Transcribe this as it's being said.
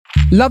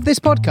Love this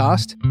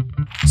podcast?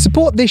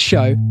 Support this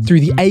show through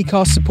the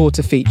Acast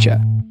supporter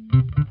feature.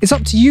 It's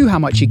up to you how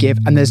much you give,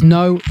 and there's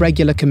no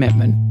regular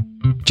commitment.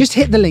 Just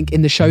hit the link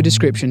in the show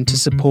description to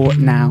support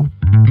now.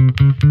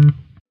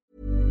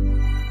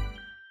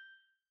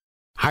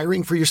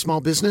 Hiring for your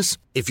small business?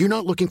 If you're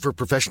not looking for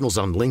professionals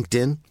on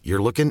LinkedIn,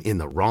 you're looking in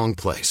the wrong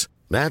place.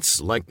 That's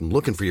like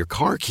looking for your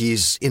car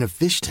keys in a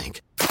fish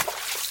tank.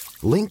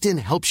 LinkedIn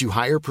helps you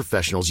hire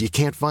professionals you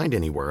can't find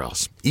anywhere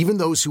else, even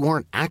those who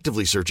aren't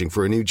actively searching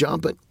for a new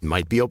job but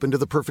might be open to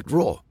the perfect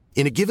role.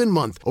 In a given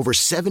month, over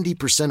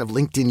 70% of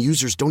LinkedIn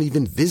users don't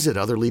even visit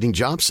other leading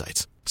job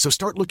sites. So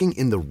start looking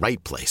in the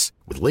right place.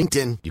 With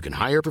LinkedIn, you can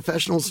hire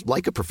professionals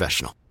like a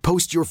professional.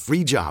 Post your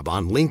free job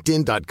on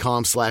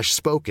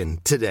linkedin.com/spoken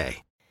today.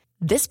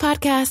 This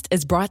podcast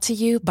is brought to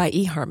you by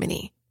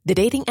eHarmony, the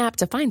dating app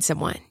to find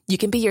someone you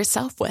can be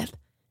yourself with.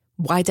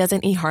 Why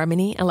doesn't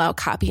eHarmony allow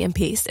copy and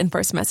paste in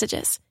first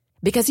messages?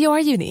 Because you are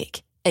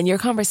unique, and your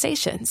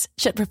conversations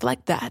should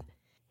reflect that.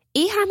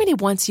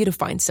 eHarmony wants you to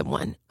find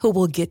someone who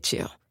will get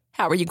you.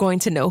 How are you going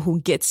to know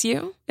who gets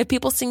you? If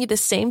people send you the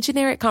same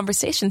generic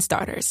conversation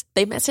starters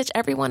they message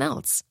everyone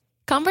else.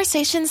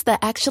 Conversations that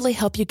actually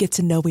help you get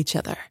to know each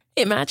other.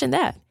 Imagine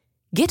that.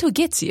 Get who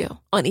gets you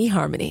on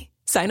eHarmony.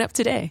 Sign up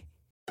today.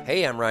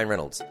 Hey, I'm Ryan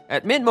Reynolds.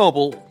 At Mint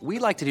Mobile, we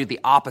like to do the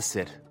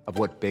opposite of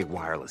what Big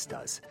Wireless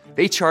does.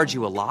 They charge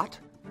you a lot,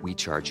 we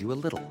charge you a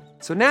little.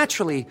 So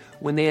naturally,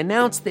 when they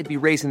announced they'd be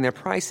raising their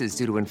prices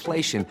due to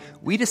inflation,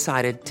 we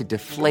decided to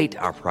deflate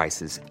our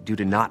prices due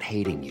to not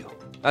hating you.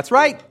 That's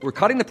right. We're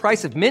cutting the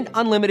price of Mint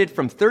Unlimited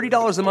from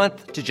 $30 a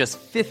month to just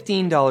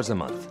 $15 a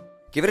month.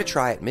 Give it a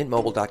try at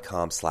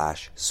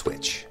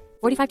mintmobile.com/switch.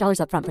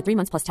 $45 up front for 3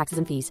 months plus taxes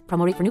and fees.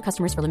 Promo rate for new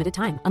customers for limited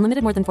time.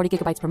 Unlimited more than 40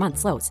 gigabytes per month.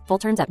 Slows full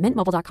terms at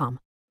mintmobile.com.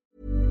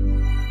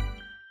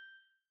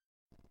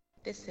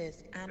 This is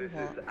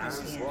Anwar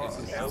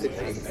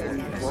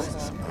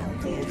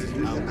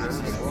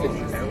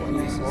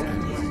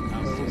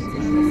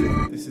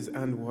This is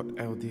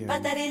LDN.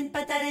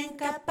 Patarin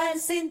kapal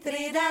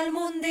sintri dal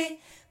mundi.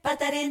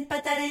 Patarin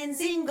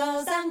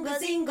zingo zango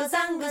zingo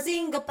zango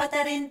zingo.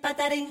 Patarin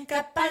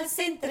kapal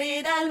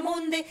sintri dal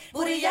mundi.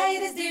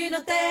 Uriairis du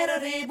notero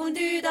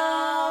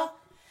rebundudo.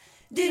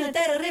 Du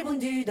notero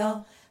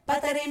rebundudo.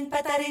 Patarin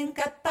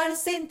kapal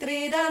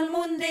sintri dal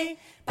mundi.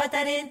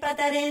 Patarin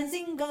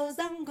zingo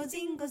zango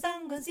zingo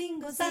zango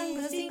zingo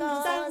zango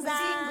zingo zango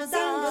zingo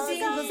zango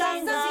zingo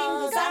zango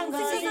zingo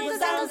zango zingo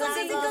zango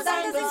zingo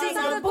zango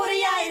zingo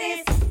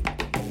Buriairis.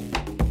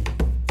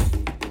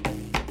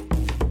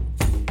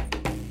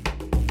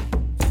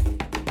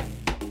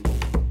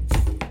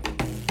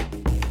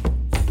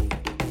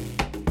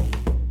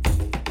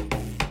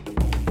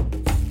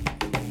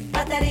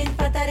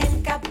 Patarin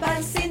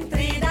kapal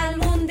sintri dal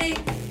mundi.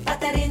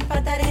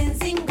 Patarin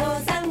zingo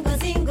zango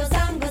zingo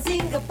zango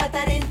zingo.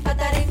 Patarin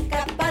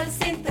kapal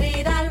sintri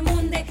dal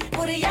mundi.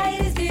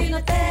 Uriairis du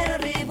notero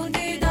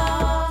rebundudo.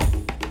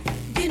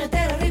 Du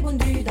notero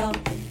rebundudo.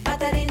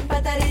 Patarin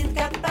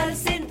kapal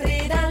sintri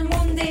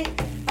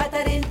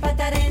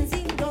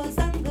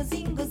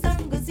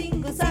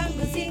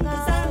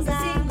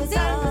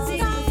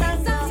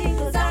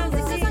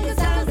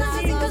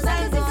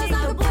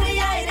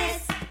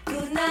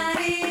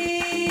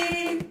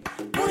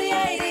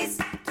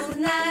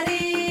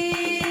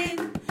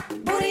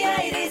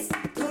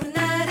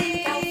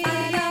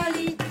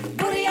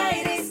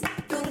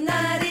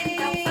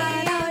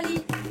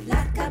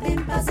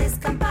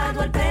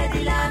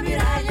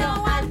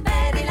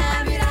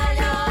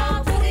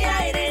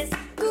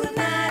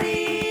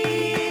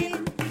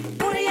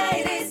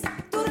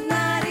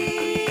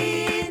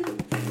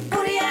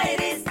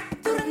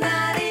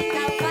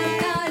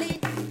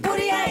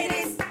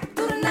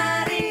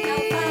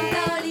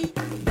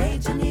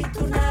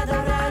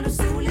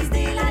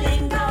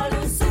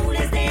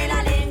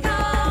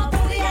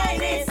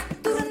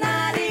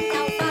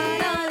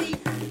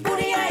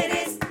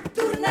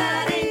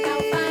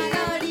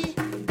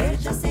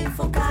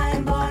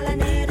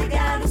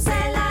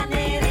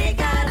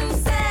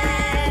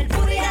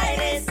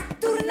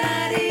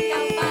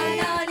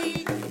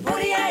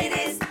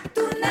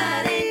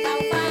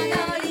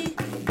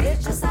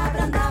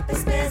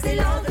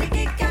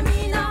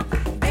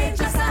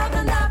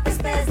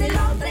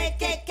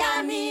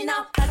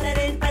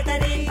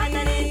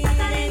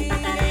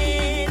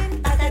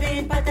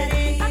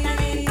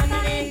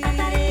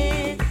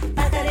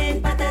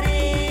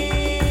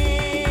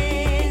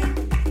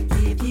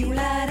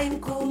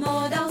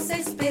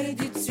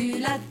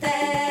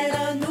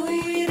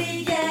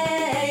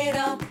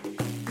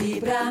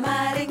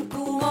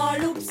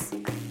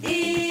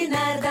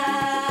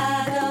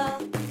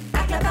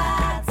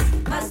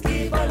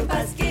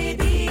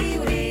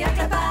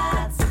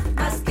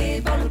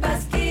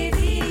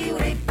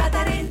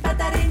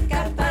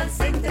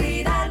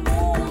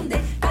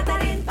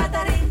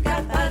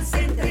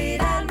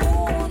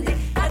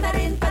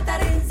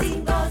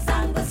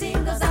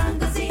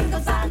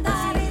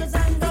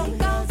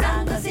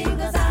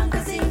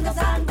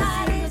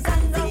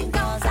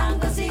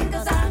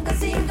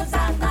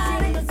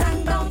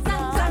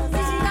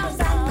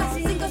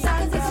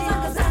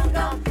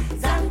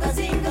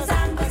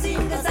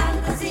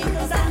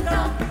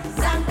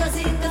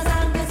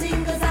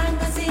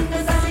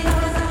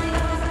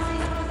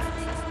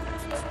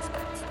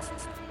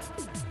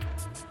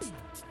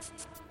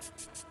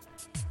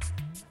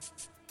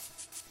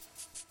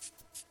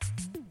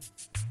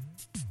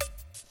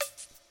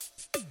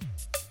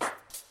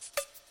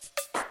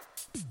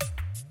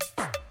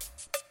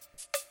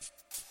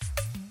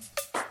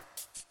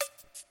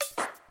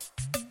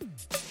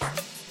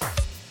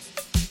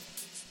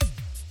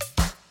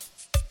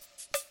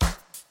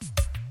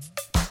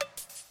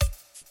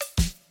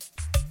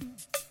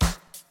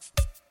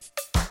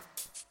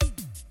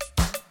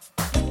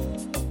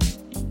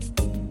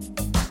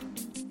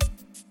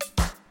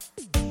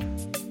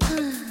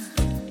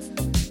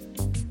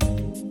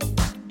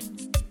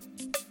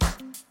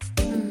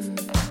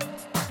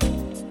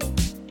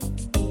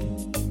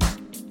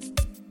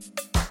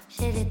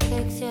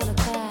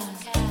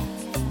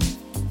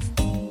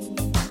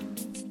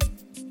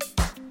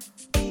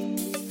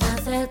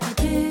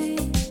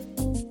certitude,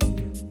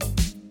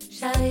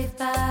 j'arrive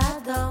pas à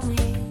dormir,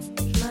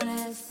 je me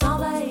laisse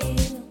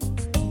envahir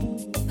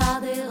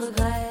par des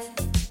regrets.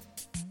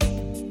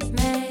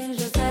 Mais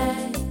je sais,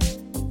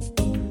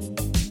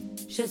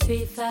 je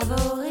suis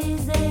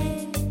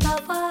favorisée,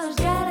 parfois je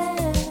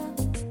galère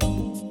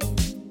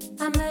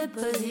à me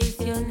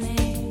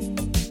positionner.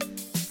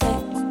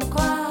 C'est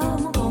quoi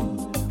mon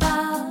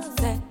combat?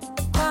 C'est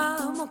quoi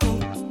mon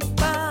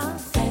combat?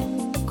 C'est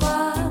quoi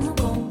mon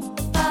combat?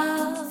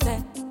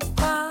 C'est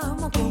quoi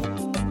mon combat?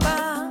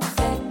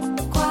 C'est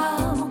quoi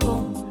mon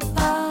combat?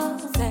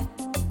 C'est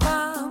quoi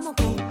mon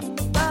combat?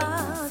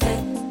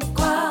 C'est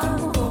quoi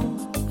mon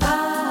combat?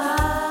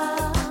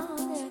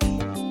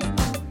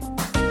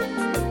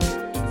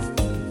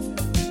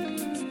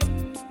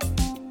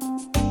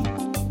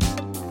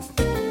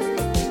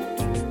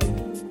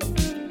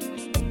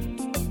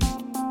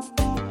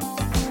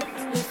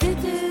 Le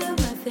futur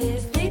me fait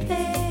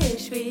flipper,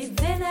 je suis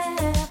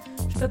vénère,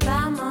 je peux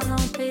pas m'en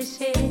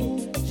empêcher,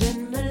 je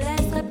ne me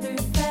laisserai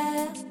plus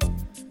faire,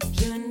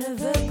 je ne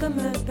veux que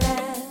me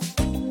perdre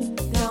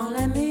dans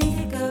la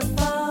musique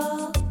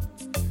forte,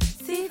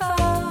 si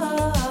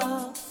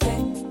fort.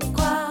 C'est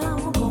quoi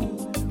mon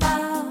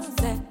combat?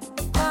 C'est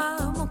quoi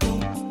mon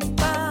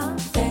combat?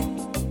 C'est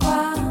quoi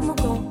mon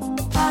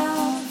combat?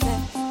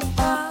 C'est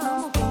quoi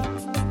mon combat?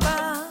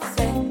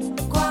 C'est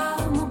quoi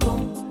mon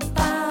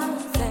combat?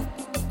 C'est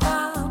quoi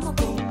mon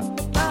combat?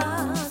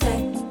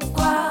 C'est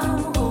quoi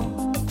mon combat?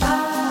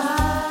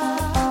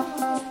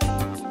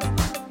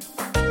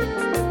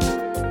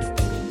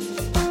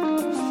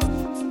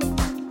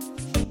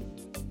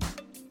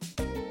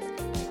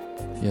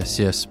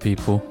 Yes,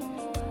 people.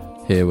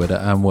 Here with the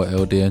And What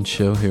LDN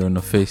show here on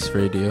the Face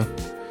Radio.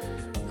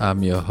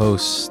 I'm your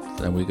host,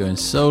 and we're going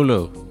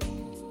solo.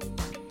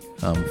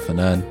 I'm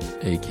Fanan,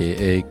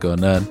 aka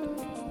Gonan.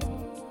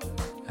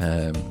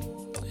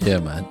 Yeah,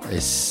 man,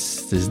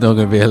 there's not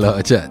gonna be a lot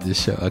of chat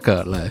this show. I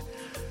can't lie,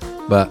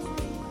 but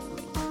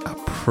I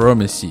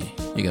promise you're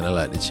gonna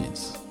like the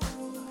tunes.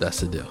 That's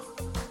the deal.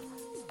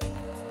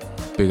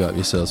 Big up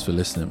yourselves for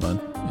listening, man.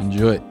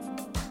 Enjoy.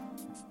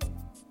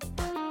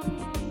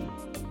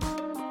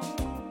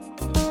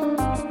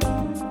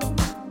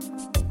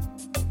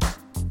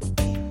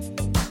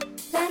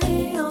 La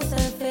nuit on se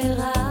fait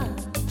rare,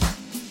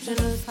 je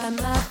n'ose pas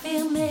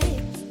m'affirmer,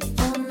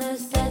 on ne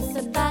cesse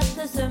pas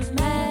de se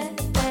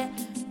mettre des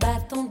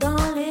bâtons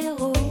dans les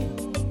roues.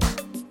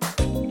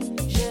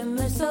 Je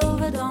me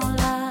sauve dans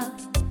la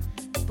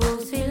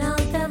poursuite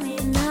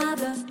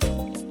interminable,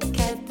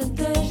 quête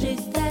de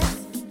justesse,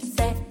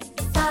 c'est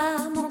ça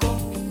mon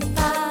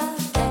combat.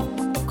 C'est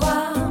quoi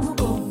mon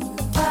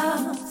combat?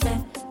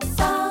 C'est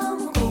ça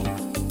mon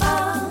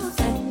combat.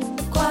 C'est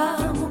quoi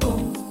mon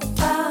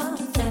combat?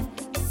 C'est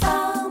ça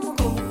mon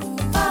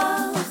combat.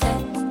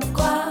 C'est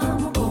quoi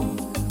mon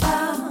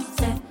combat?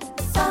 C'est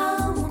ça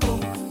mon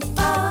combat.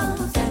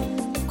 C'est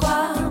quoi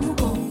mon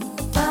combat?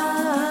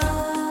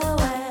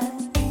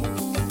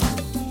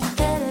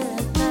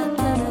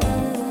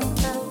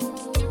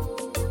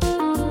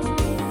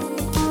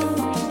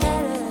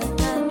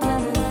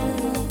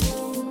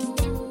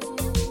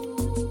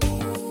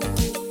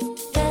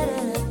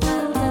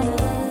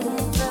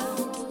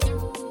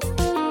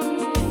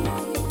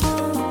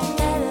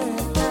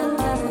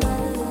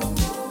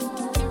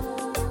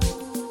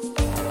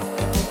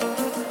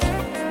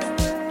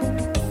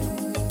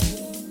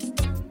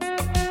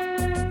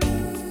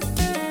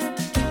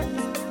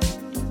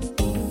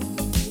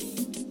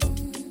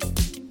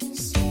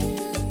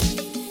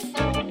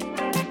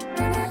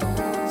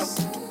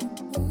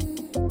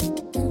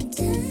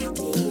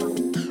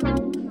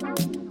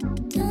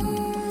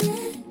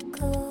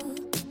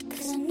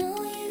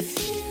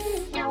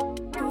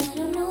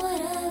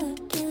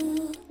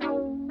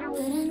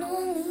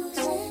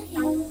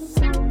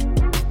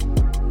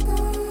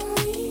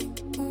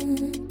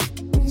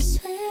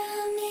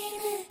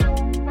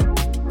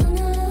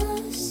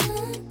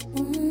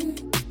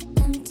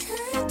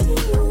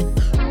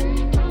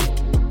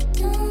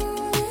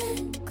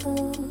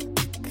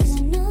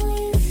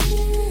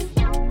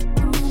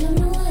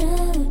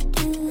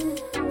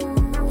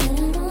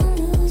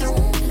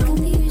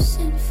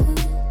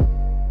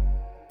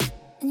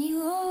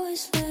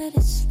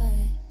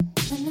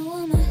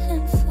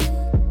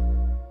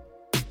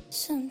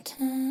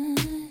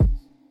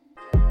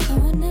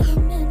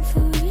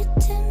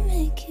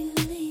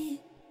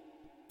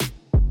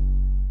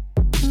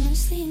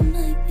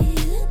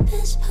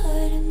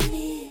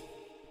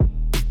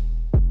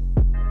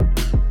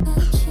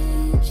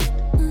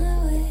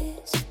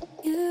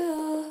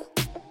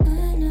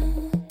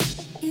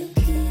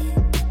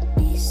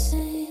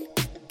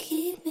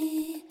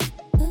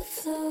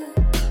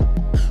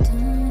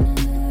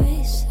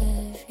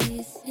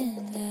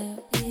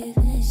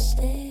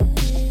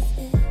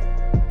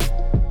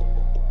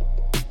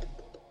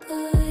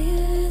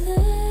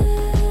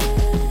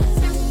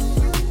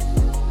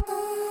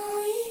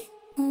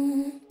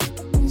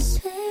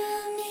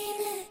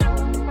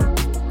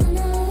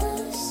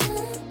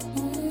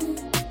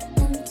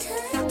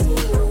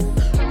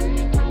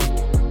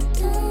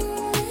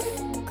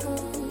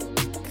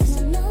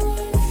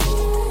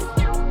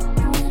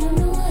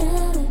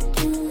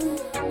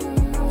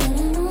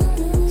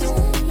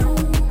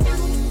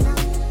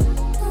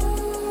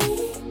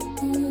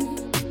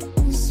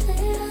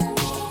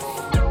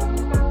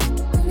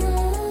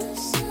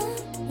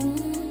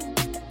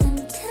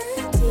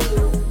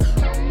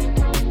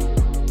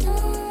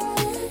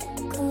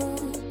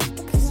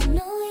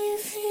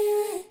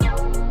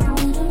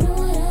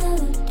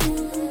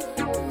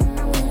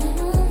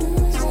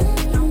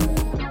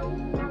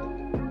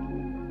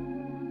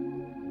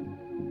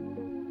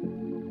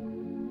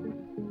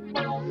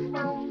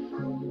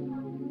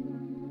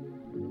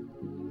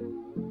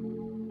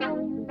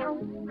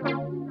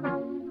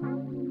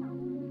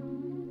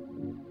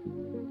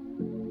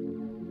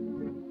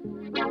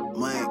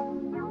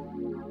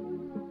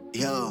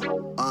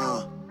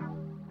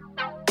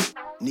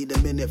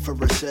 it for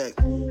a sec.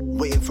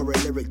 Waiting for a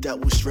lyric that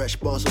will stretch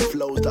bars and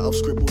flows that I've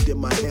scribbled in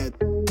my head.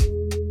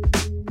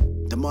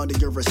 Demanding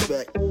your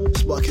respect,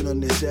 sparking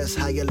on this S.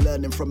 How you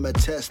learning from a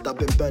test? I've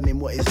been burning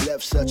what is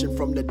left, searching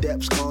from the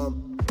depths,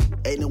 calm.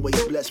 Ain't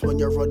always blessed when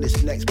you're on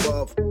this next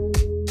path.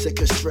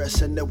 Sick of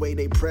stress and the way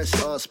they press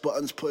us.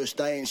 Buttons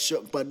pushed, I ain't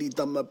shook, but they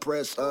done my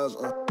press us.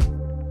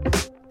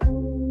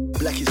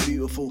 Black is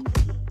beautiful.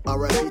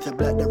 R.I.P. to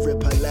Black the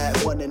Ripper, like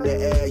one in the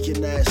air, you're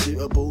not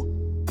suitable.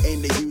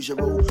 Ain't the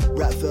usual.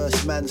 Rap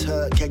verse, man's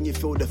hurt, can you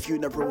feel the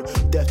funeral?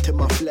 Death to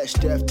my flesh,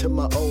 death to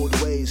my old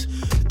ways.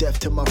 Death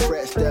to my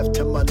threats, death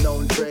to my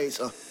known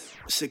traits.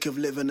 Sick of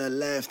living a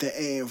life that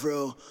ain't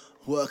real.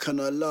 Work on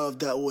a love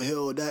that will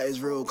heal, that is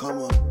real,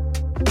 come on.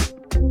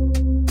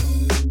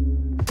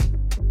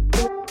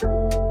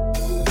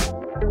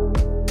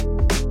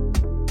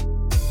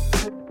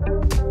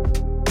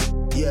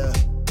 Yeah,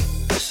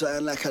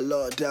 something like a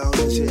lockdown,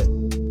 is it?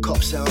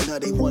 Cops out now,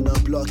 they wanna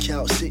block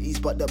out cities,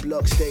 but the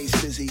block stays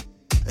busy.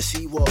 I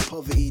see what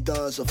poverty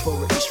does,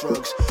 authority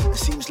shrugs. It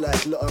seems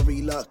like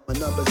lottery luck, my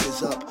numbers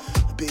is up.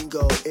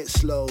 Bingo, it's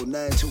slow,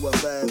 9 to a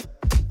 5.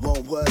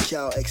 Won't work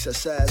out,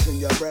 exercise in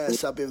your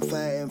ass. I've been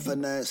fighting for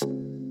nights.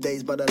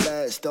 Days by the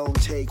lights, don't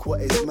take what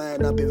is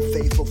mine. I've been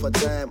faithful for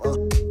time.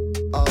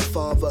 Our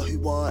Father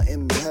who art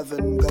in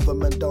heaven,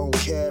 government don't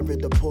care if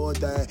the poor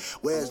die.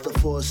 Where's the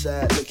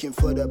foresight? Looking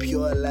for the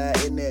pure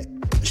light in it.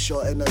 A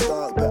shot in the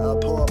dark, better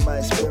pour my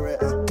spirit.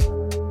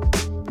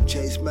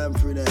 Chase man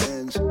through the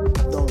ends.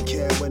 Don't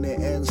care when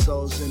it ends,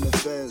 souls in the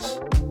fence.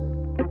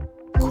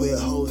 Quit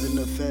holding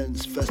the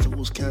fence.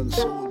 Festivals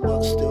cancelled,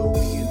 but still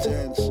we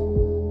intense.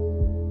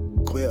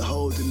 Quit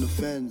holding the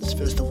fence.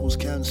 Festivals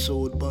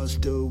cancelled, but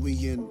still we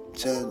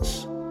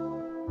intense.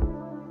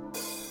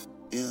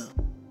 Yeah.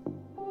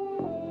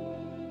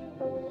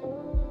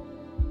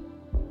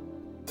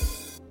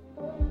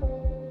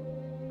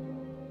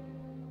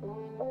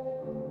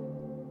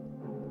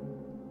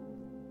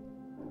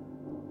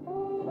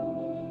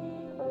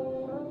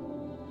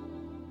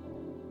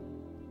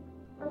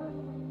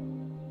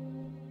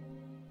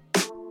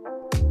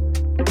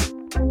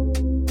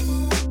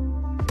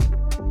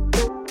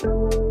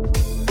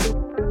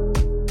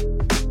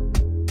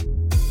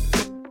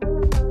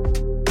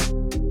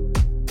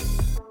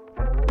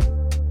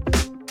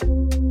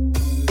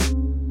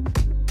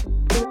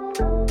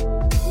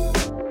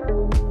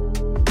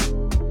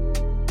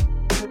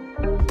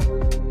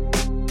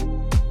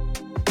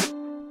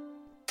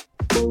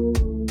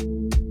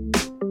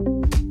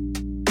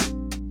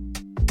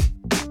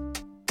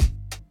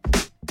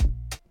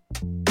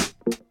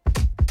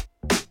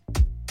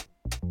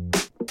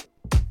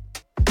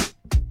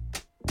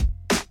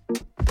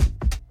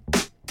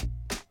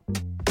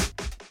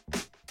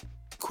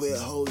 Quit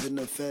holding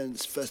the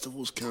fence,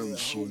 festivals come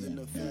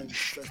soon.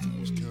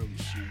 Festivals come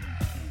soon.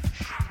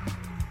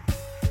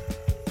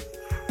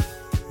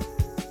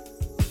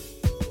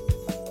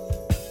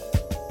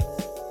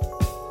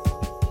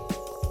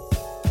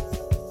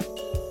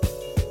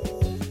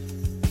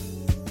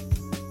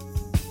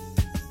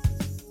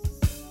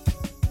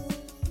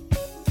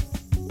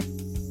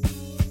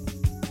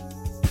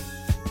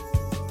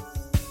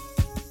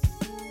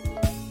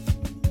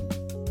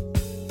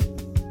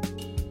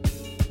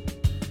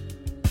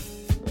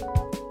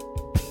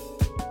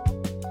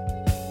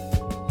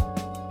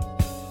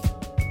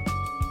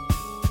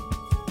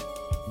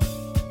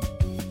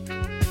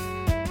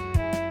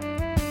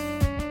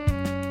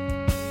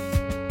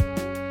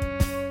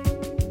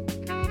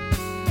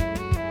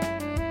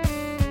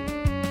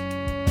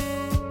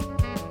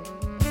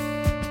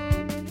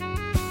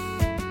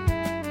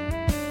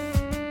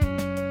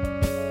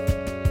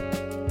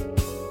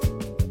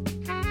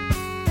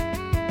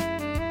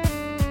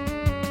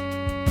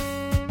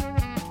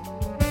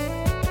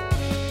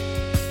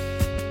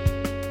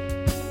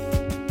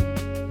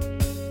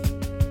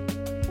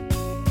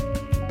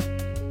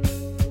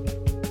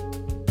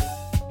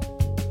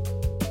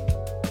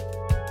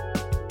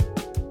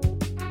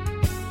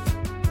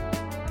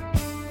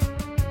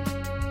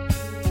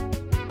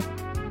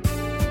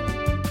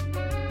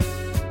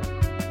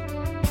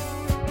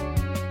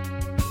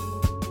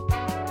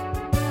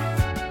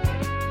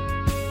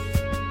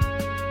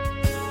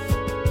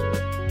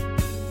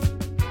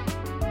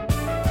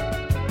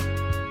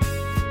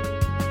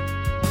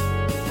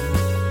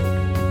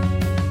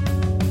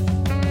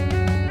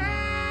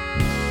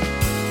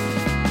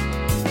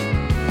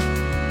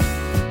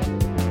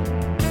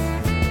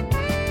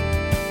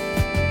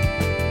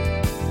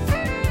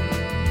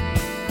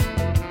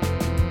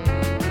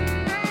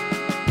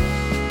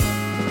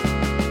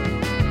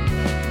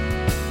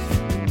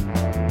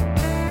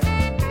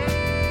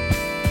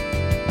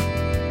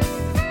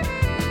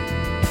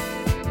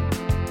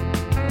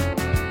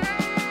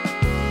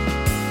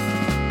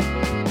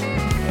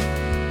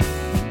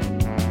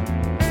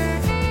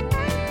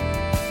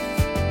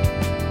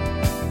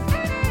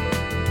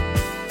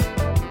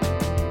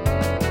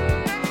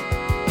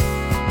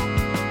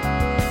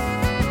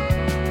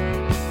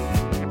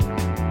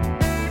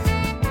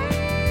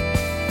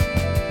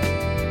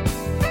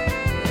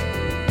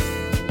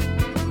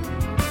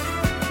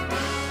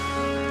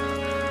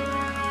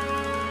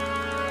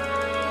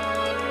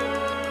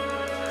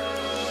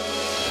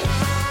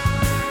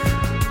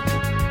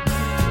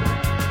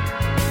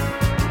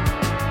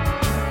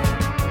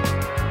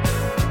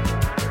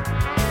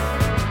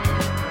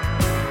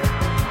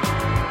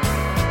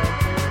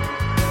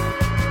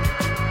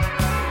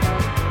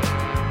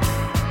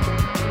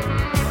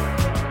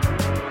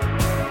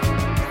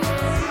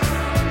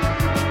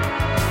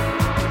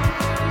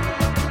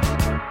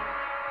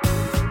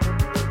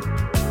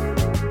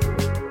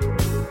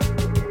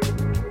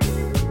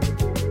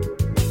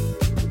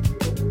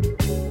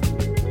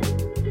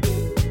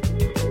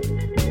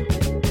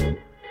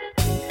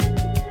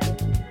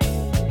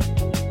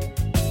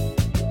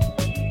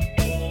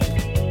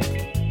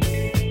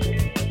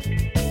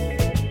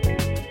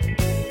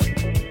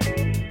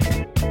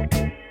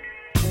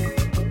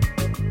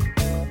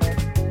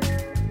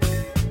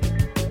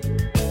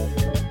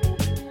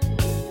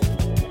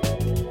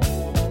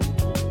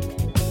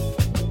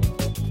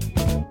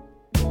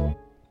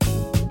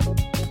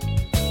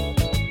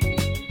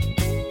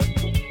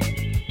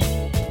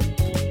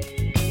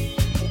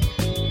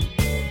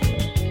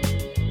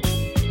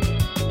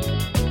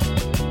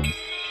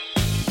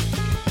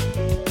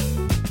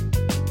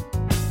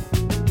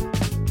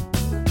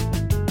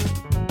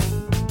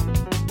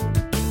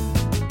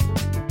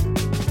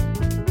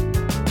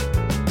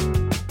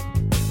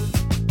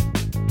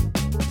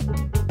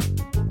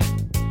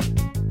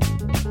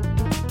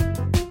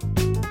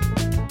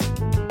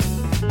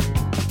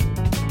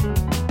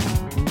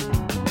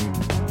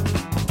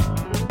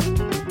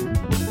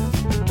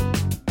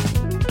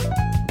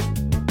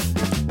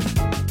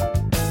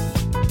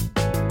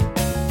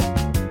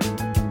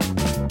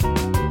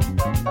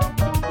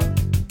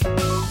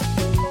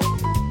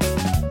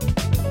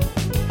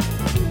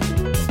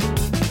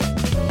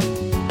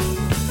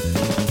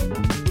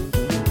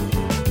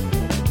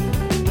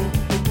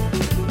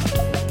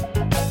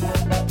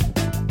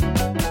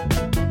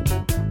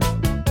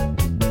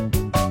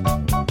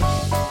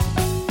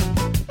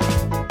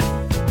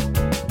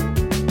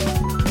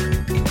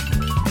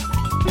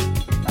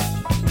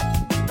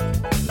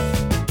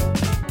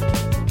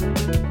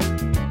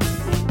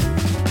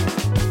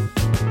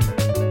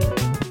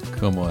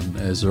 Come on,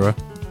 Ezra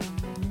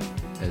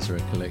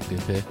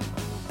Collective here.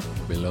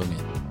 Belonging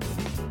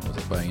was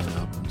a banging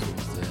album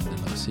towards the end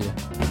of last year.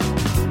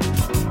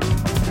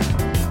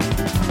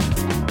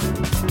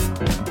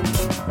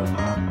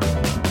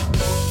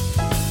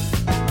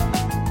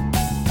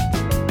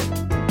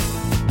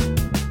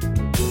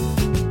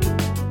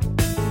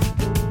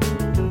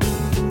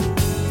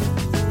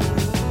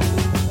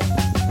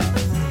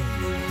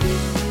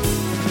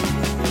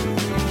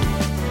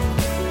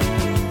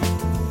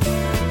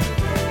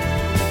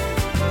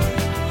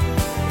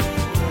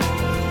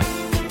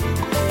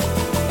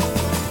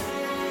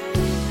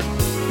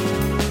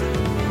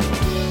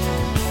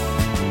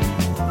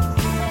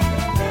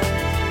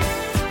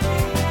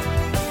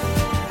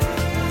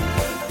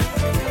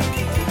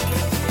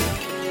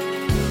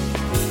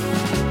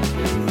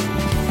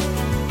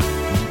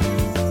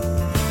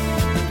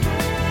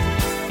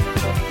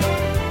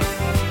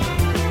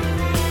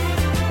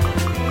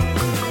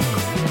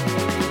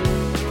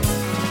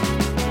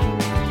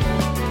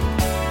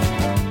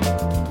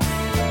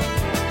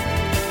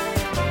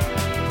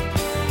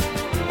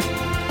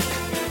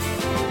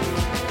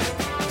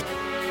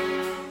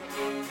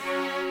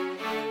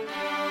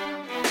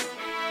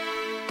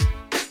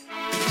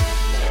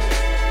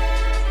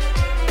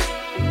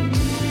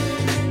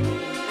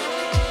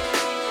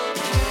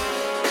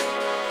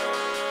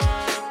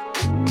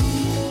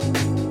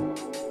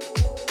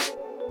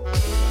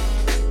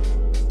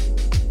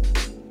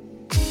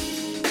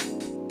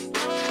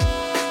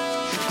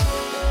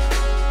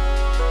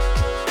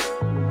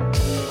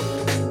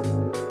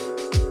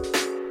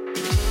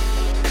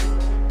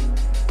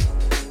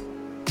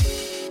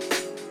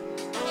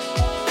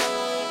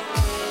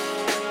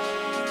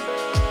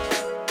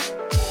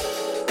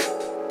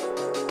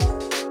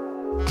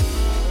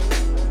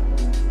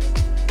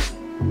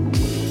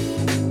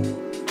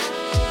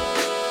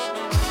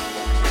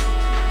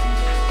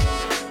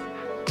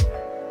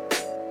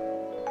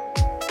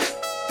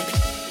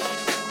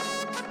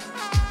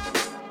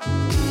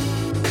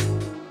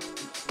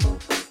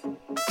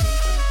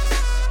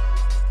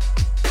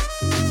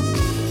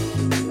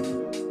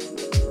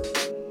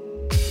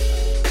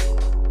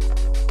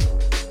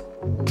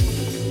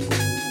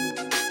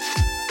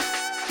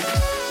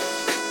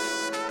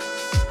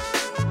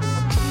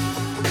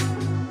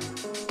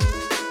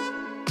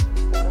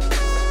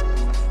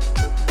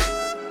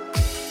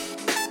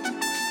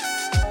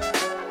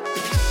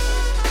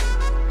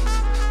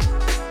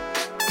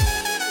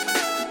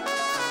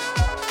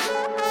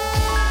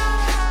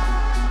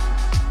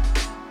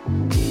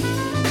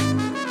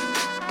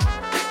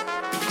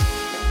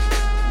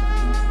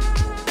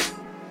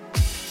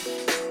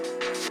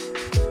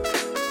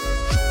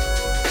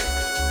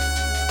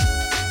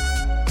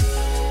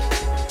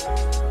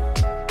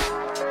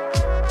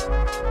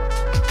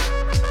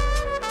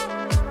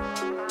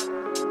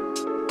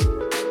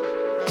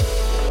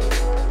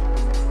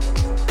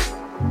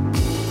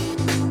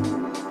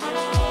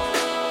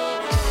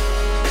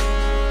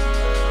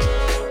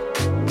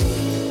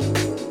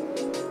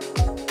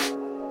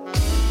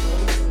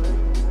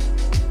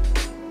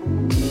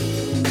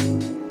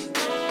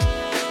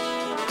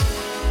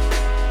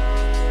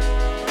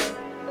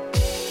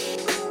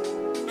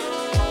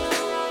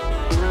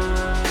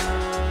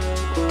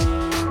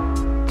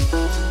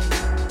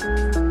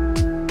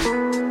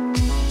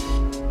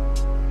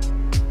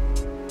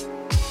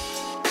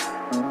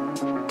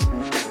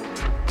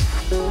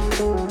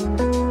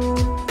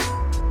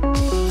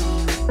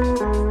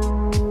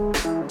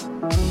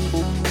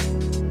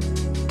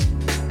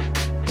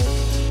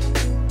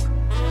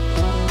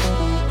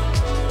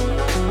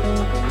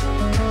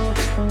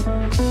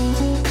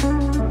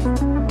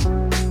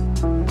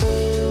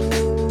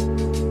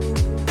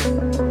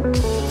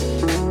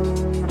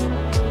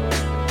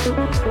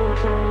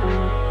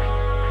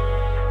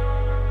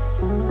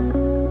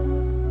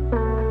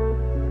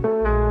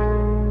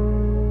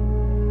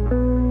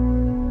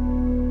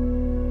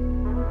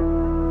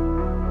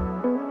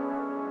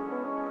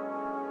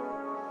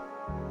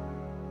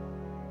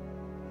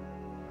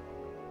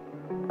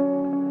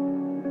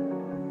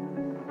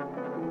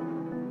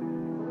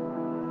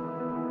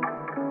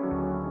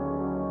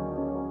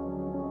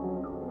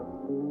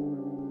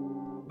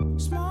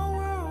 Small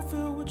world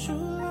filled with true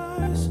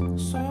lies.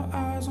 Saw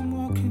eyes, I'm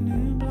walking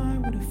in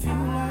blind. What it feel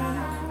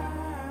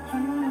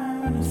like?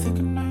 In the thick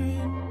of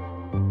night.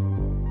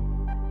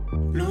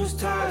 Lose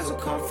ties, I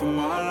cut from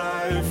my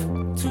life.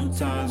 2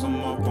 times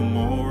I'm up, I'm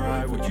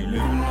alright. What you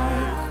living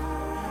like?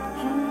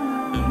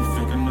 In the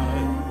thick of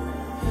night.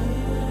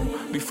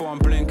 Before I'm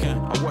blinking,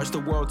 I watch the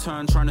world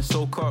turn, trying to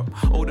soak up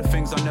all the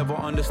things I never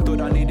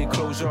understood. I needed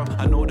closure.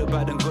 I know the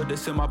bad and good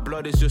that's in my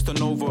blood is just an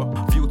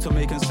overview to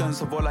making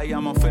sense of all I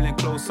am. I'm feeling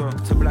closer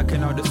to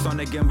blacking out the sun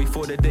again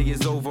before the day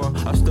is over.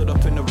 I stood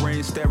up in the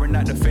rain, staring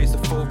at the face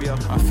of phobia.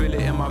 I feel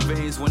it in my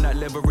veins when that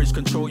leverage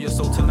control you.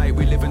 So tonight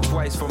we living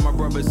twice for my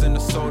brothers in the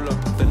solar.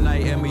 The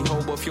night and we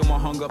hope, but feel my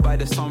hunger by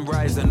the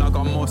sunrise. And I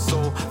got more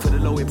soul for the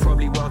low, it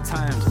probably well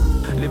timed.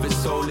 Live it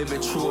so, live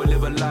it true, or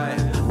live a lie.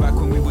 Back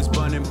when we was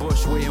burning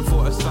bush, waiting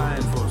for a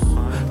sign.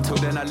 Till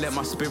then I let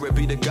my spirit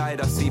be the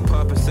guide. I see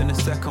purpose in a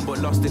second, but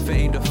lost if it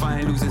ain't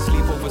defined. Losing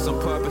sleep over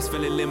some purpose,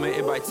 feeling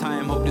limited by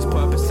time. Hope there's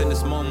purpose in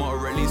this moment,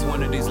 or at least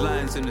one of these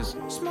lines in this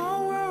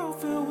small world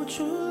filled with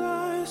true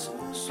lies.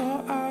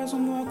 Saw eyes,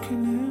 I'm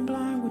walking in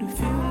blind. What it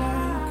feel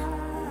like?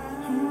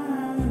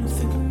 In the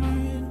thick of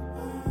night.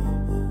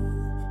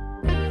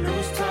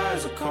 Lose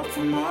ties, a cup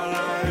from my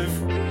life.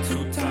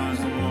 2 times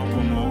I'm up,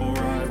 I'm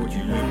alright. What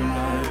you living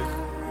like?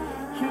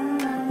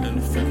 In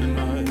the thick of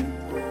night.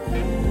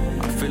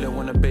 I feel it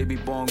when a baby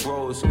born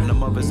grows, when the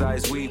mother's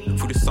eyes weep,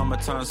 through the summer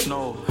turns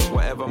snow.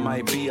 Whatever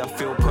might be, I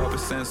feel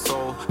purpose and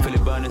soul. Feel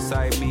it burn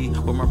inside me,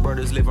 where my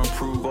brothers live and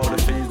prove all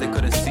the things they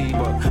couldn't see.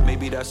 But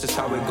maybe that's just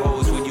how it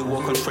goes, when you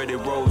walk on treaded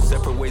roads.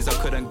 Separate ways I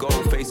couldn't go,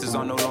 faces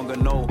I no longer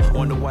know.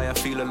 Wonder why I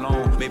feel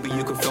alone, maybe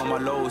you could feel my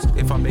lows.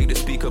 If I make the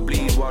speaker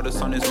bleed while the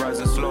sun is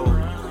rising slow.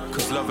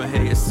 Cause love and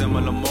hate is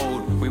similar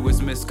mode. We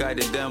was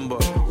misguided then,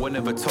 but we're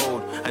never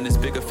told. And there's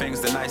bigger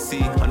things than I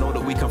see, I know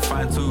that we can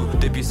find too.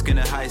 Dip your skin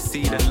in high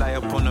seed and lie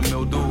up on the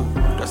mildew.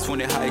 That's when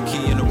it high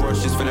key and the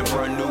rush is feeling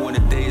brand new. And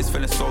the day is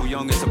feeling so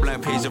young, it's a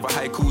blank page of a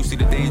haiku. See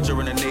the danger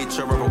and the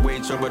nature of a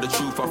wager, but the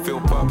truth, I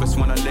feel purpose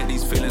when I let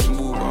these feelings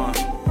move on.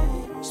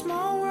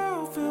 Small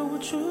world filled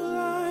with true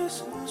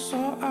lies.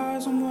 Saw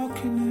eyes, I'm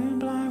walking in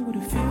blind. What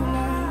it feel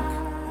like?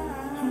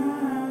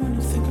 In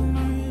the thick of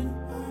night.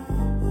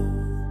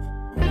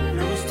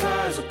 Lose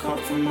ties, a cup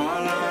from my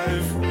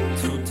life.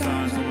 2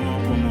 times I'm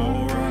up, I'm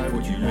alright.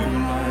 What you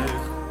living like?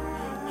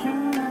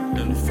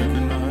 In the thick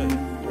of night.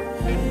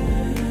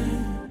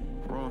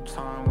 Wrong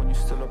time when you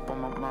still up on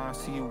my mind.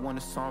 See you when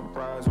the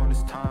sunrise, when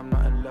it's time,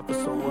 nothing left, but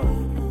so what?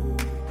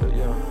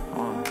 Yeah,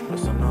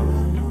 that's enough.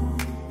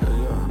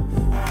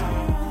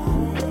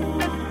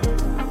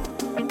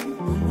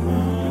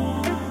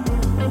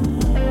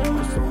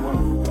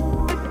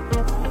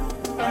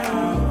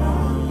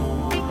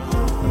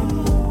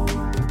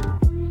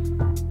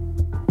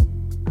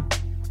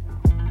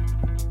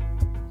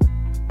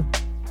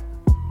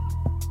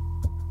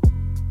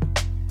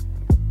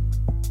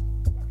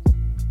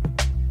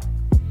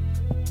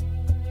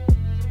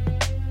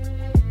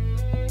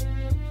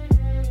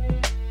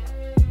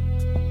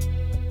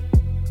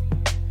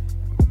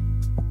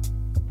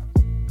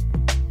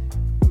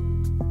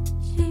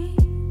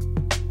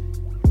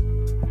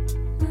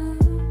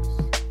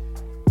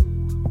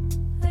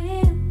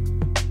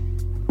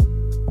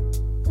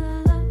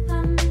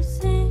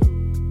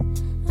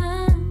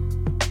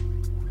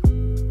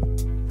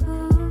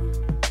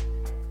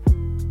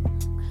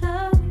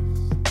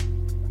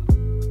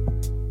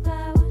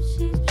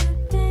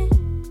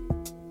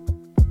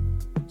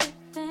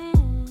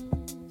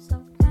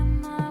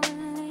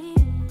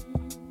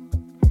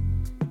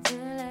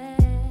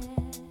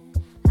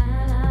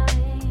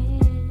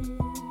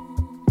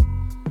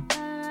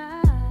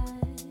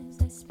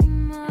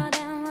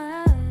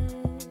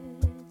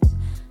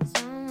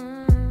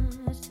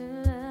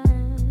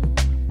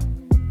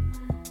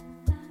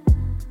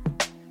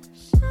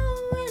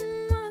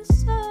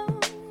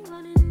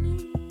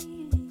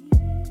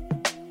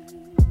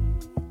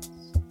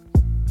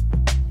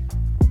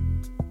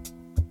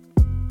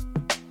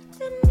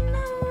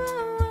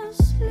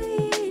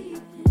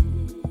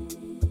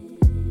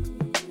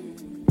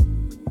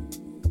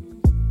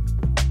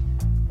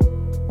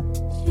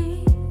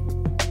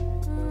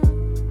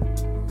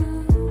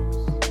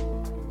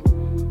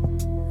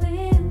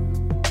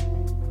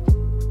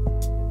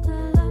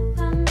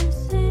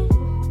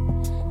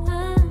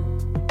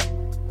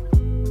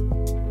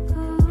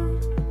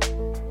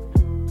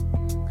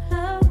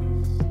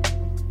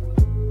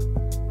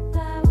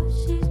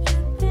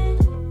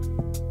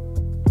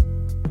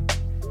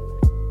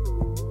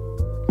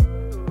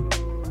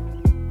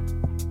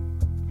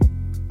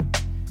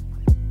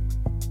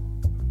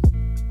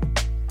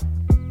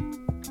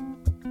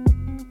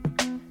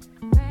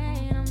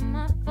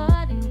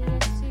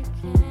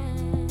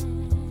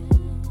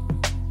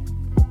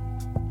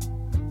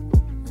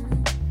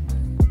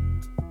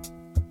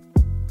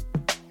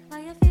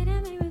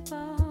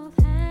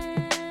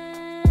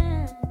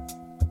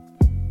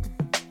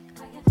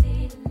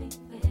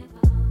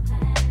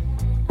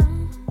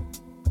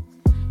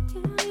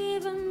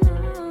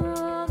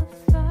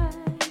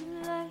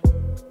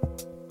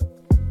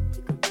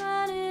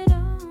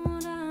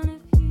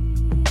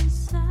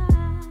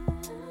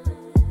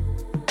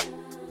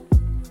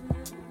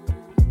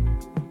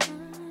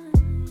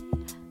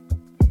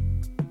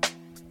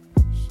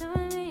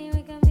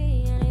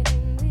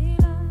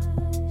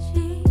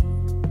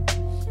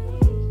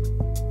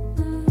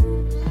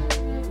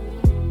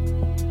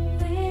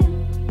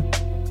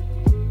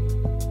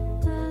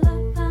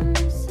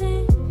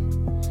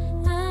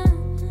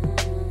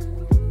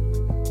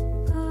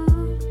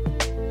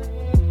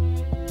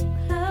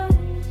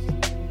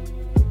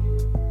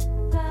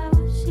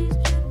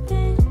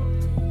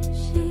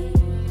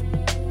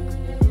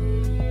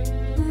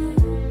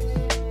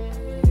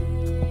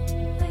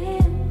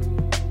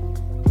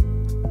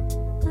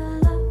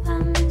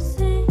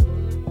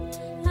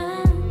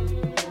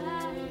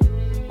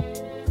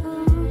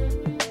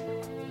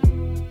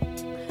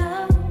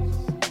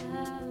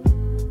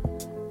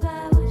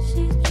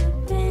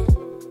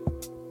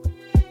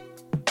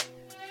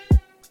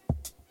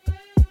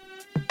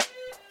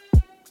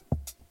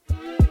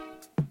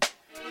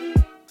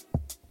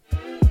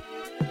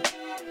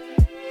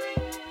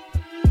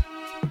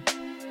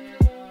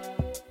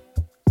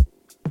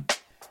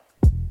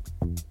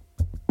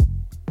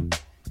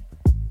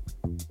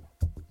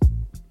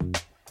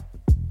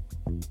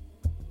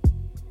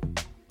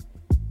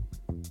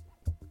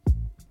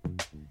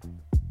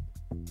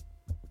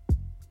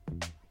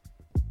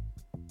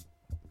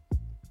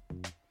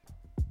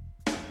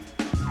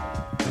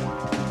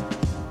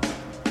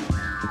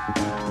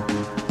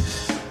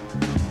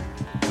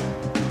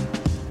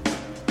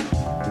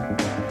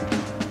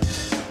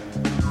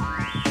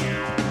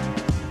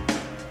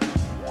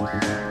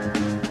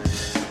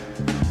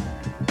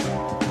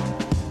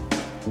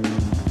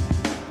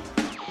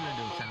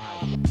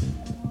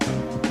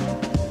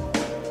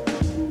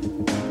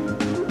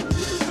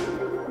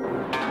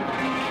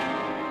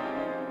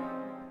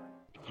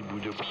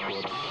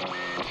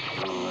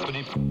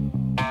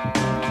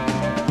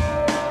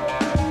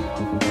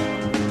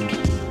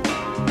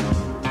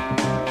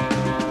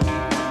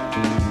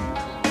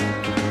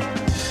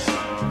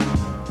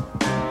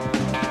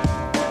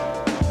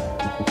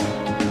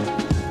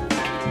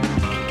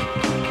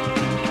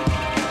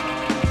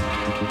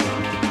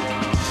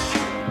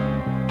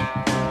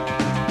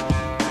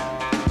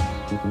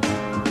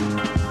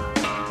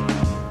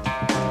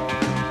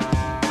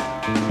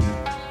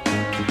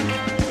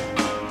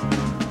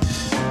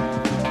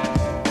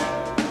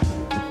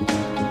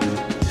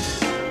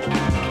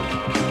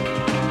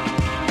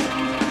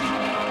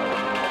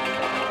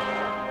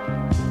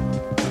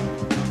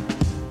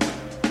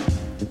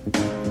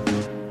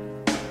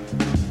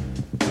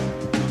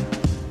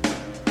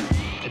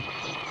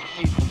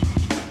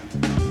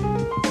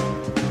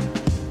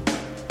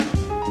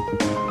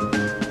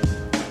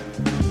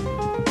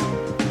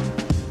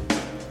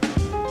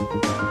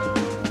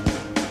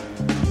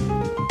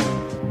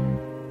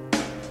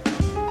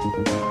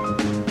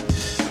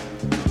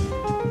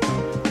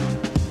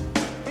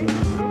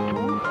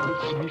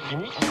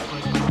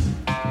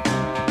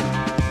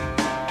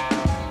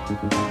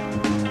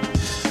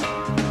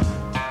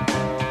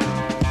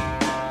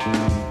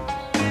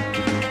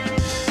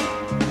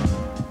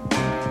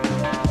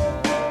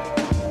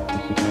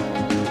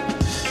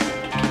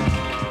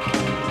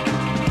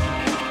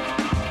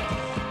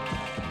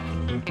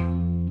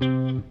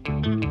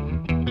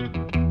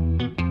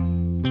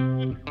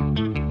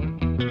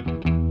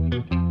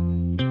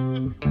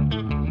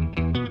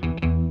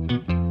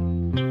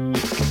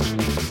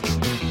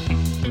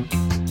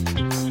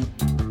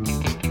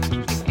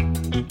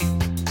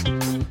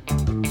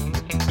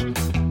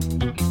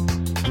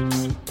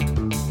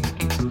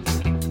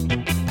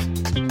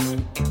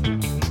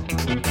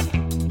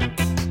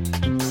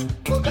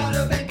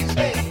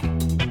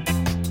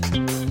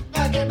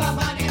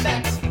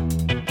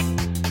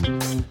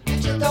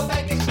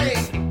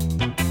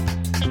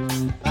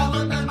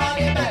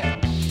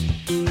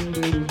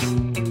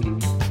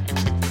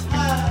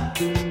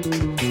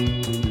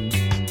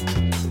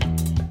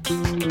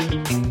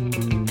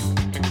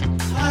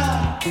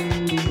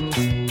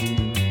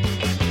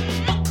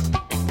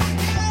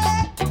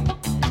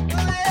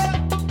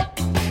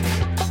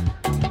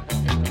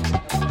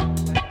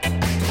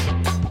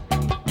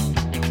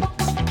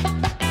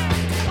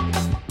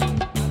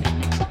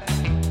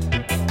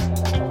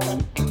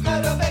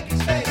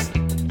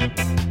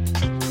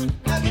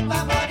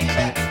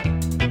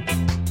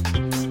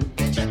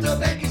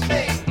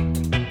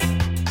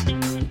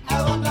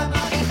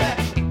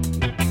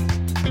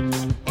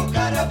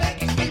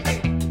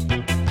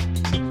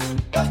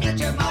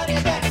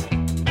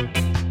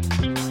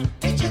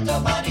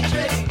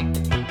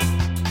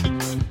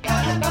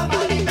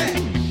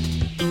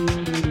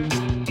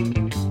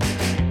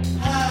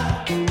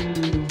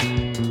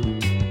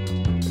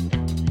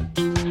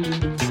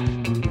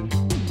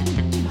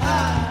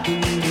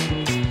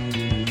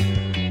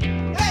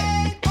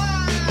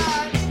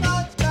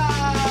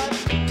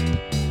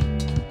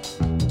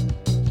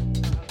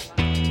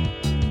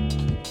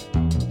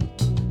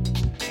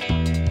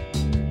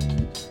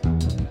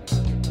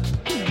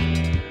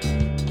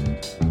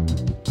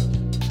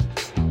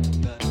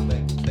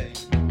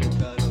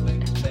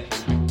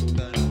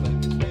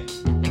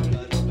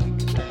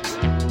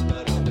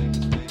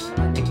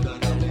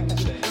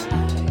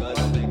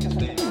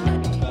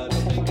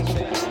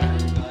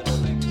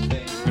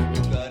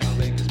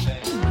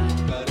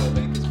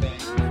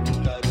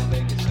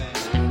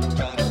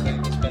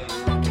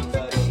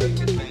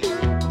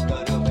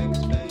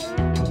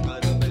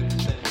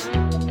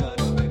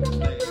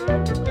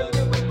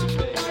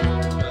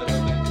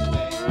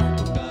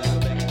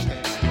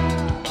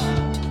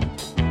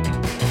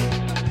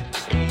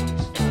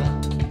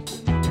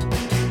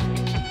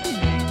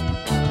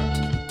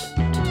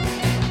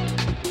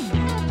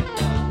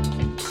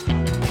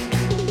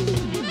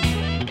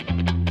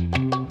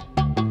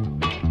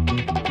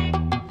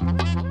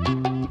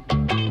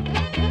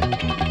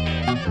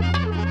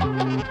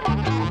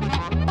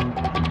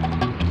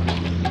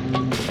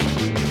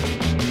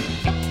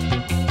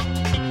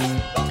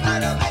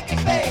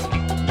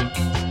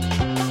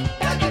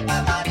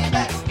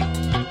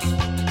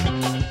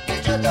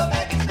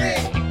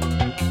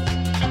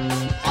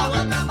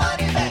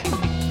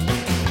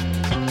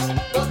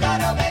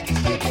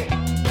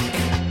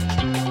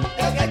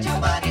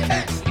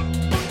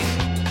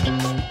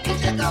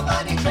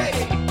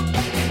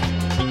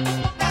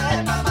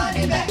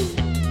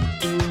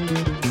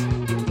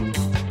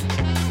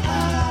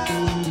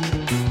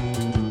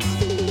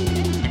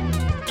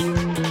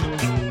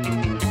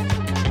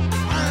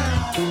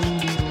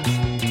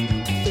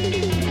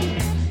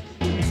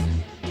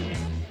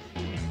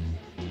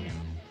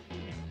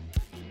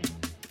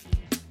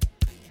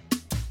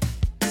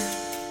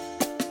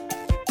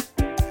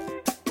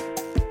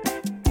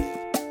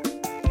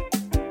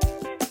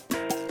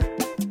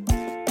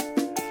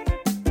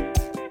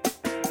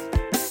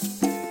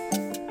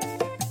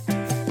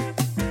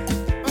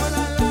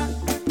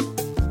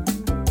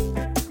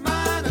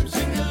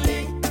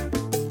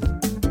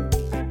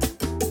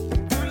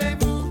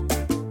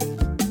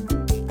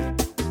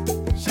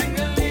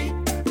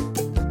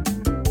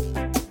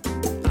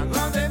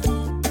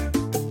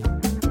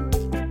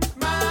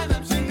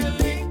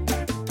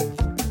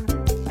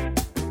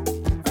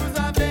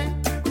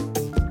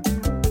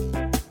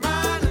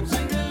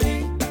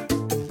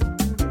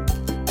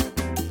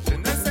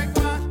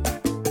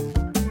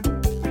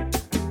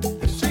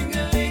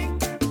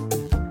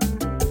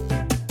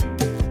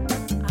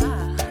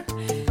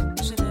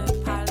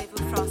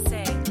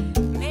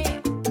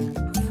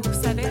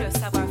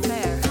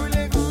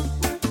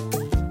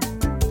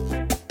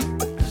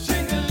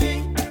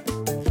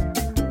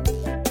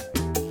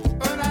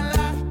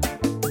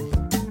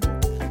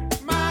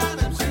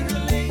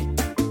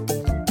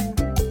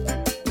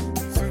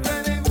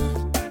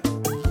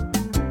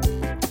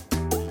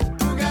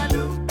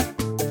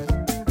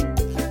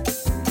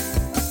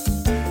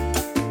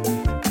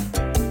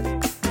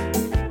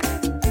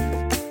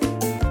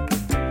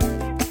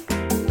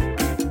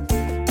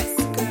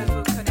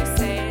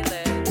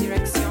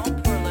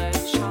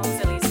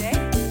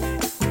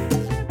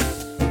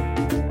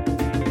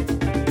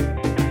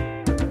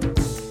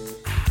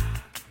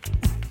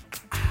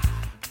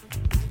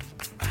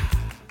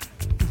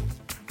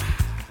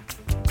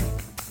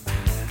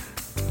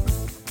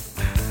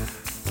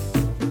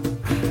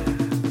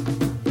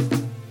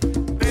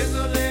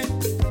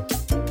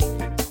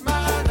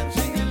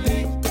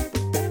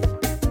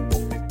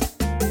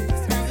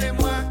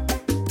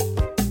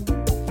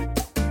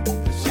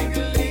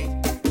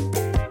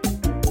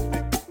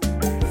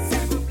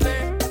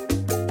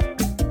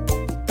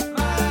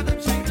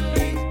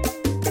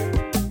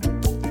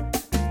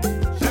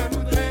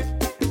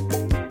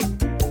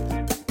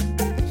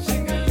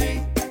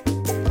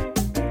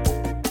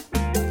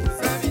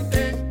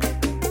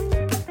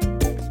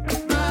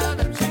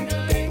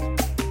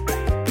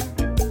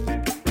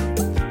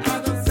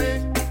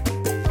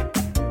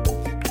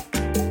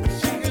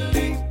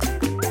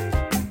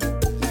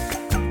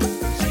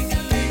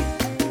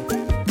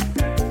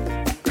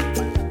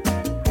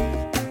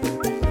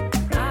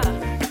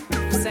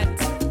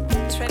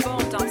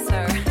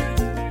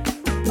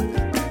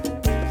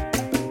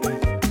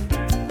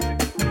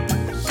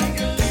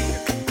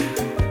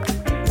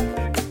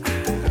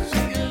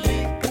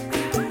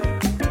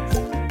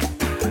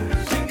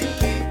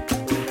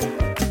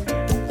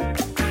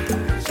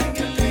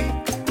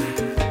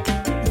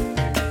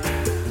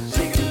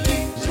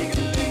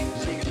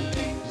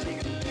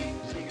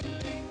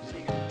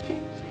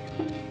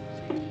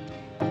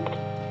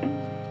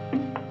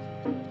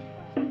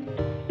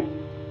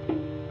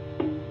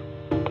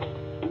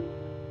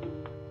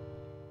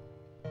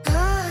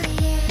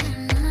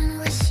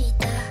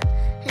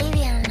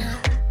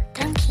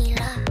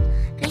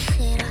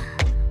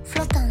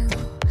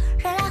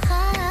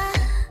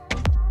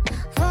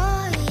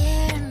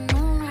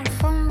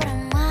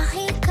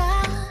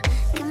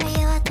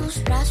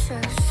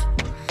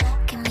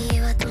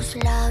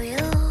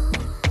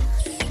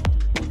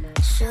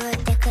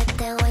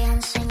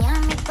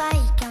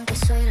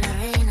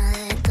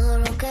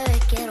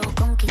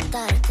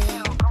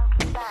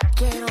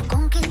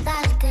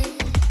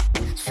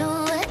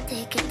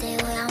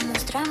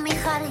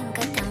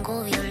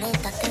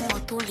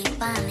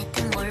 choripán y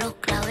tengo los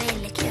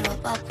claveles. Quiero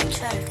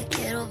apapucharte,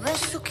 quiero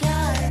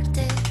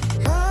besuquearte.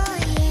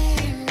 Oye,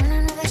 en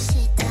una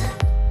nubecita,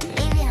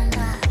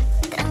 liviana,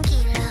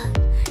 tranquila,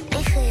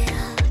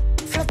 ligera,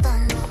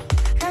 flotando,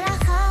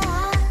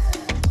 relajada.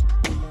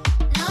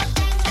 No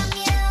tengas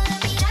miedo de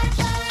mirar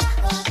para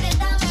abajo,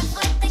 apriétame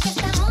fuerte que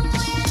estamos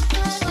muy alto.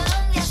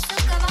 Algodón de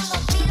azúcar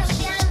vamos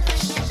piloteando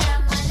y mientras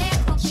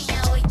manejo piña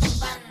voy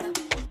chupando.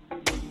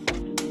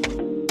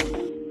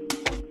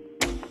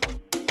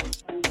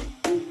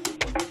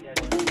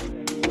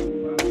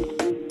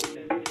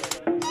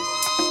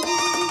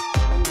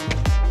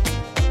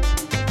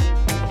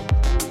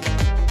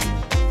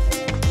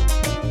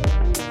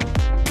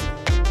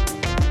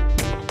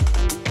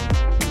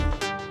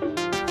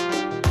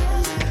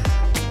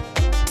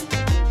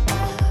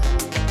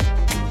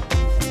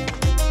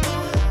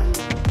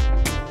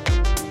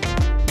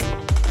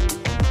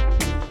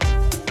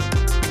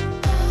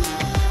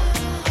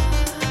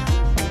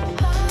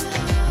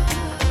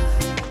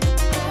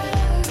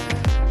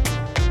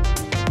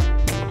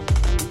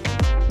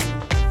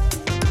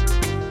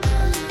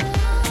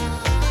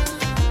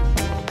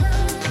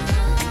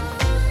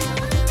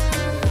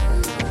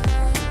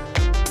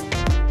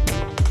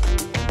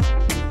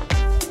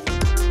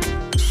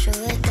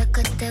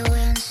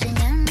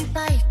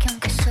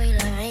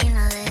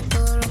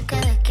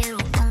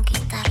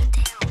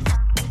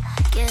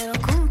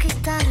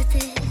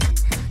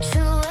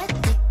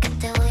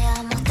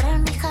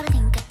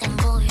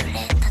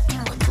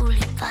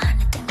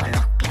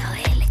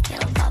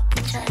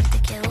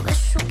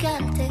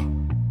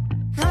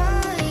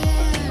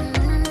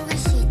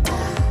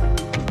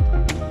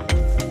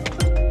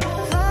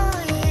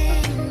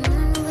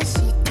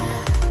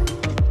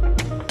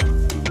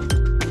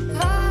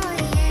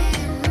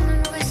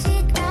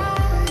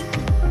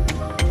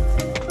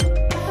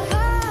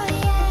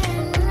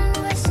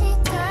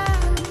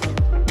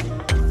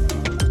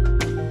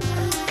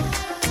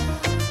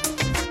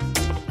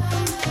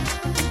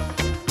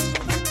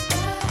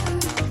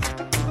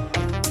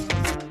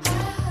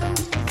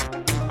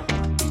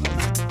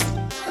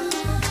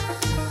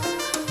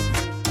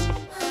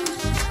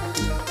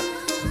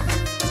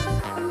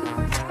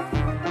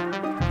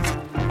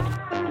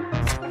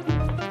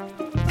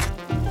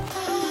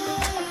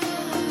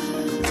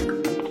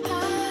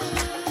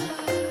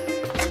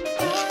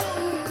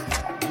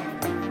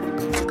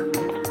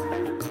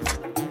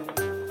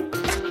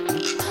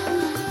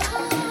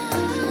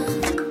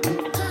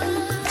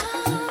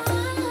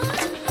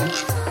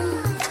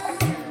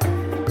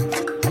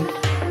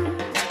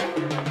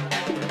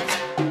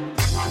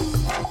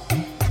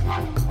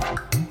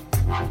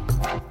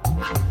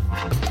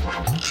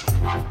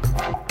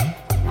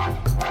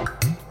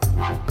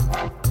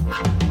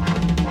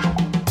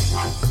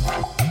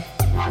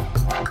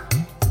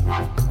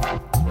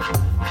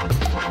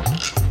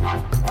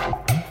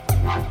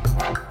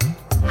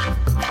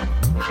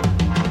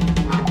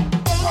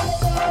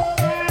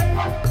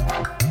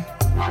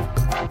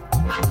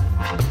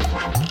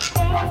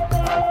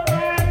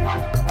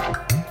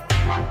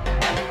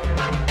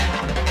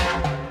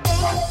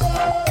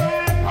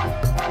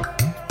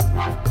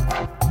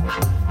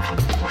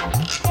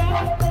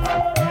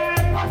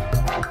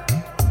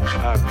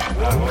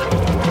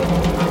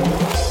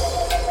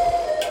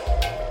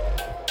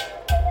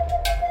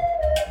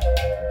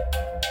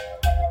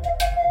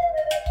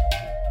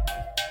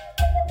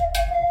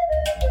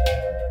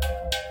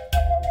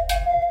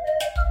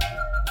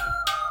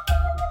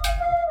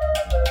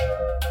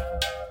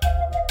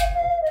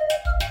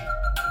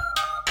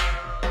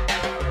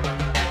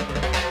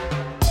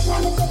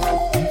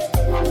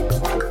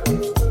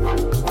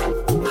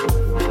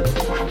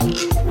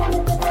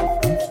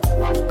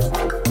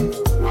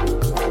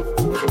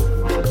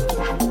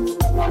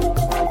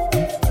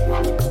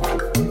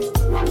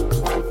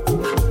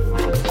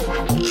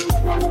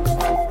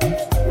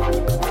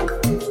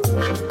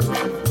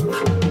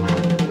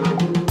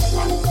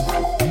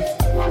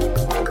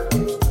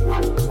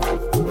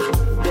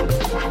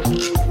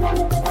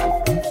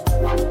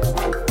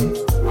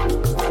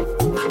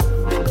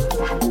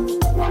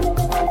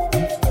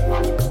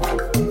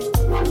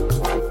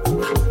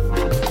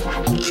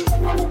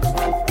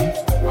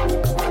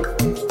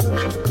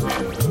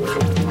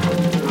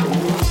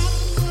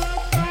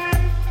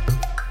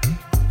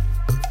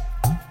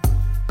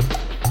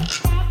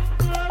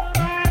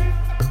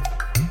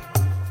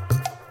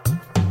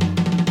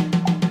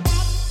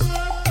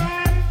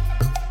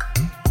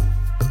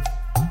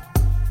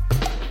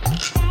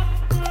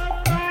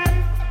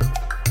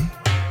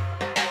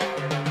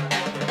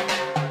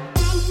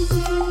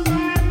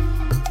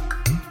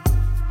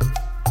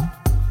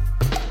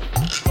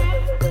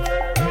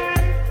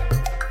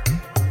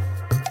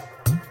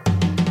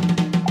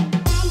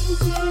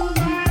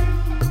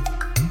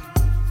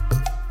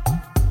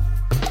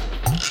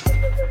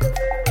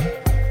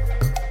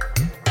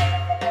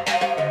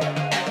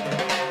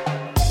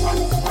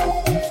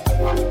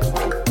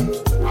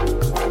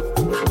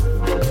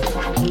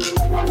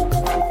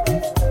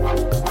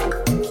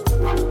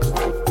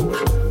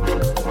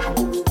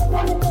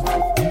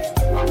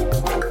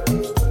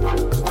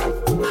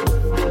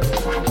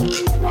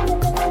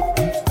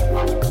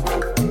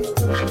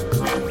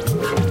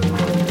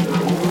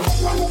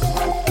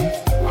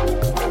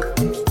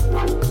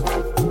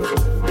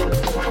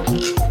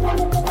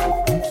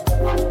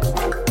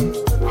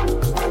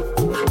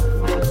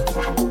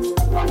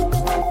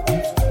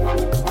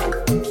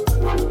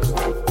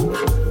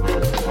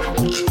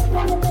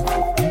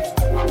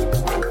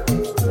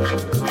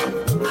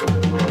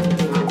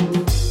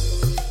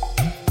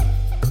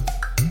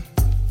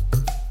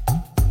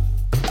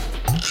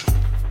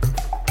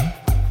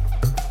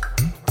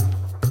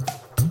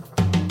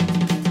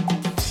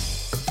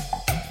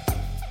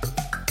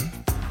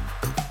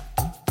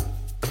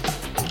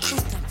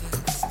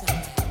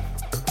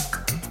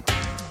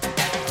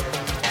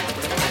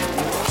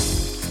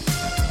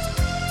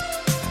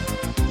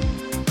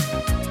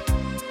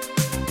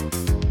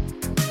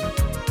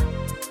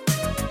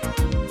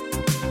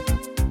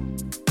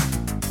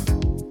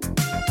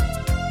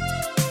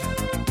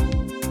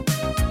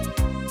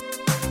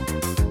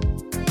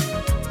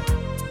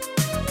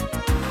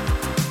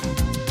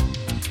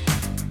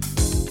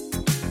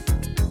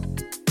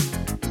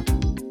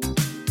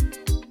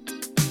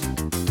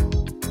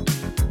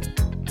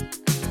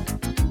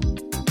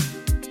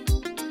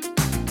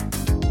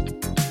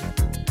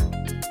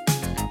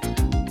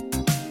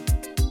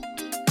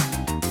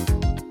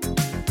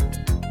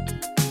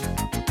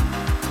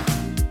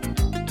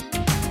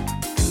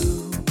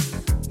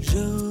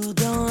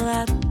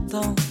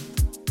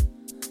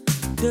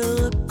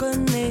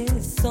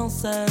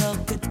 reconnaissance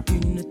alors que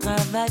tu ne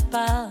travailles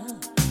pas.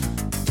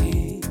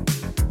 Tu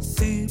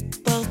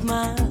supportes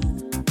mal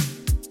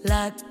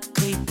la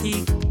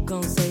critique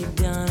quand c'est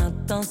bien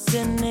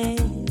intentionné.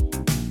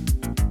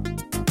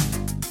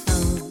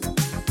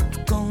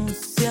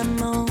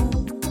 Inconsciemment,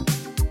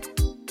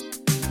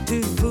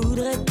 tu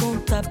voudrais qu'on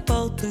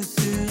t'apporte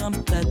sur un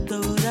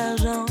plateau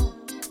d'argent.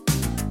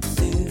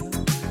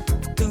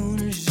 Surtout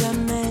ne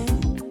jamais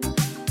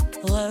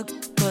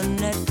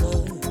reconnaître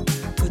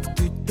que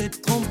tu t'es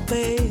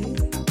trompé.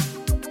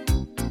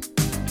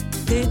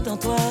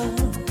 Détends-toi,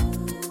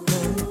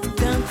 ne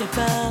t'inquiète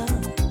pas,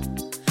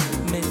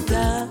 mets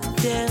ta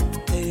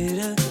fierté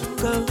de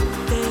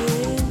côté.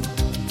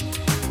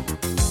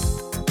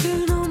 Tu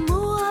n'en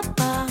mourras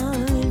pas,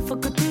 il faut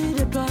que tu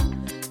déploies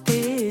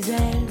tes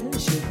ailes.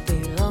 Chut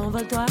et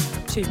renvole-toi,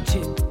 chut,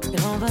 chut et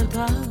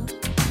renvole-toi.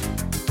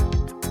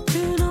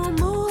 Tu n'en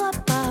mourras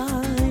pas,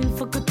 il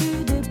faut que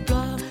tu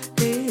déploies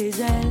tes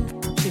ailes.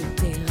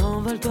 Chut et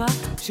renvole-toi,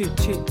 chut,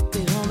 chut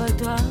et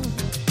renvole-toi.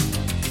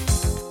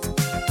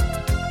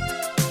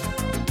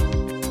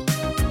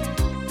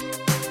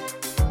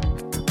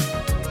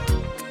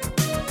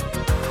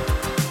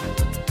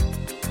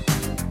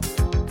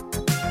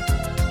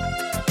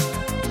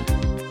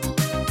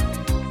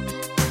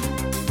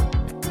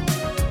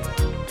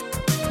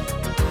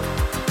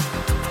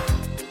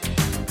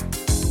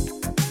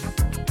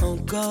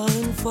 Encore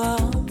une fois,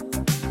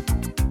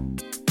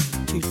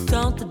 tu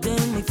tentes de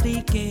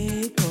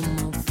m'expliquer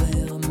comment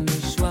faire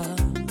mes choix.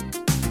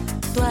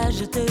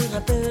 Dois-je te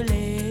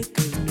rappeler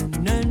que nous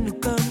ne nous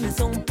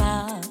connaissons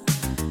pas?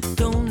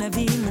 Ton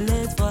avis me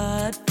laisse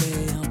froide,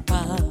 fais un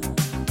pas.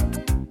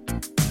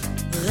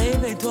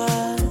 Réveille-toi,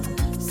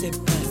 c'est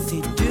pas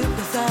si dur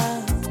que ça.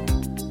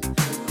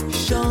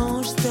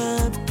 Change s'il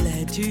te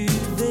plaît, tu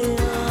verras.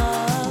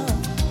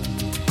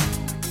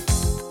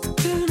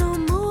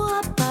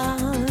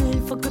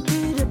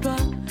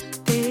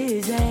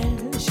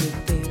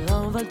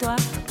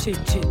 Chut,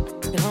 chut,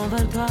 et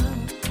renvole-toi.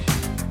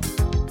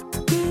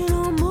 Tu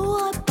n'en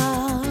mourras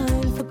pas,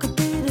 il faut que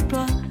tu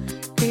déploies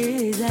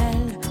tes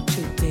ailes.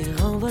 Chut,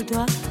 et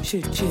renvole-toi,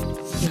 chut, chut,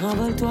 et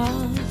renvole-toi.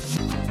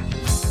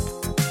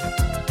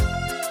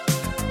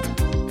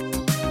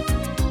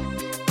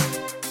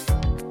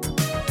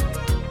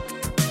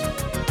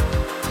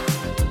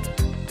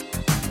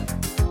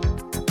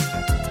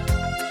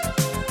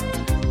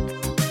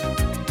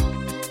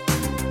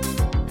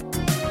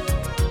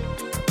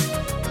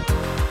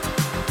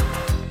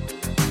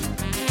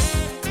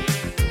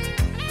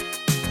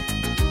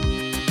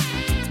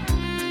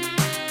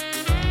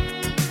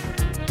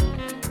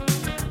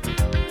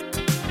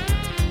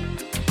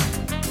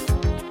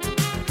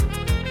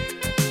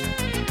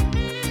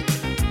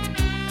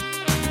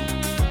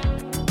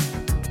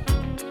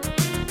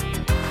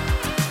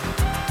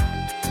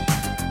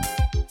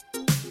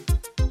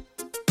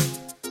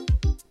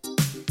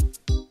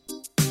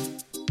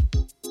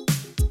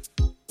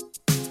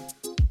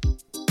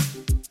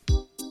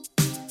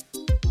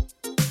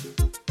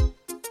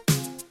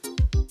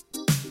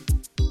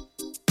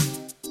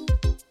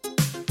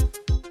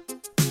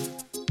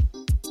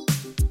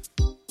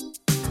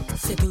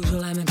 C'est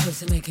toujours la même chose,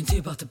 ces mecs qui ne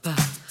supportent pas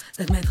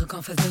d'admettre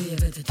qu'en face d'eux, il y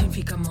avait peut-être une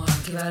fille comme moi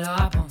qui va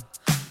leur apprendre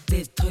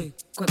des trucs.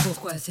 Quoi,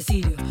 pourquoi, c'est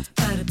si dur.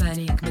 Pas de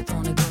panique, mets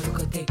ton égo de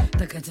côté.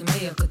 T'inquiète, c'est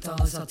meilleur que t'en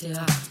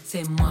ressortiras.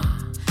 C'est moi,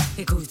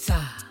 écoute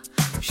ça.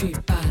 Je suis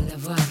pas la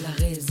voix de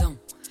la raison,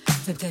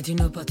 mais peut-être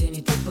une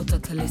opportunité pour toi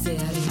de te laisser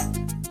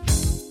aller.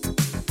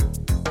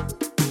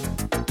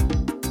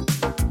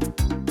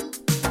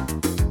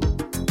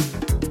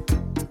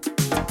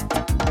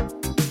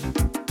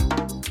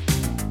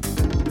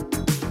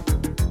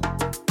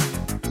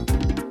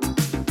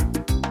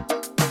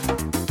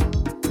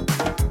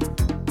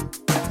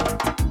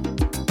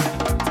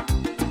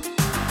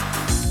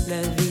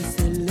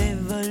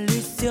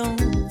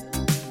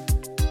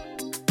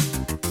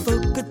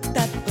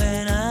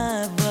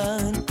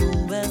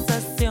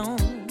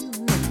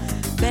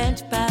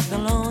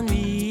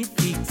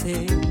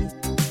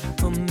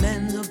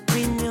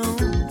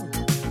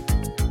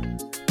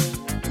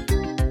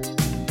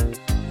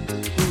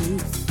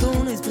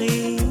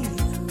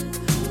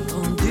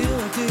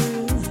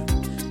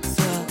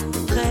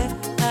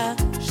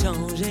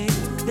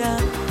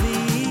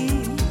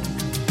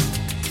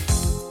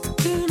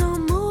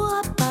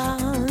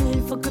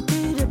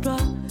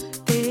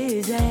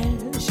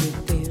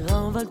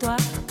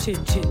 Chut,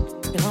 chut,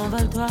 et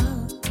renvole-toi.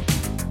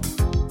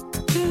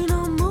 Tu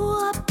n'en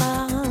mourras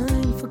pas,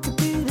 il faut que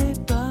tu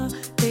déploies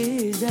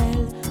tes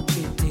ailes.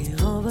 Chut,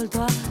 et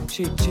renvole-toi.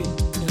 Chut, chut,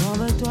 et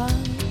renvole-toi.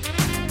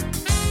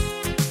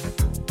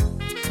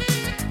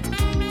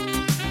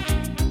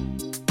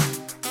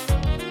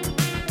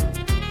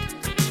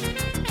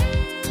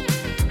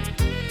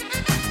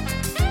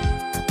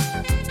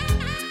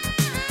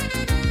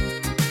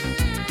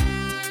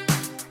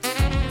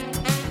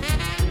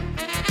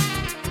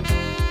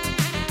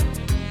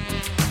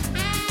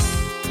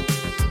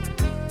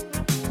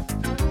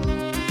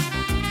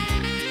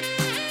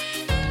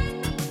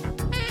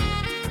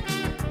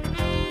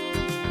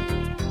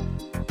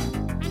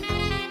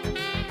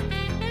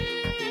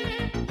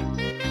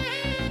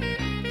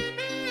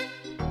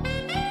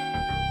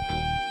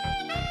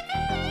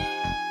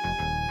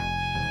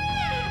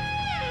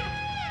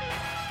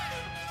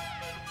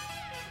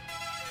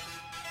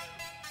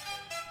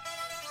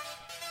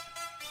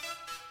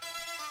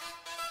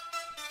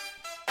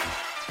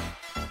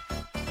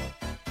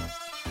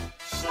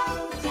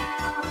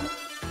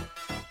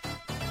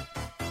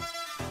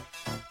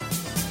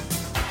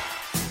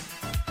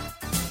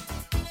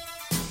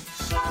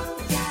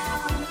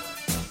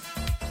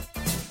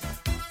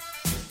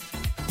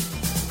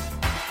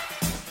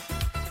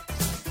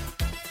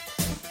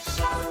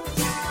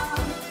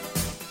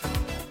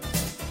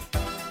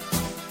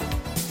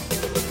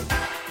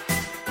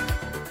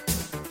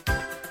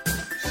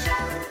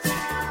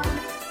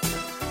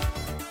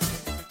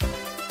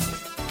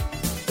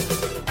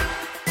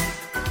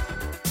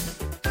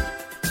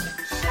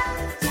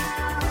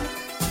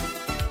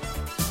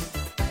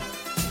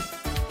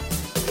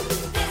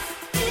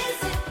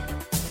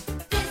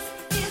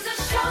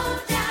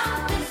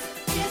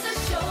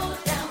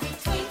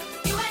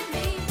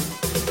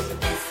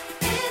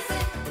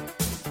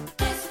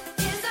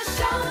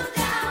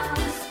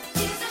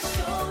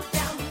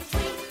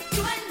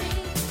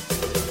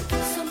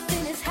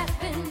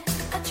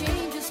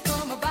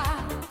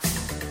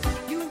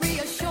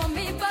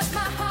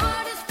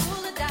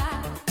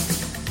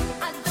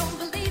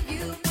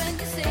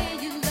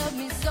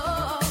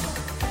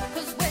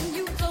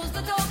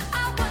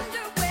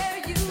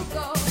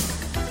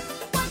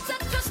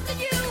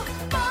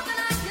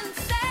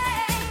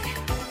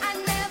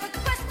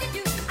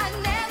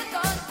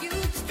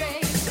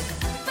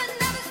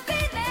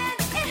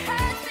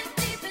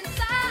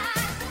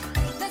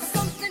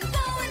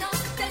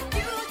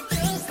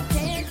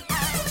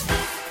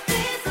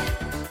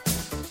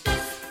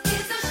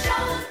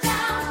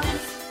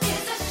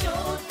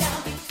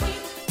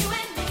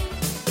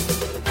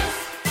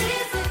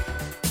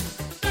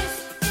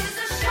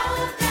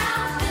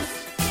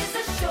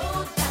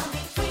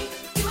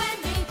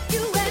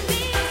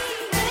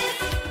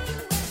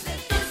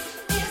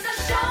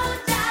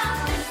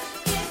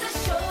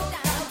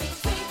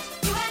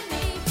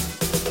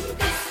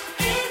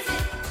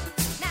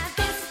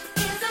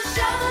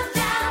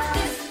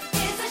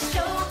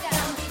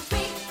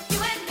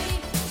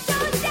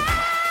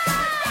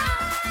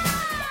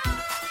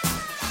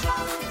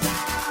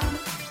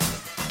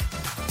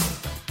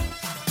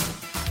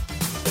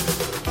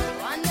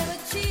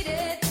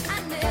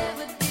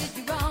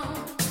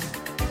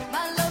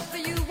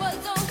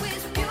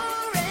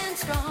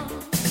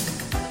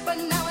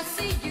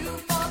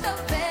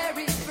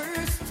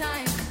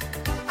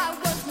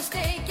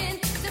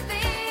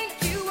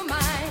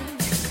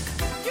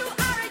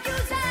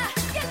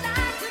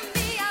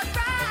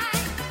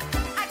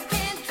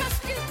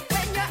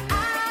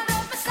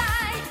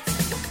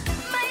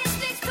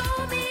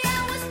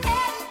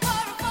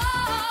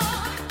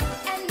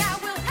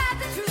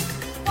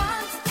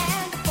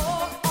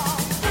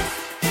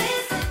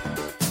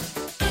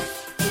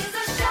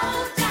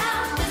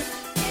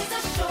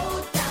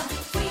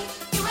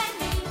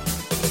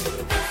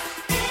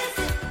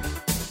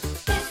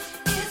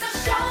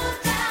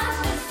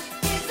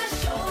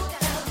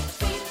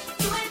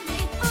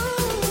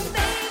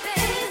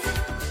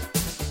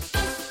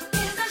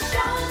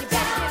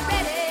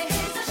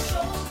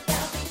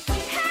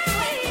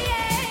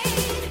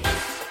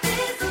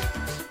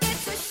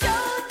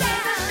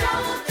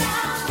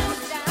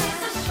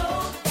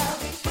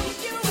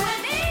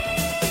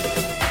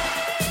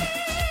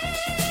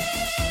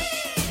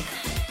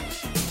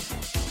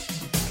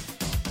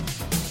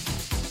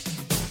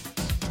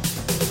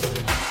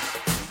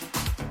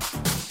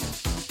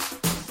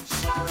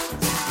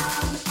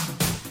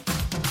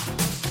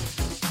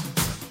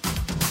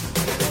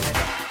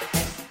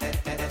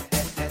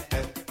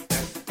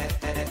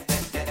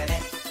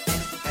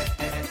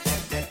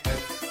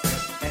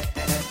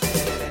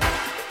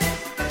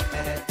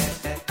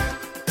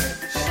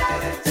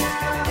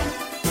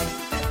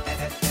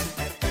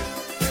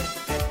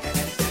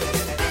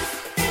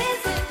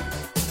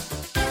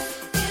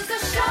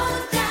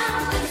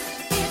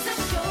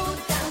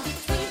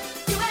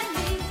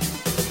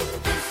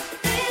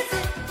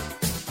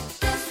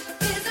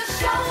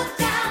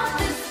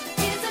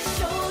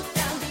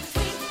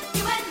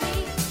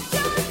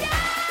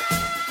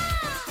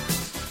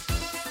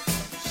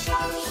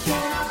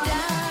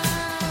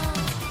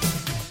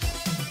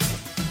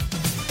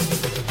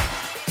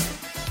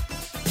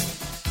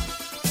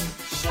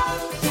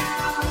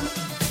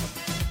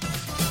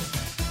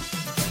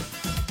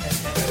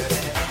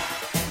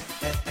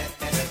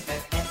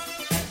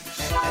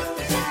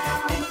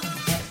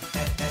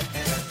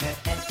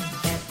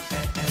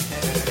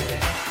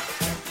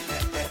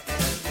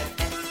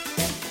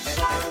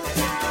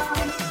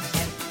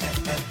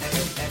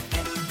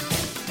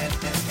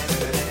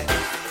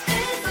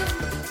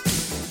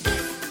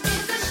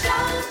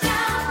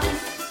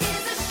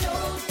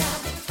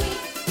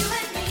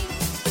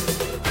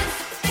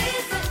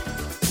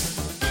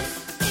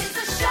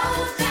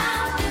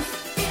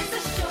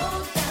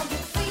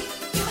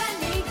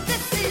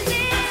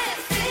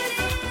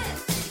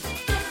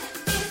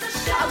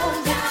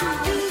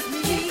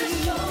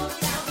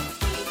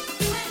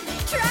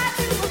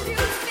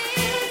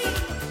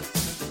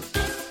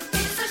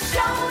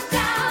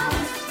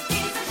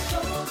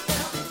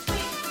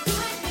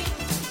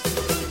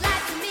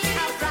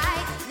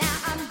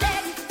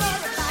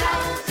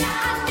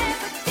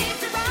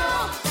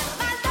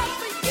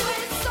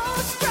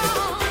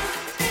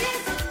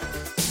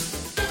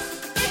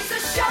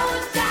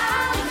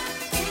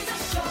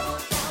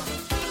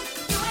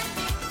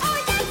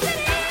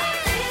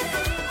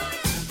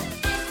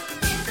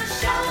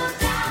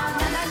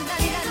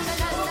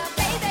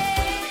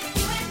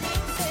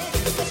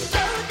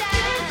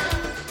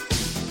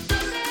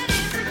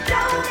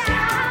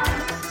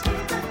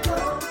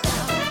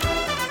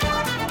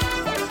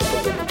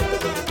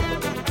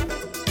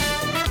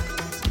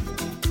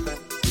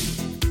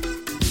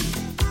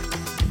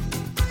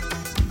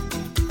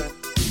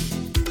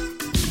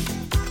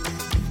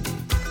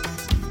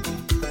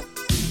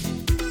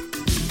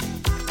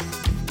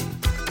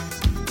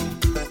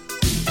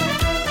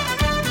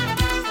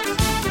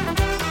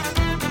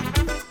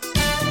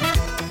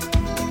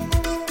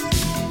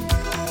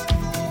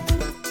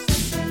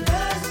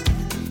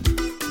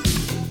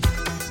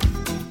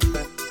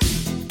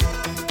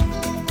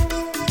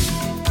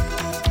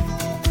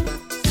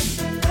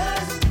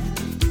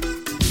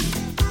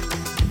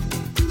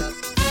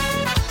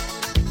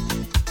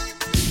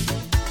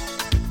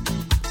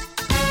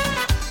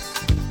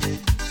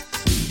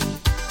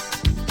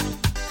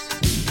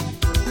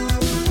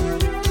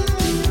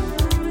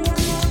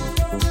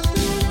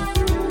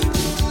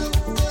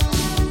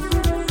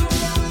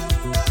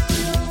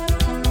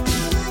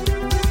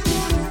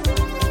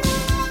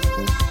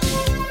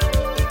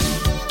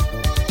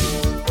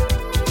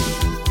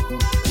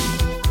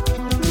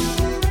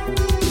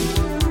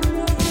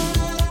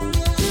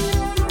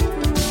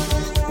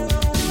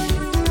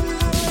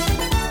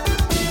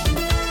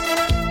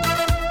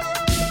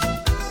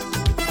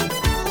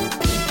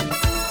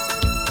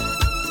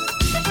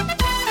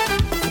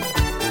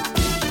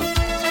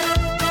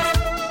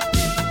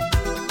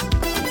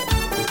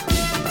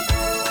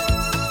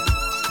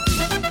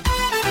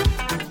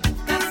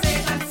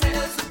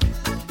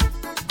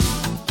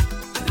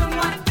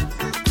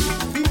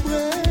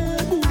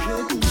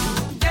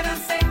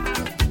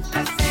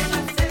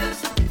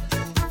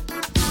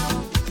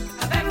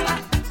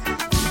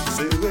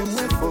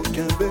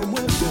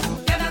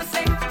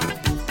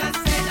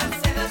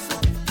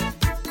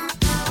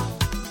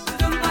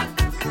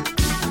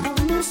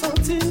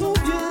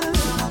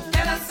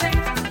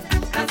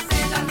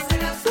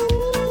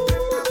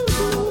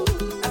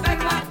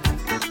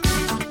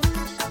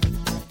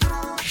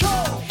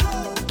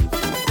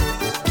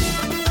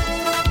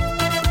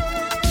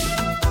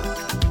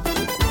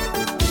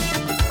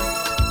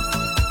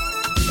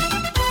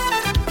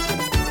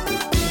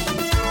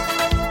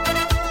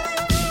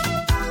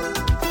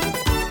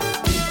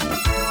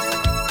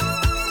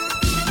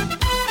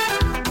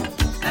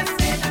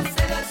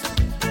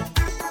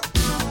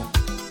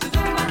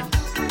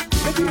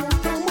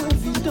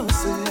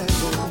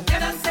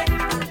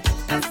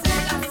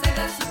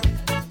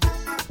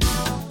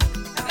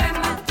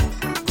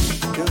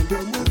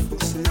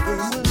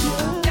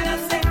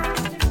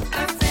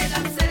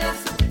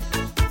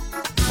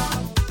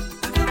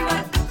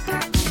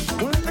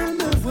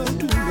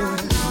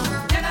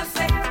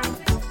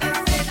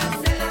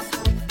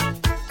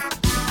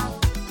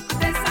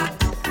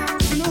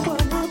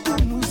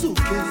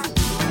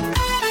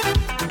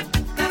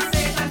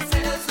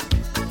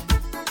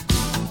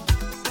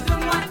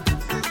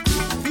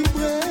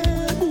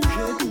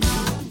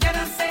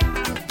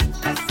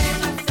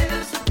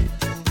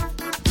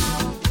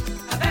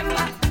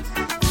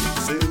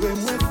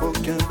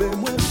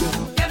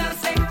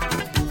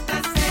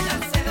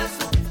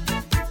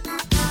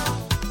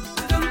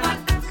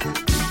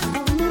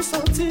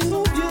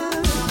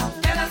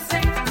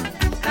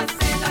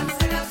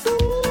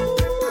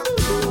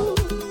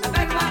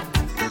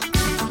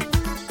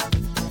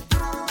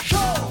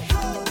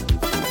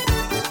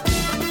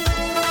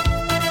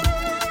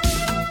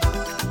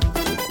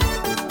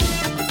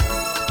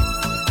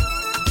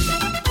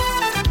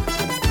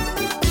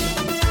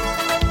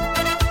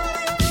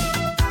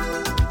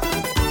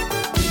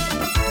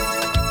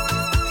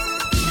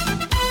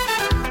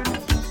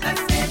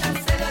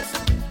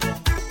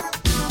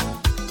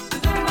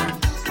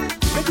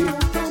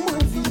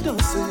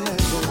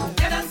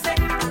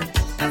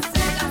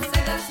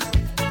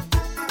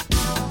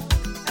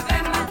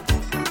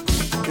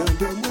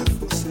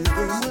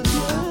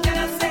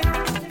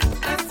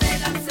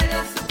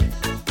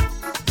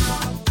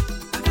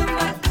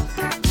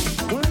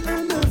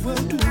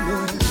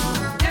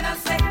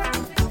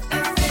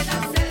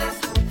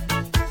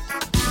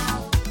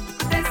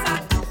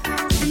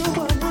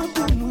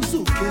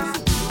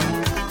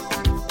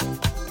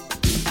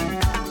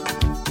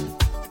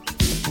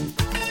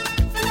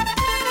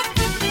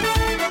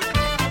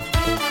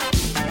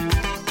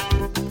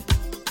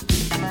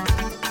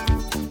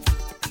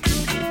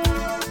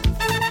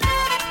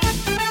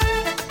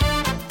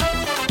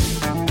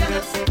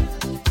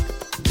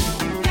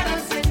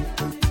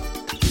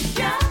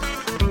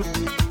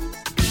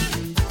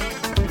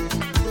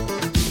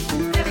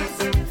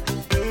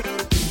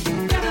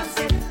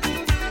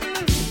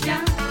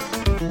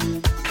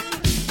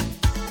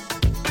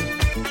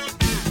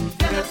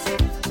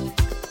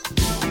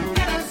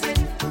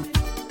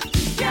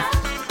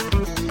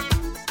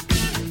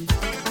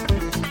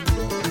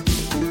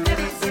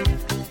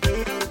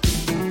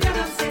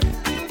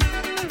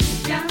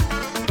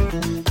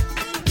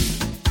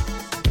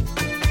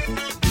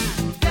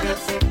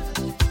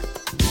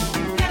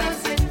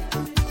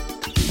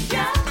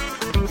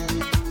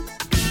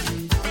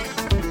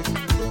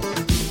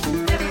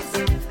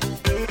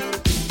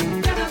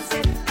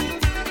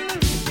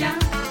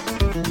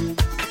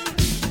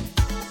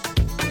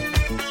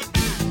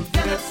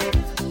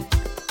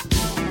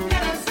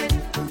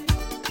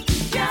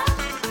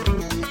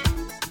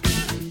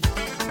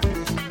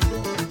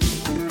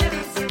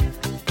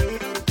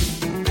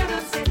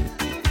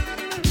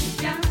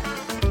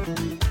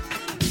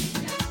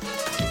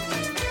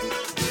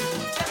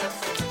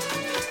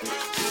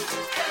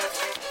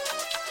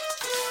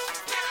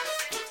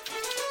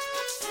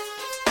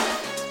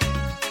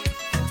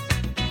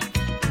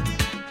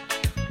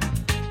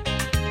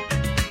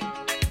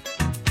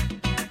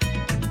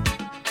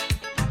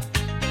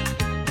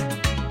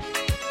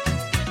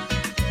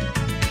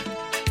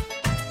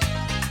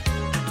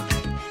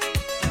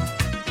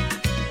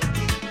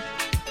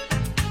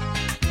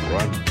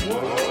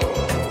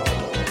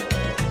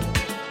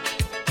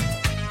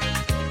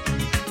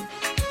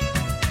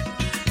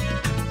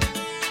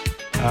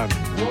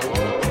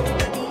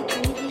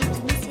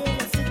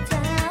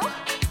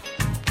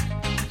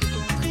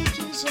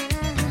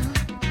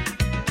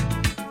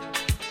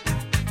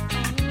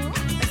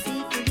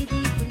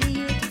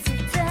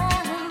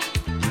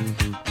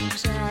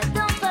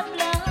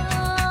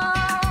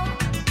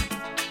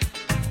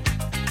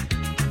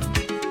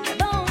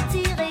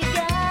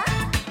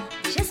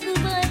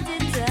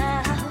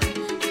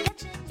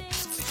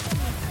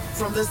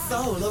 From the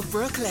soul of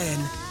Brooklyn,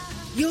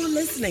 you're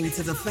listening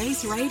to The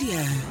Face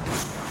Radio.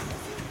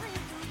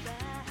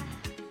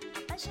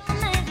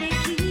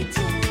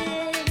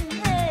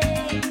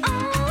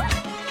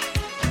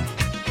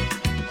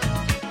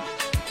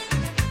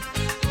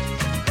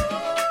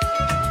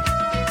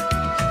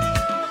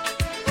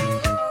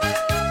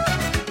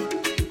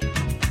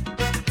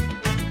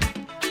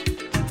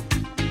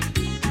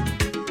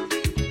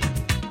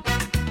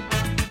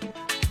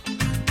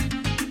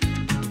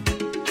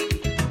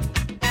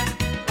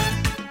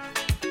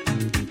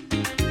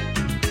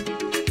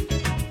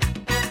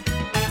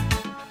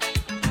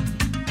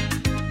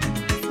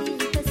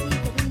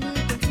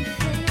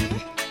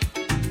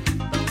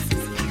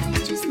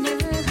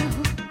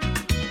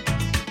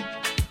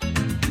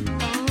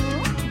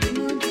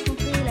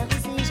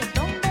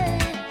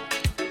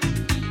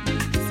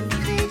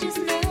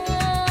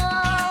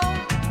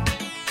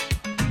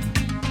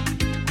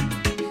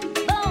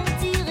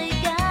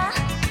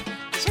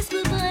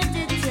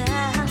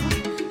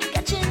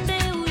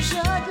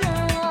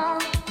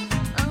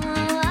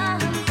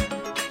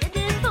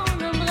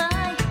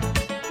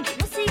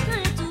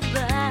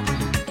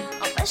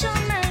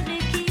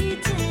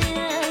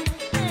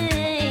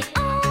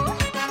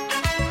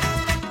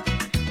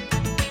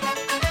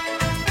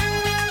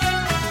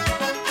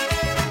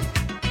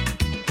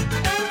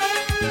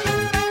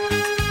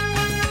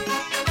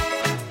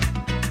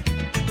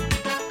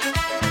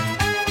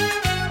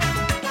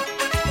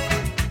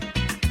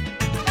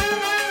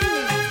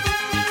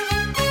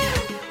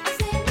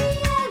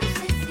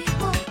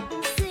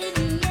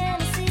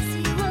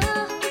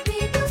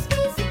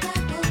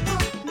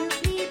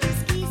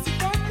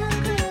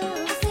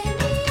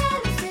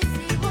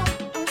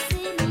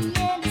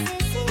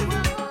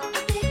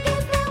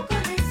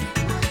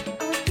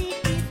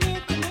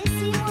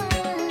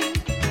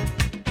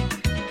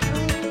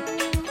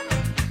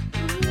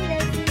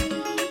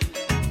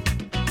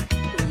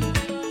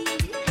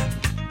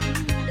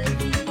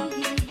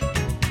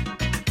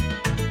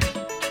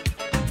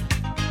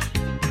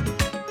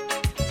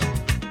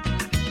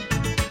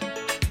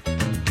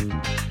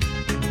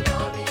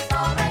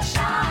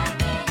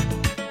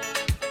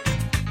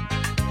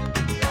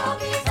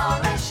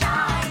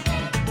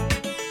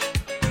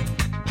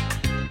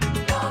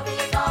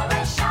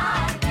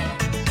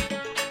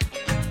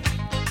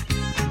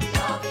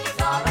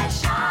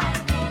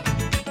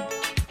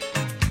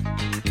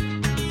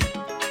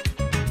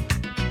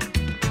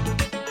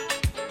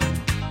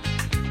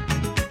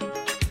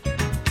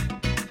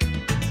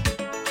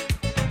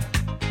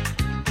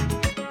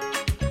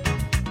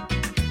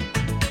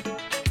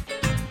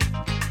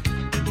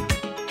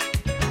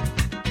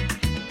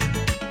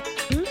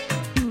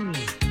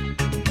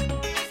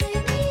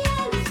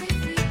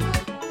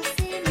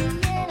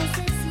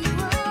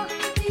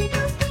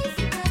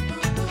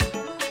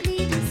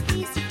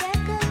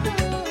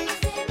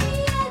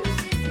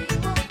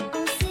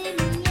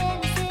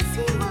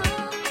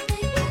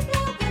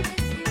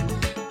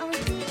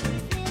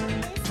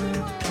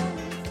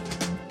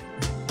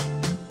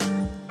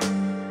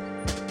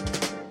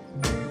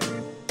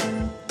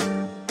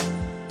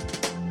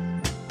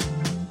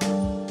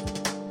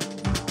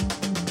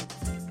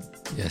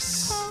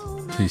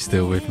 you're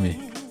still with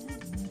me.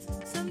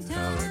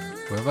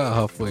 We're about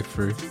halfway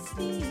through,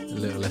 a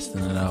little less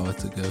than an hour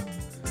to go.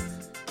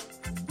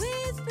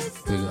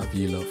 Big up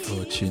you lot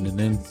for tuning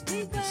in.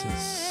 This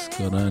is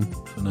Fanan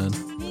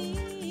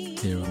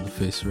here on the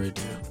Face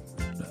Radio,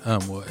 the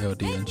What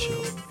LDN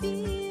show.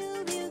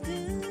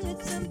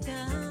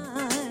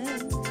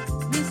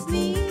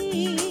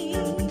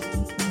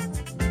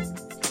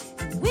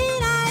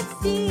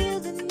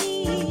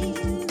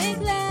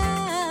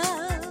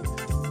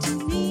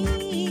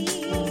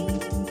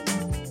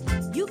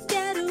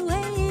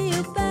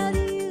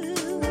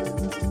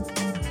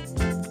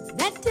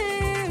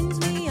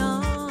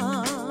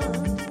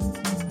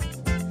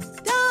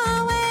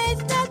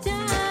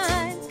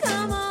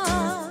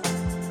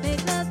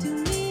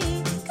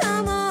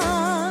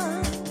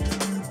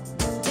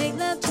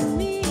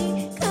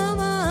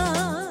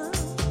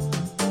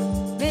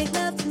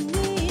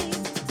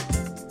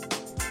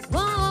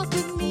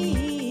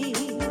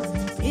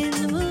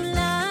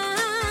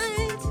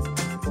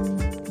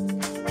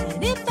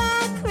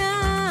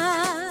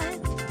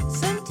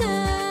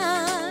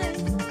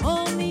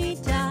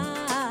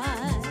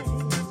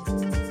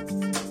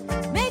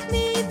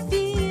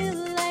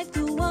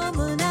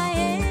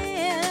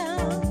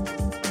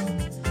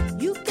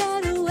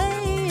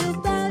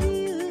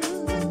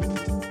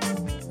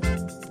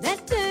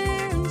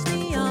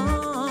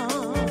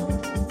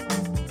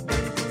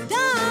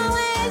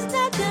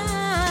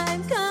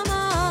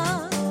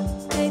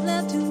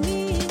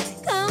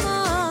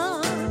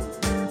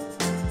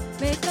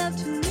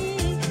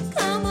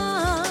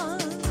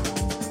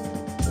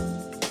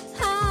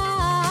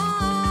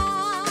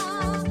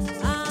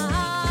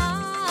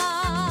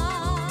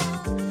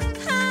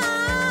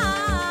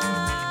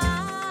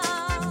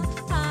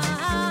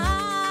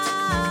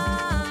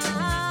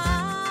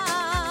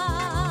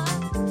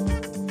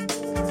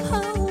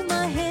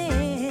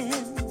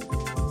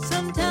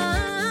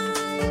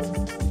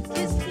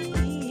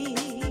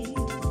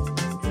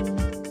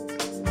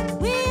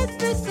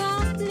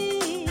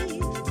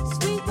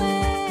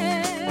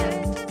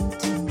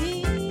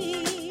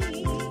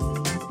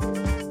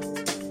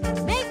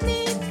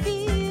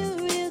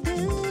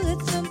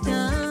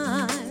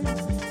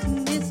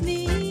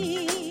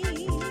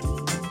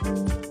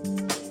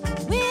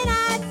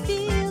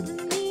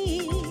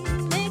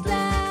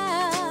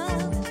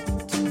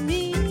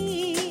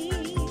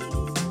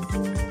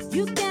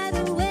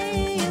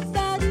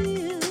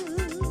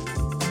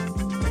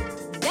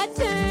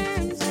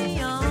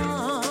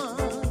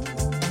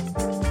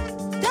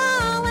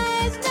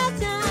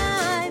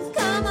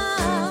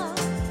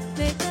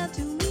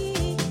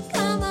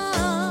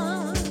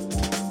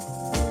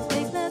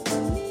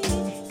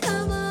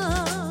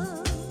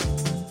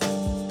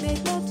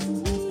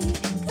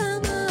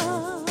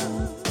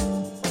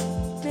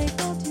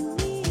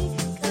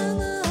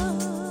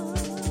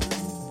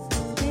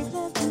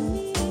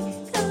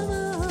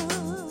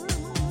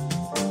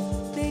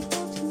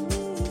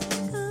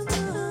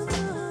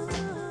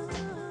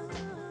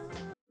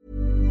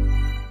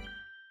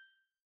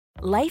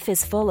 Life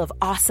is full of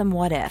awesome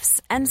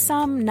what-ifs, and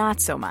some not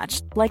so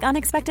much, like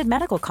unexpected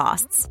medical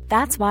costs.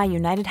 That's why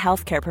United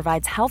Healthcare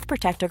provides Health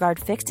Protector Guard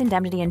fixed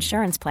indemnity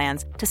insurance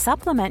plans to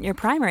supplement your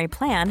primary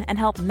plan and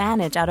help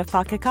manage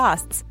out-of-pocket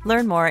costs.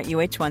 Learn more at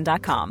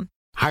uh1.com.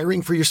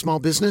 Hiring for your small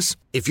business?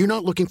 If you're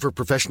not looking for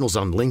professionals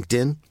on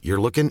LinkedIn,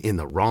 you're looking in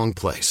the wrong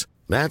place.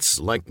 That's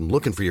like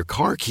looking for your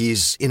car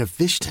keys in a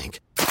fish tank.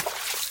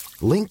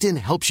 LinkedIn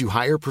helps you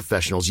hire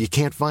professionals you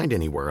can't find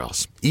anywhere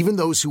else, even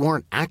those who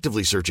aren't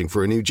actively searching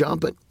for a new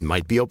job but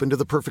might be open to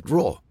the perfect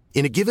role.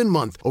 In a given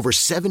month, over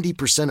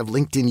 70% of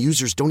LinkedIn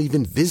users don't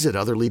even visit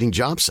other leading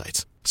job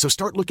sites. So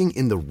start looking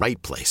in the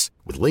right place.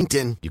 With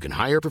LinkedIn, you can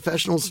hire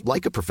professionals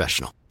like a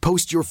professional.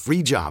 Post your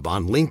free job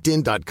on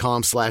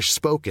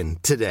linkedin.com/spoken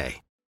today.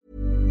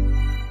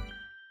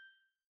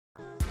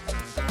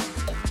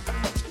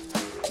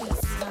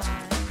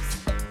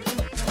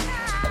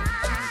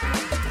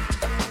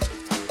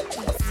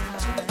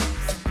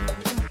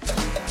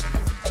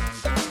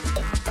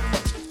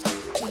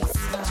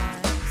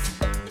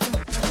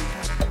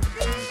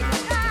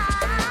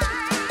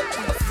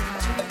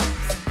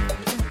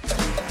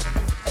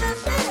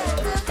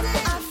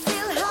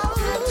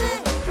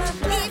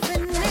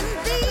 Even in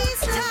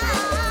these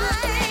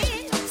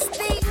times,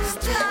 stay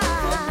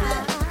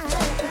strong.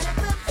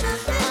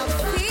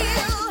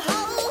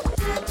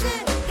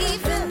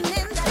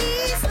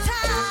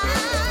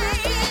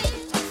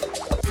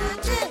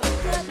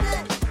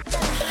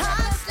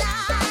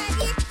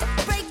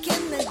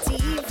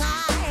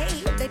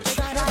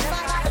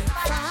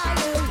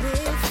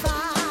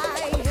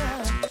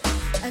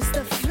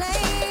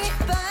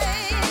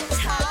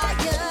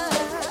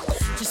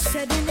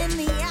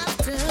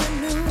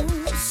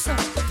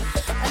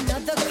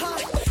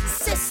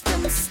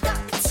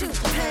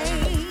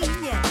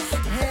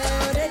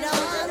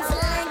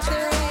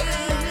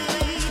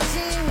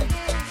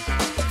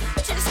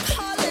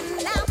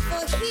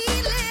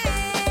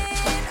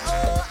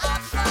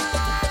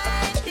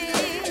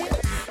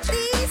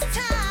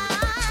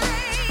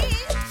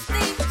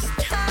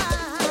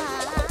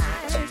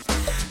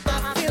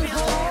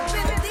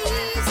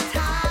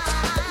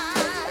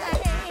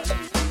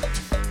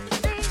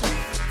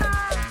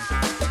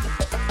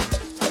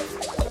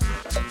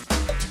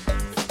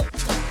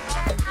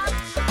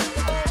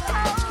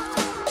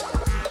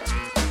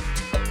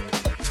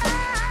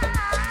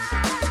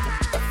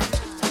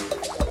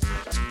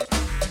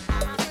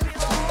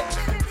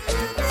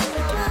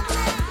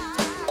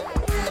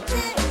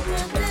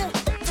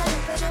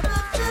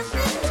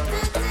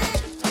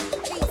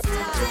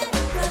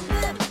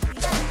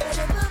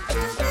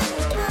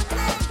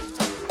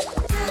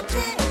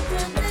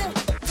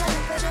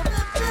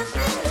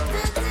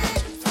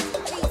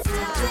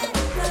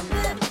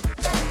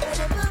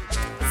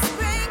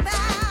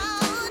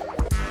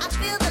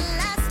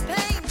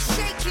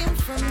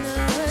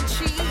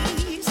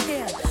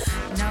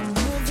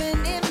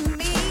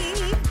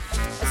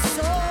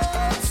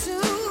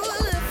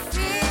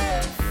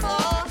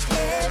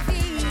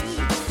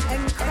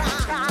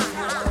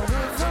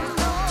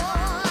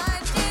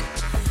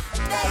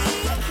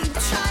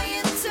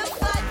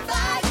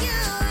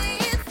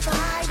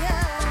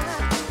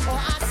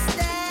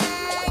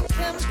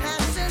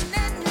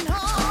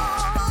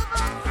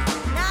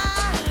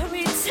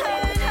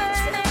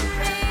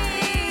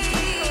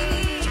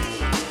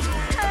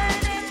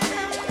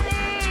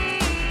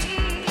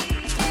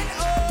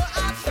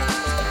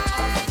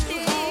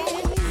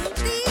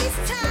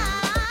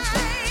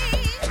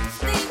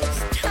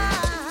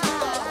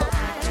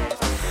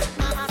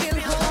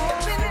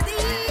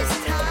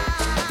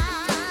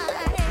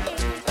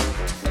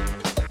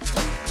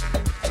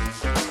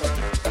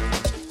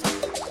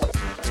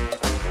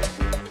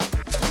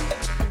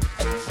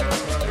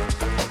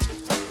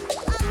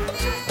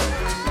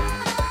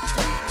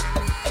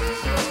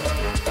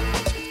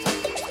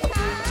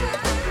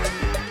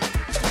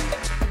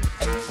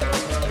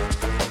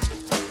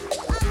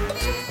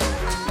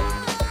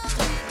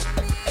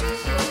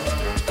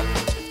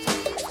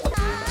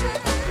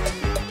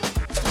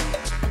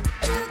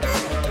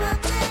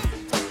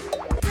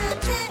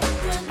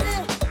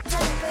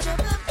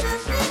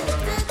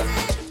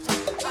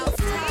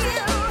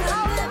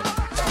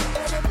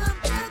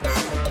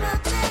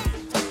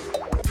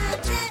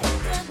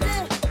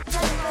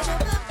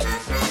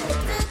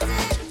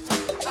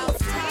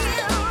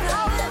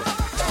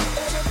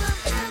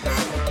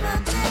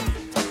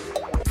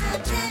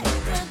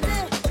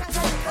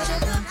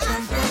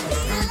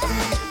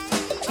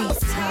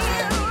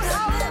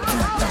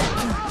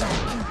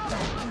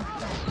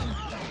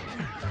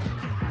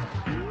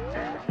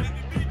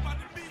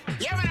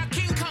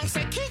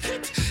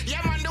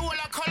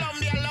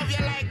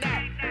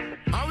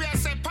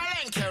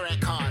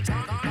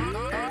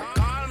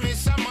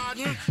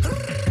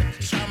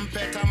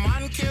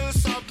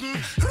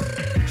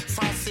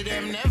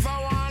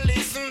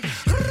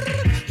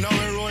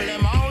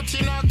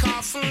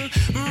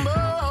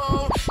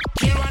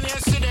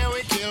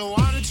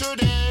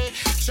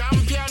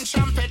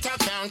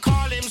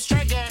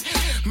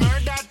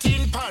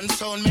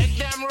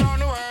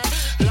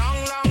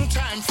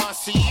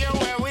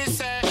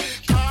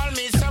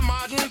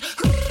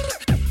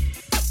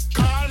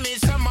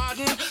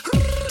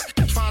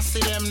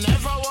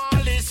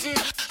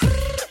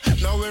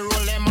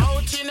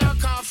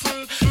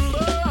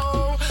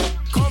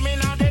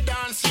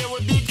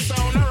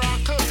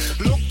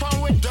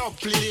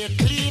 play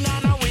clean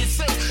and a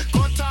whistle.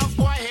 Cut off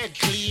boy head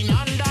clean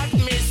and that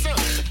missile.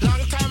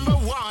 Long time we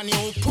warn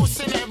you,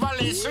 pussy never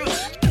listen.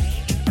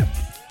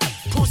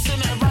 Pussy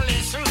never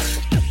listen.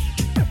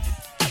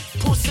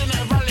 Pussy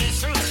never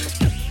listen.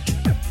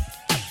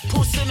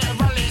 Pussy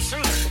never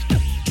listen.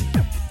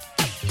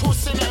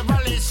 Pussy never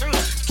listen.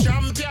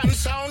 Champion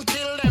sound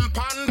kill them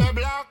pan the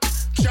block.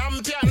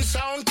 Champion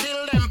sound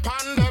kill them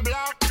pan the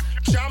block.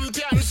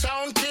 Champion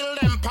sound kill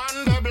them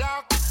pan the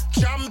block.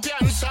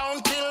 Champion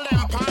sound kill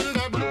them pan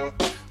the block.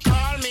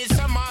 Call me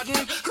some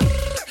Madden.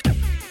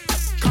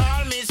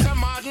 Call me some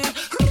Madden.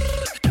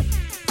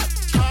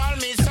 Call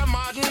me some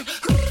Madden.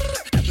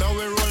 Now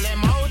we roll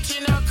them out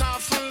in a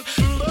coffin.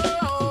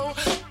 Oh.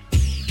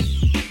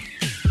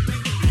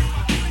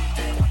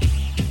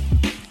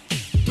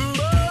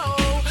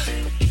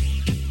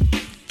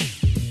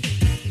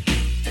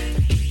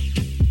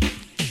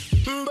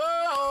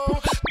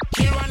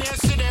 Kill one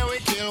yesterday, we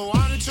kill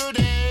one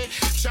today.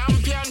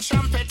 Champion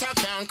trumpeter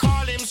can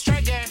call him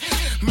Streggy.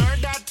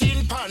 Murder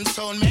tin pan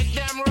sound, make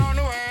them run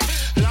away.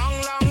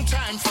 Long, long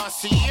time for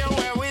see you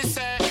where we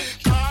say.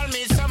 Call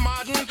me some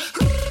Madden.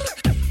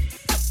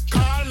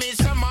 Call me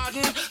some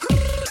Madden.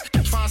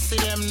 For see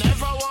them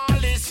never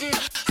want listen.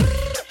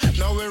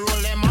 Now we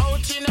roll them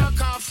out in a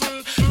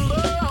coffin.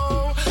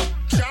 Oh.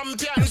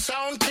 Champion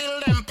sound kill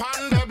them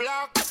pan the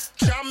block.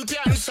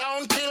 Champion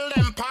sound kill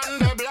them pan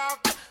the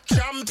block.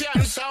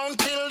 Champion sound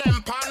kill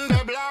them pan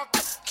the block.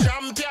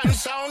 Champion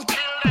sound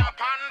kill them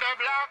pan the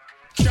block.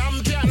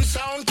 Champion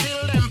sound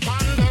kill them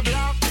pan the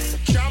block.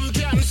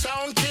 Champion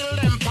sound kill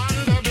them pan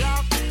the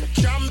block.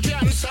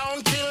 Champion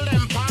sound kill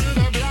them pan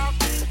the block.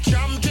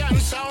 Champion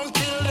sound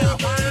kill them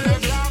pan the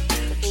block.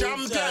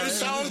 Champion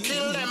sound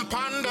kill them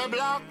pan the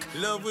block.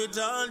 Love with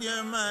all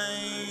your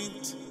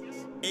might.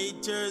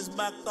 Haters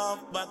back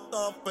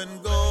off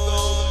and go.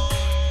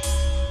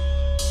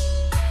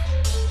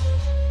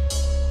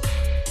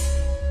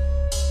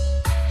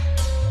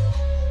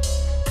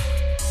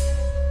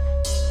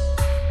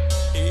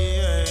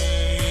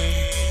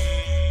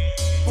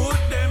 Put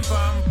them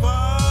on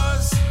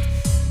pause.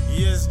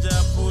 Yes,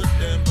 just put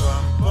them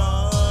on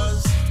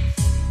pause.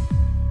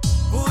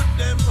 Put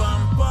them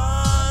on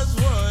pause,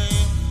 boy.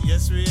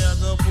 Yes, we are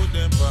gonna put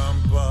them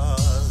on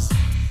pause.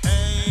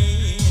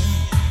 Hey,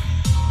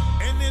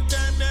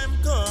 anytime them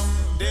come,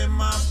 them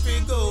have to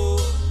go.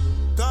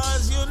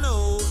 Cause you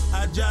know,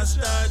 I just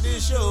start the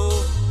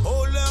show.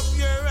 Hold up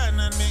your hand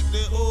and make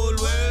the whole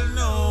world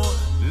know.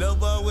 Love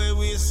the way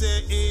we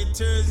say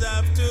haters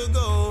have to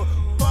go.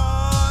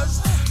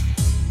 Pause.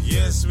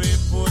 Yes, we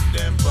put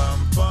them on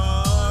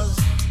pause.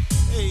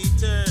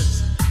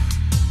 Haters.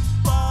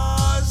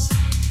 Pause.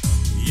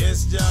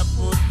 Yes, just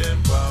put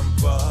them on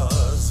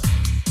pause.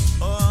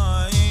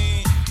 Oh,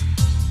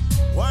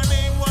 one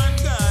aim, one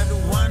God,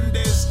 one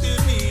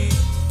destiny.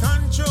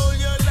 Control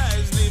your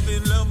lives, live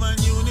in love and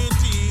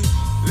unity.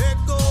 Let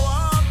go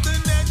of the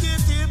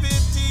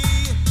negativity.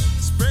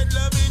 Spread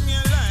love in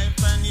your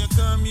life and your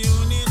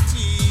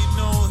community.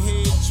 No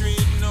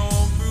hatred, no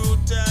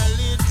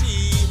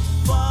brutality.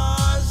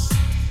 Pause.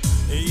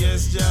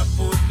 Yes, just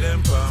put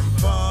them on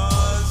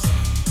pause.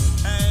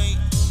 Hey,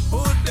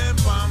 put them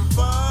on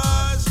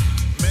pause.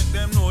 Make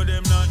them know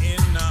them not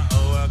in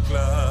our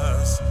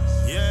class.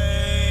 Yeah.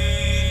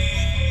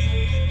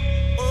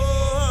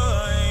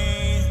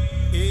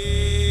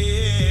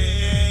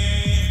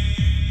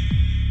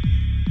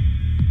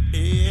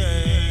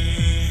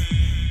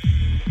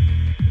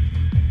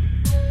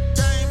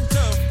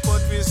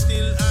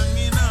 Still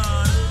hanging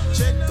on.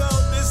 Check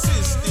out the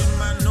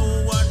system and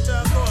know what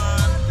I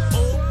want.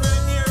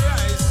 Open your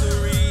eyes to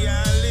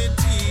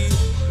reality.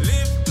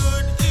 Live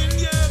good in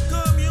your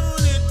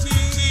community.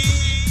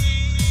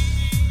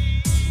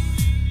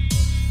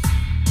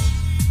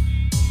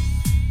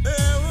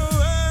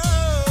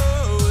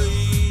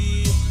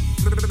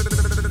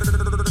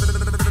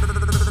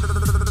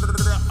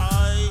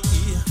 I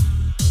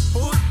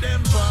put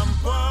them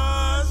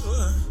pampas.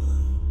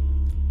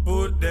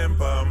 Put them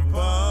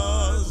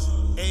pampas.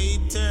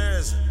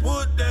 Haters,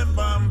 put them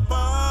on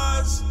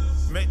pause.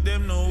 Make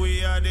them know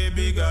we are the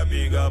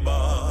bigger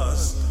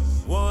boss.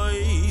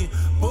 Why?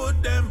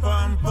 Put them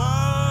on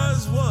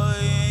pause.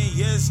 Why?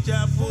 Yes,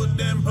 just put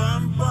them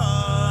on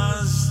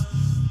pause.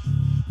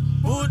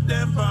 Put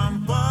them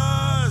on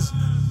pause.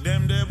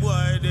 Them the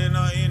boy, they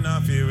not in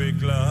a fury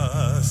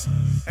class.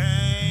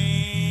 Hey.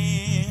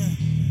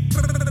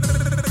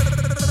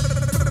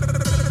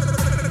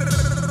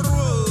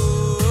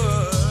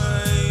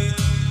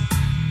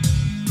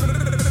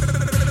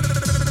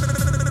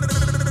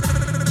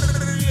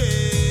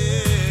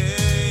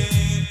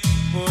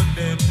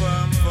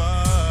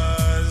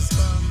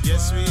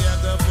 Yes, we are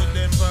gonna put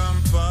them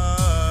on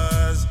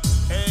pause.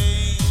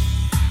 Hey.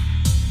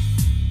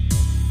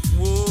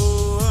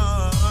 Whoa.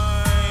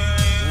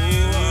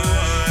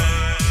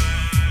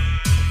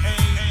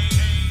 Hey.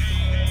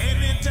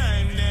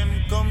 Anytime them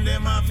come,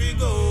 them have to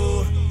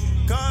go.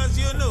 Cause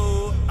you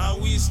know how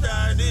we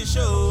start the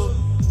show.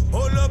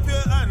 Hold up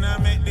your hand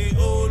and make the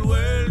whole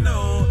world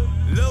know.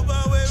 Love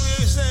how we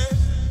say,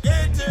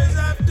 haters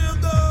have to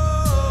go.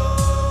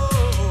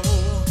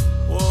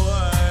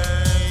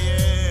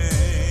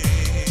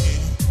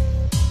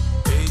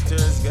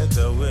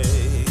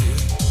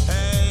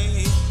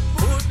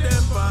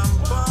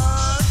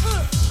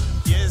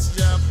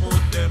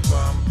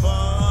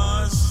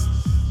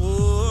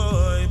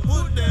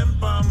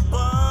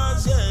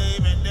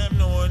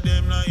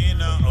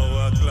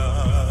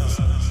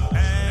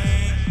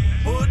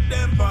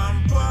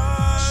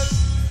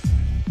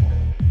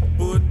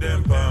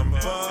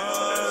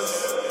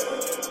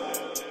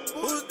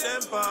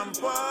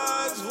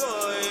 pampers,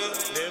 boy.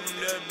 Them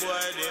dead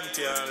boy, them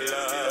can't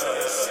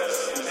last.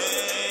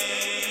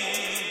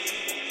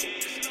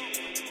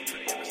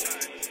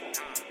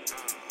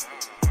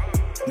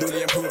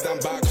 Newly improved, I'm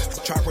back.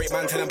 Try break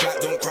man, tell them black,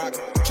 don't crack.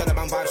 Shadow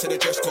man vibes to the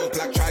dress code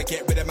black. Try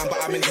get rid of man,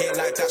 but I'm in here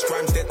like that's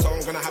rhymes dead, so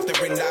I'm gonna have to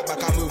bring that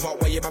back. I move up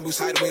where you bamboo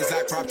sideways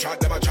like crap. Trap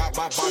them, I trap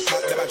back,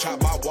 trap them, I trap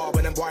back. War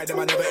when them wide, them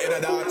I never in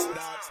a dance.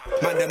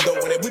 Man, them don't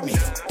want it with me.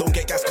 Don't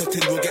get gas, cause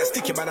tin will get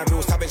sticky. Man, I'm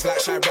real savage like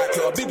shy rap,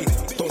 you're a baby.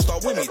 Don't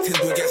start with me, tin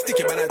will get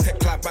sticky. Man, I take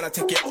clap, man, I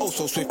take it oh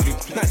so swiftly.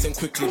 Nice and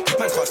quickly,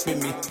 man can't spin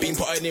me. Been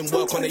putting in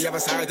work on the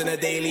other side in the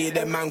daily.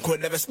 Them man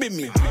could never spin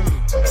me.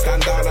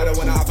 Stand down, I don't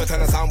wanna have a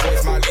turn of sound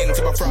boys, man,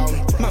 into my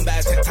frown. Man,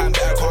 better take time,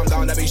 better calm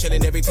down. I've been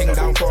shutting everything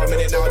down for a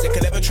minute now. They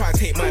could never try to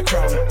take my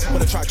crown.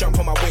 Wanna try jump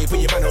on my wave, but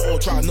you man are all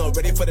drown. Not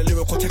ready for the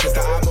lyrical tickets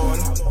that I'm on.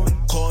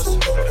 Cause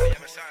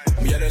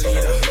we are the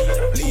leader.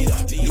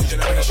 New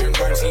generation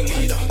crime scene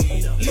leader.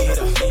 New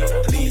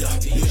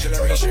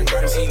generation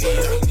crime scene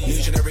leader.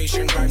 New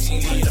generation crime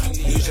scene leader.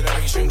 New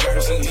generation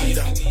crime scene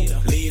leader.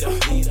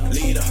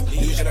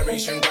 New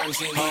generation crime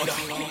scene leader.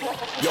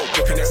 Yo,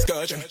 gripping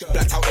excursion.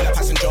 Blacked out in a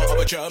passenger of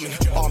a German.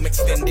 Arm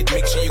extended,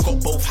 make sure you got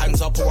both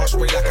hands up or I'll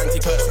spray like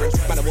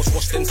antiperspirant. Man, I was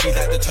washed and see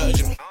that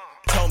detergent.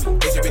 Tell me,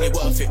 is it really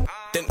worth it?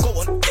 Then go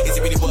on, is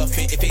it really worth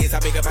it? If it is, a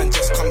bigger man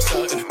just come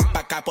certain.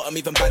 Bad guy, but I'm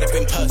even badder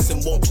in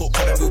person. Won't talk,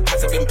 can't move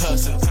passive in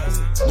person.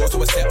 Go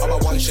to a set on my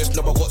one shift.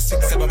 No, I got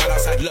 6, 7 man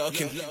outside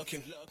lurking.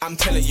 I'm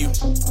telling you,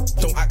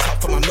 don't act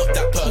up from I'm not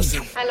that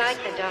person. I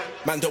like the dog.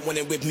 Man, don't want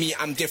it with me,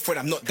 I'm different,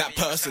 I'm not that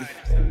person.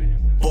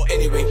 But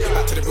anyway,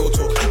 back to the real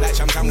talk. Like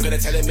champs, I'm gonna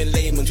tell him in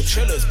layman. Just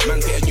chillers,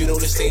 man, get you know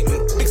the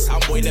statement. Big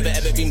sound boy, never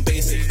ever been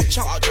basic.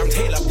 Shout out champs,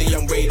 hail up the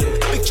young Raiden.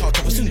 Big chart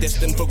topper, soon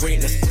destined for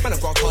greatness. Man,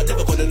 I've got hard,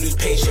 never gonna lose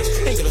patience.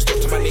 Ain't gonna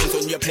stop till my name's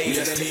on your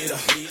playlist.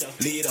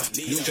 Leader,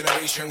 new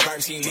generation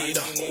crime scene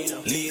leader.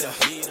 New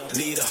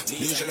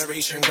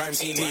generation crime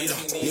scene leader.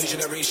 New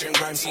generation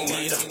crime scene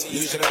leader.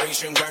 New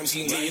generation crime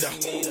scene leader.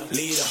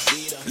 New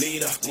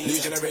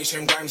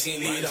generation crime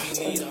scene leader.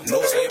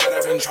 No say man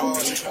are in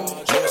charge.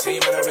 No say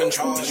man are in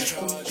charge.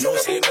 No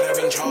say man are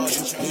in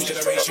charge. New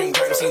generation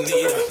crime scene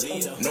leader.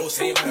 No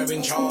say man are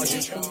in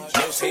charge.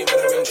 No say man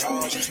are in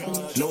charge.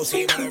 No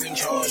say man are in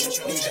charge.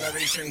 New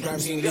generation crime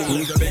scene leader.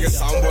 Who's the biggest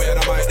sound boy on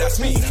the mic? That's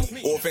me.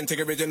 Authentic,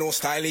 original,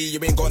 styly.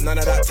 You ain't got none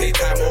of that. Take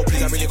time, oh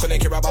please. I really couldn't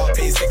care about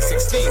pay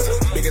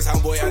 616. Biggest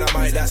sound boy on the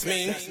mic. That's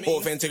me.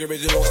 Authentic,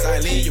 original,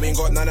 styly. You ain't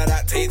got none of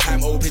that. Take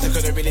time, oh please. I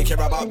couldn't really care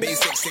about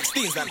basic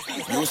 16s. Like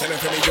you was telling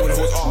for me, you and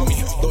who's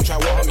army. Don't try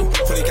war me.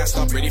 Fully gassed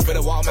up, ready for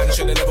the wild man.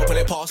 Should've never put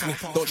it past me.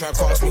 Don't try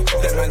cross me.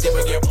 Them man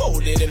never get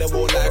folded in the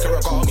wall like a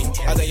origami.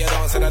 I know you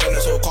dance and I don't know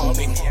so call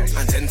me.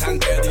 And 10 times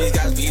better than these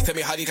guys. Please tell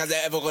me how these guys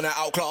are ever gonna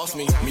outclass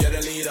me. Me are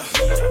the leader.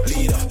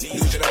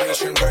 New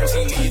generation crime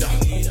scene leader.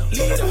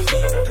 New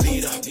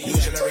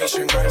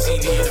generation crime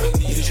scene leader.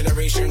 New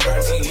generation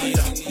crime scene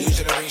leader. New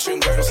generation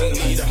crime scene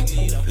leader.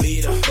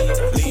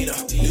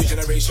 New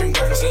generation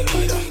crime scene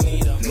leader.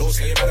 No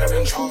say man are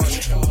in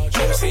charge.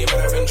 No say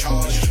man are in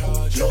charge.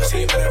 No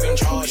say man are in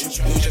charge.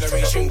 New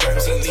generation crime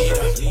scene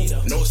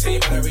leader. No say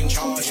man are in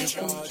charge.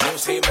 No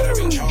say man are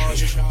in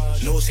charge.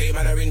 No say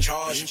man are in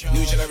charge.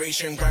 New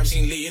generation crime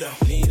scene leader.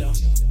 Crime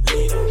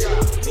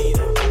scene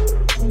leader.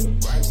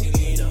 Crime scene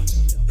leader.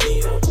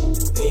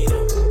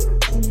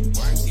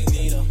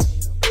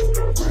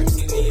 Crime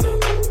scene leader.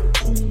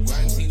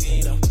 Crime scene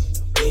leader.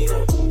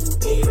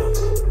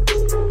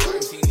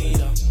 Crime scene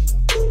leader.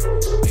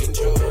 In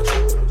charge.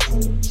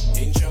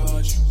 In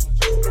charge.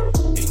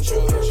 In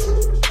charge.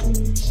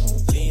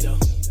 Leader.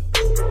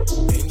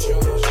 In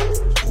charge.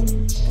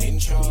 In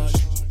charge.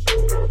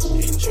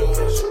 In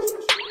charge.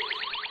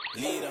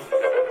 Leader.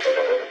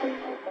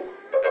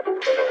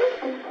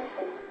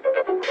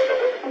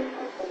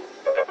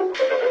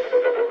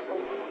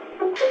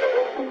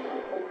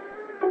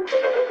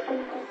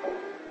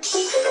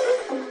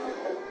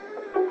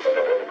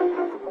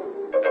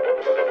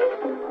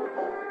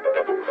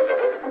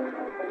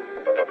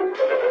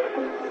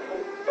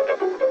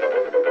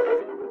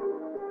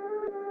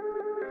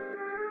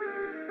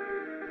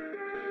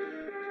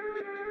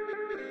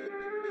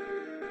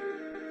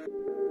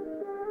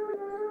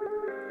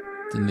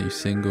 The new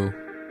single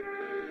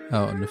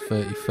out on the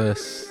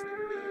 31st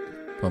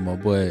by my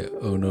boy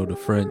Ono the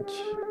French,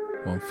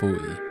 140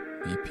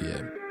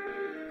 BPM.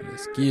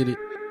 Let's get it.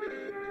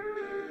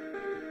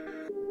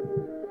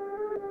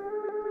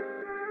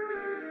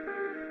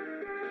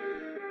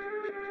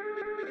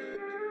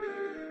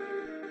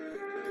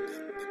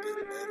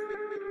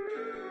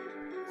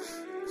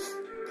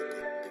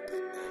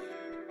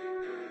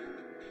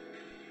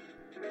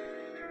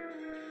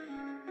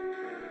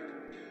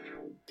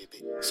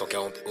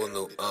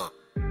 Ono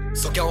 1.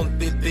 140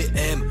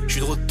 BPM, je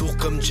suis de retour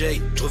comme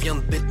Jay, je reviens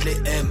de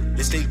Bethléem,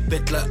 les styles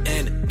pètent la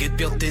haine, guette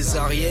bien tes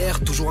arrières,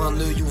 toujours un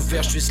œil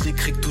ouvert, je suis slick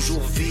cric,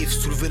 toujours vif,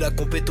 soulever la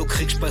compète au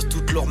cric, je passe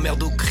toute leur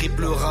merde au crip,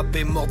 le rap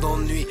est mort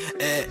d'ennui,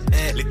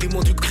 les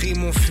témoins du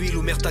crime ont fui,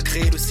 l'omerta a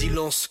créé le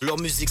silence, leur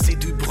musique c'est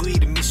du bruit,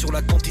 ils mis sur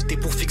la quantité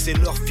pour fixer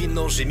leurs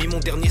finances, j'ai mis mon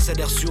dernier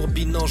salaire sur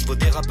Binance, je veux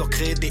des rappeurs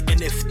créer des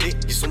NFT,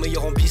 ils sont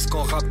meilleurs en bis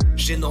qu'en rap,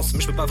 gênance,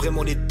 mais je peux pas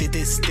vraiment les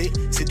détester,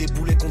 c'est des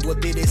boulets qu'on doit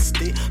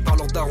délester, par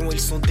leurs darons ils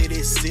sont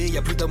délaissés, y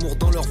a plus d'amour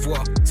dans leur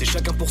voix, c'est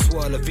chacun pour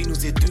soi, la vie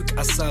nous éduque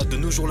à ça, de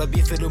nos jours la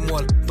bif et le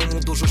moelle, dans mon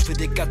dojo je fais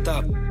des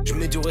katas, je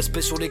mets du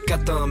respect sur les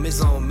catins,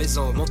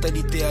 maison,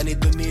 mentalité année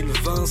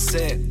 2020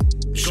 c'est,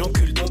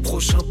 j'encule ton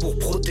prochain pour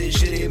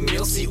protéger les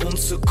miens, si on ne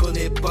se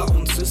connaît pas, on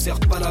ne se serre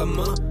pas la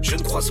main, je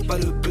ne croise pas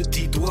le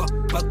petit doigt,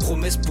 pas de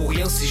promesse pour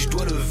rien, si je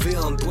dois lever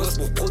un doigt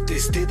pour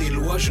protester des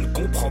lois, je ne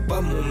comprends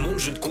pas mon monde,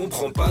 je ne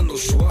comprends pas nos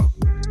choix.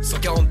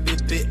 140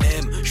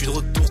 BPM, je suis de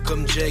retour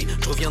comme Jay,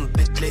 je reviens de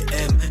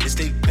Bethléem, les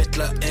styles pètent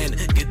la haine,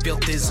 guette bien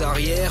tes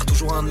arrières,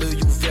 toujours un œil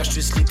ouvert, je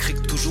suis slick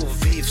cric, toujours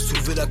vif,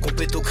 soulever la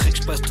compète au cric,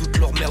 je passe toute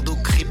leur merde au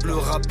crip, le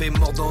rap est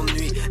mort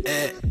d'ennui,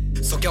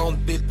 140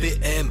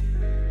 BPM,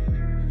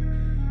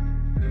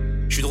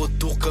 je suis de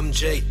retour comme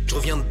Jay, je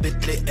reviens de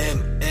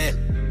Bethléem,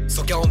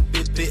 140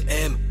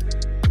 BPM,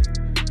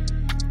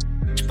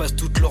 je passe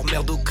toute leur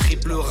merde au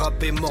crip, le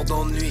rap est mort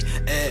d'ennui,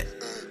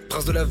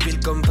 prince de la ville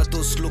comme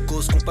Vatos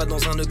Locos, compas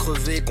dans un nœud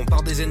crevé,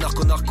 compare des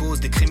énarco-narcos,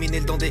 des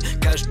criminels dans des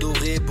cages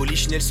dorées,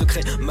 polichinelle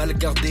secret mal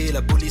gardé,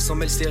 la police en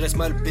mêle CRS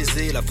mal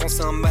baisé, la France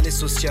a un malaise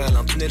social,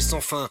 un tunnel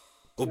sans fin.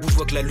 Au bout je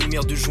vois que la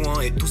lumière du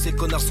joint et tous ces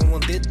connards sont loin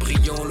d'être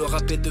brillants, le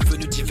rap est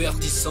devenu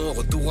divertissant,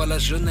 retour à la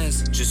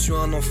jeunesse. Je suis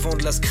un enfant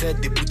de la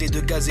scrète, des bouteilles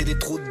de gaz et des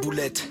trous de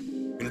boulettes.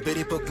 Une belle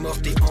époque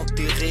morte et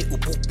enterrée, où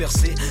pour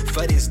percer,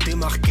 fallait se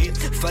démarquer,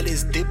 fallait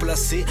se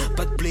déplacer.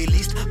 Pas de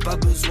playlist, pas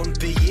besoin de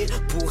payer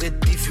pour être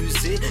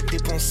diffusé.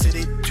 Dépenser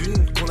les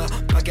thunes qu'on n'a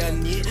pas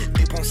gagnées,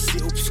 des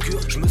pensées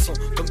obscures, je me sens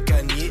comme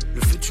Kanye.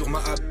 Le futur m'a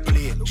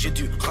appelé, j'ai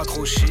dû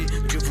raccrocher,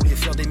 Dieu voulait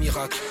faire des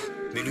miracles.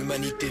 Mais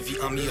l'humanité vit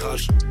un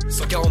mirage.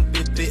 140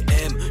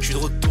 BPM, je suis de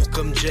retour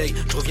comme Jay,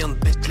 je reviens de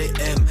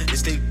Bethléem, les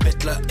styles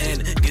pètent la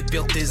haine, guette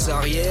bien tes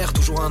arrières,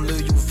 toujours un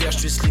œil ouvert, je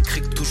suis slick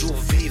cric, toujours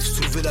vif,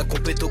 soulever la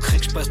compète au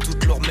cric, je passe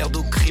toute leur merde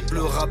au crip,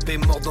 le rap est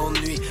mort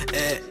d'ennui,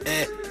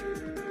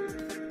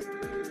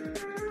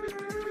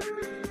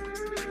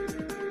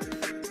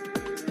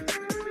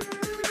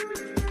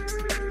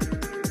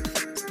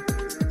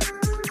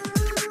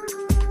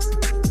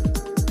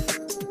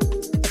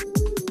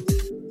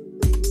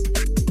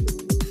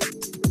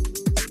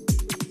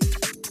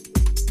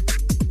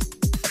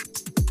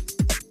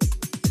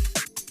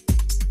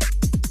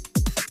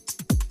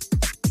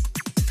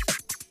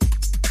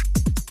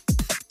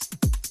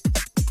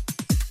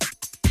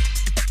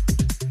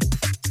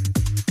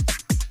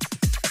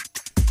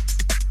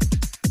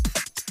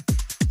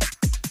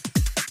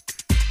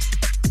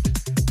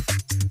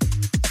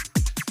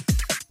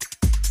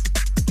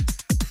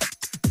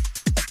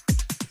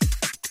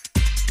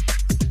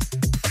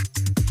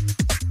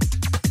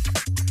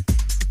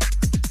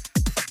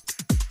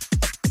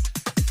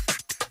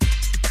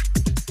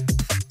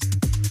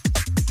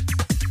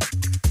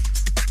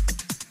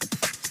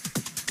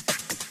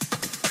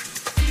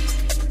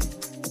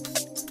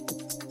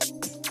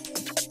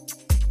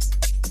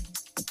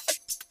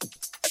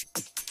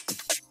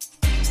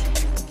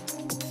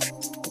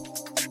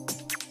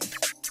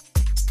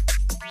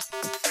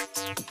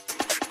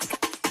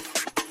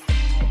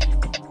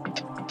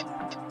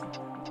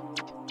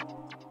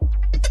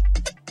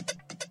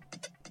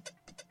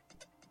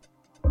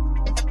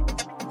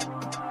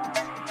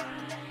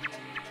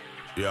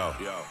 Yo.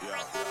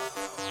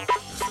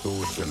 Let's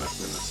do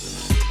it,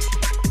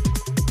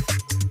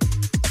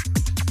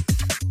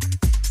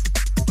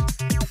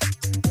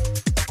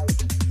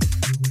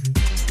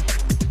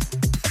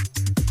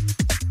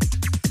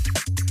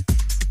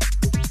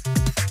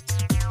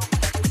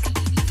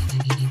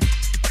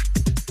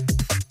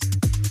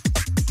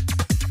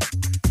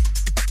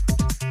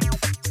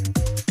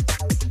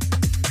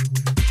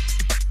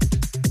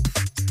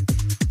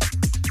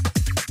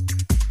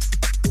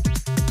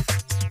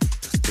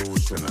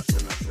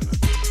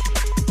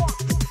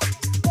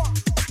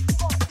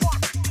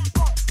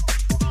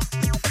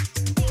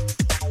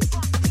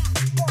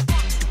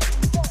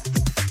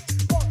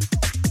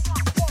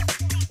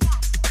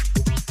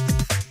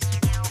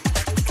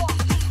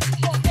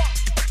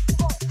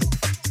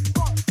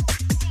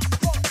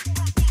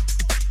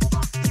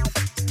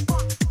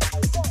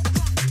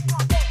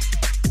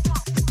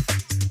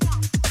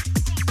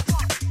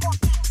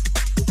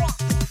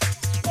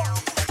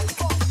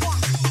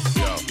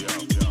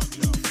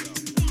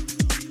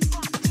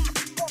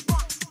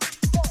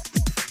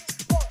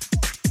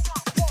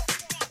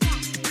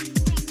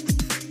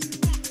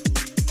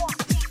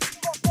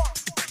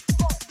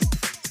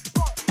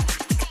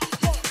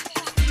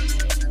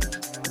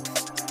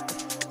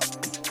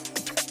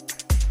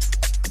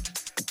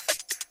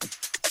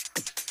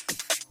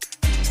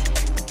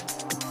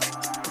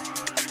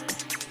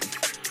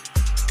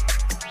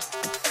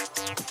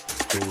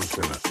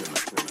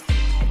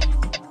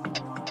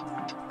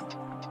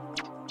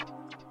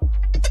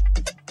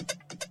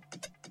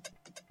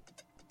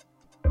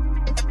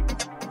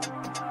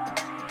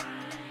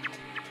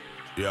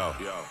 Yo,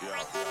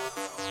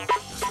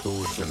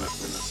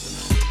 extortionate.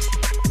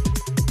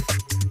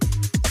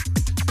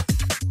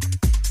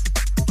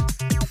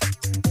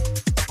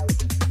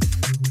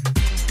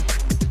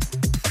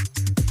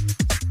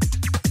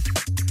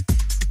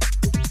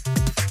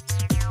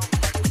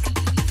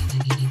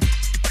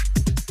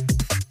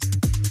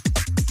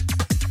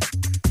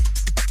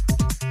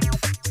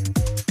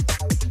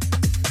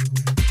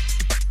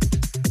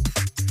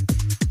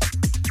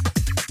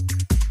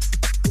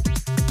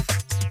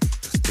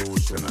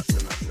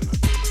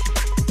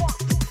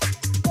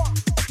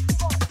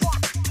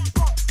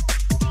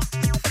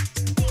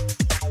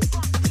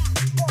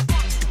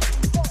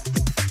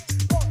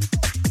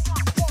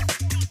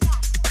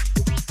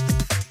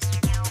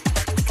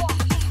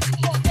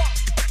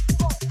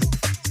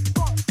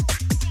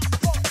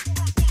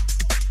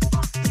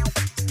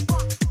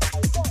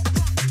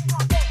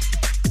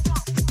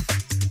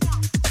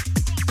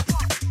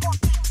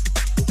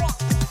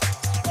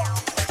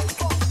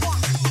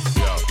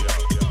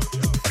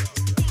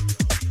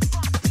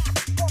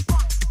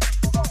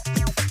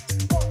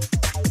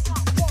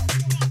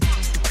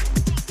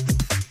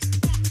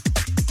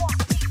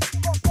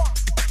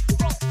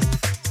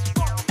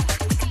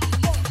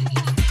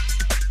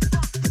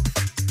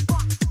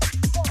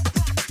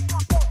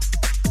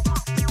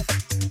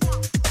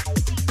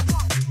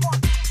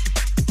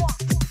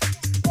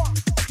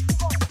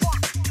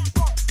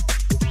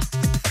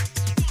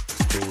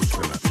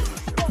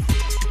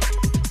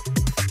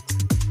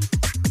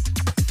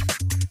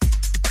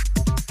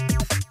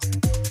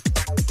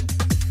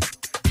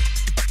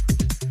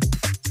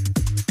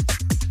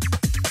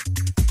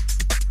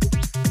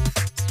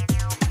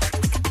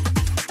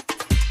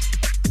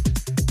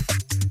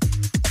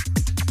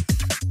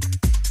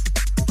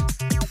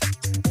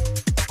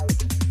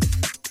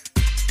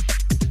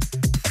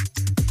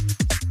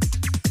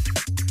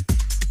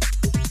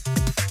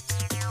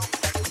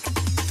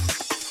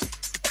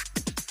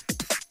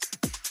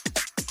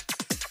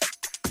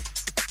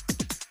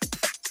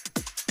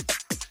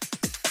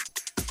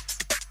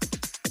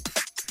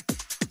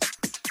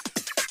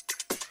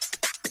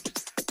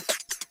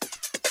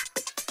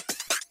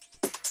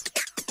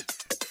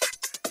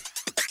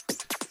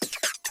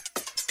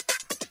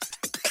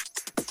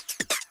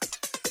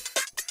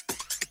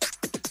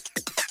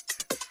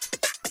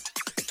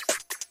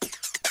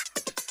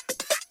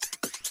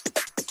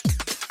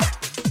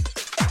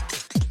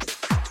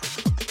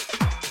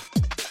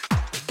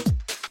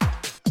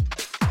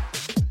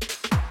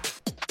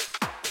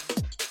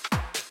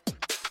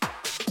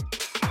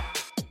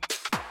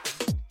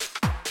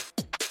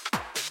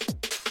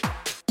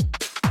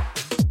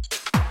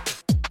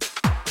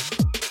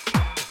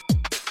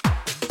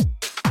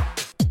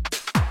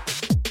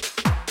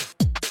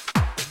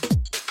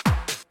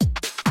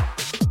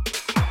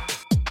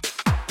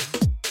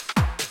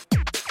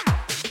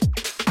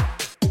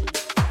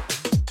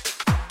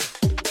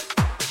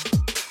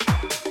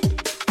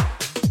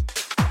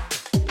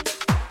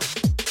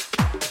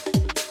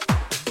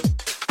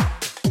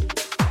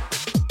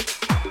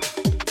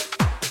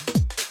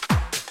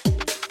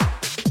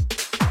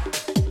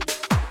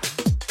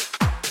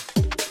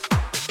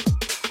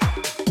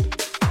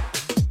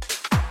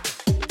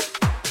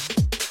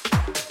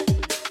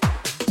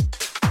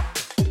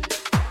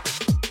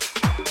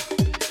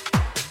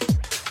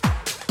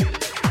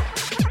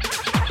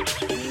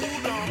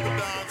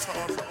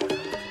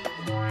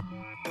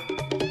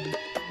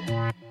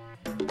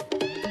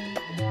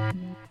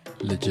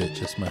 Legit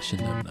just smashing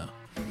them now.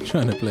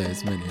 Trying to play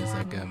as many as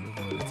I can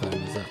before the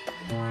time is up.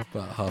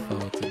 About half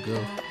hour to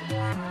go.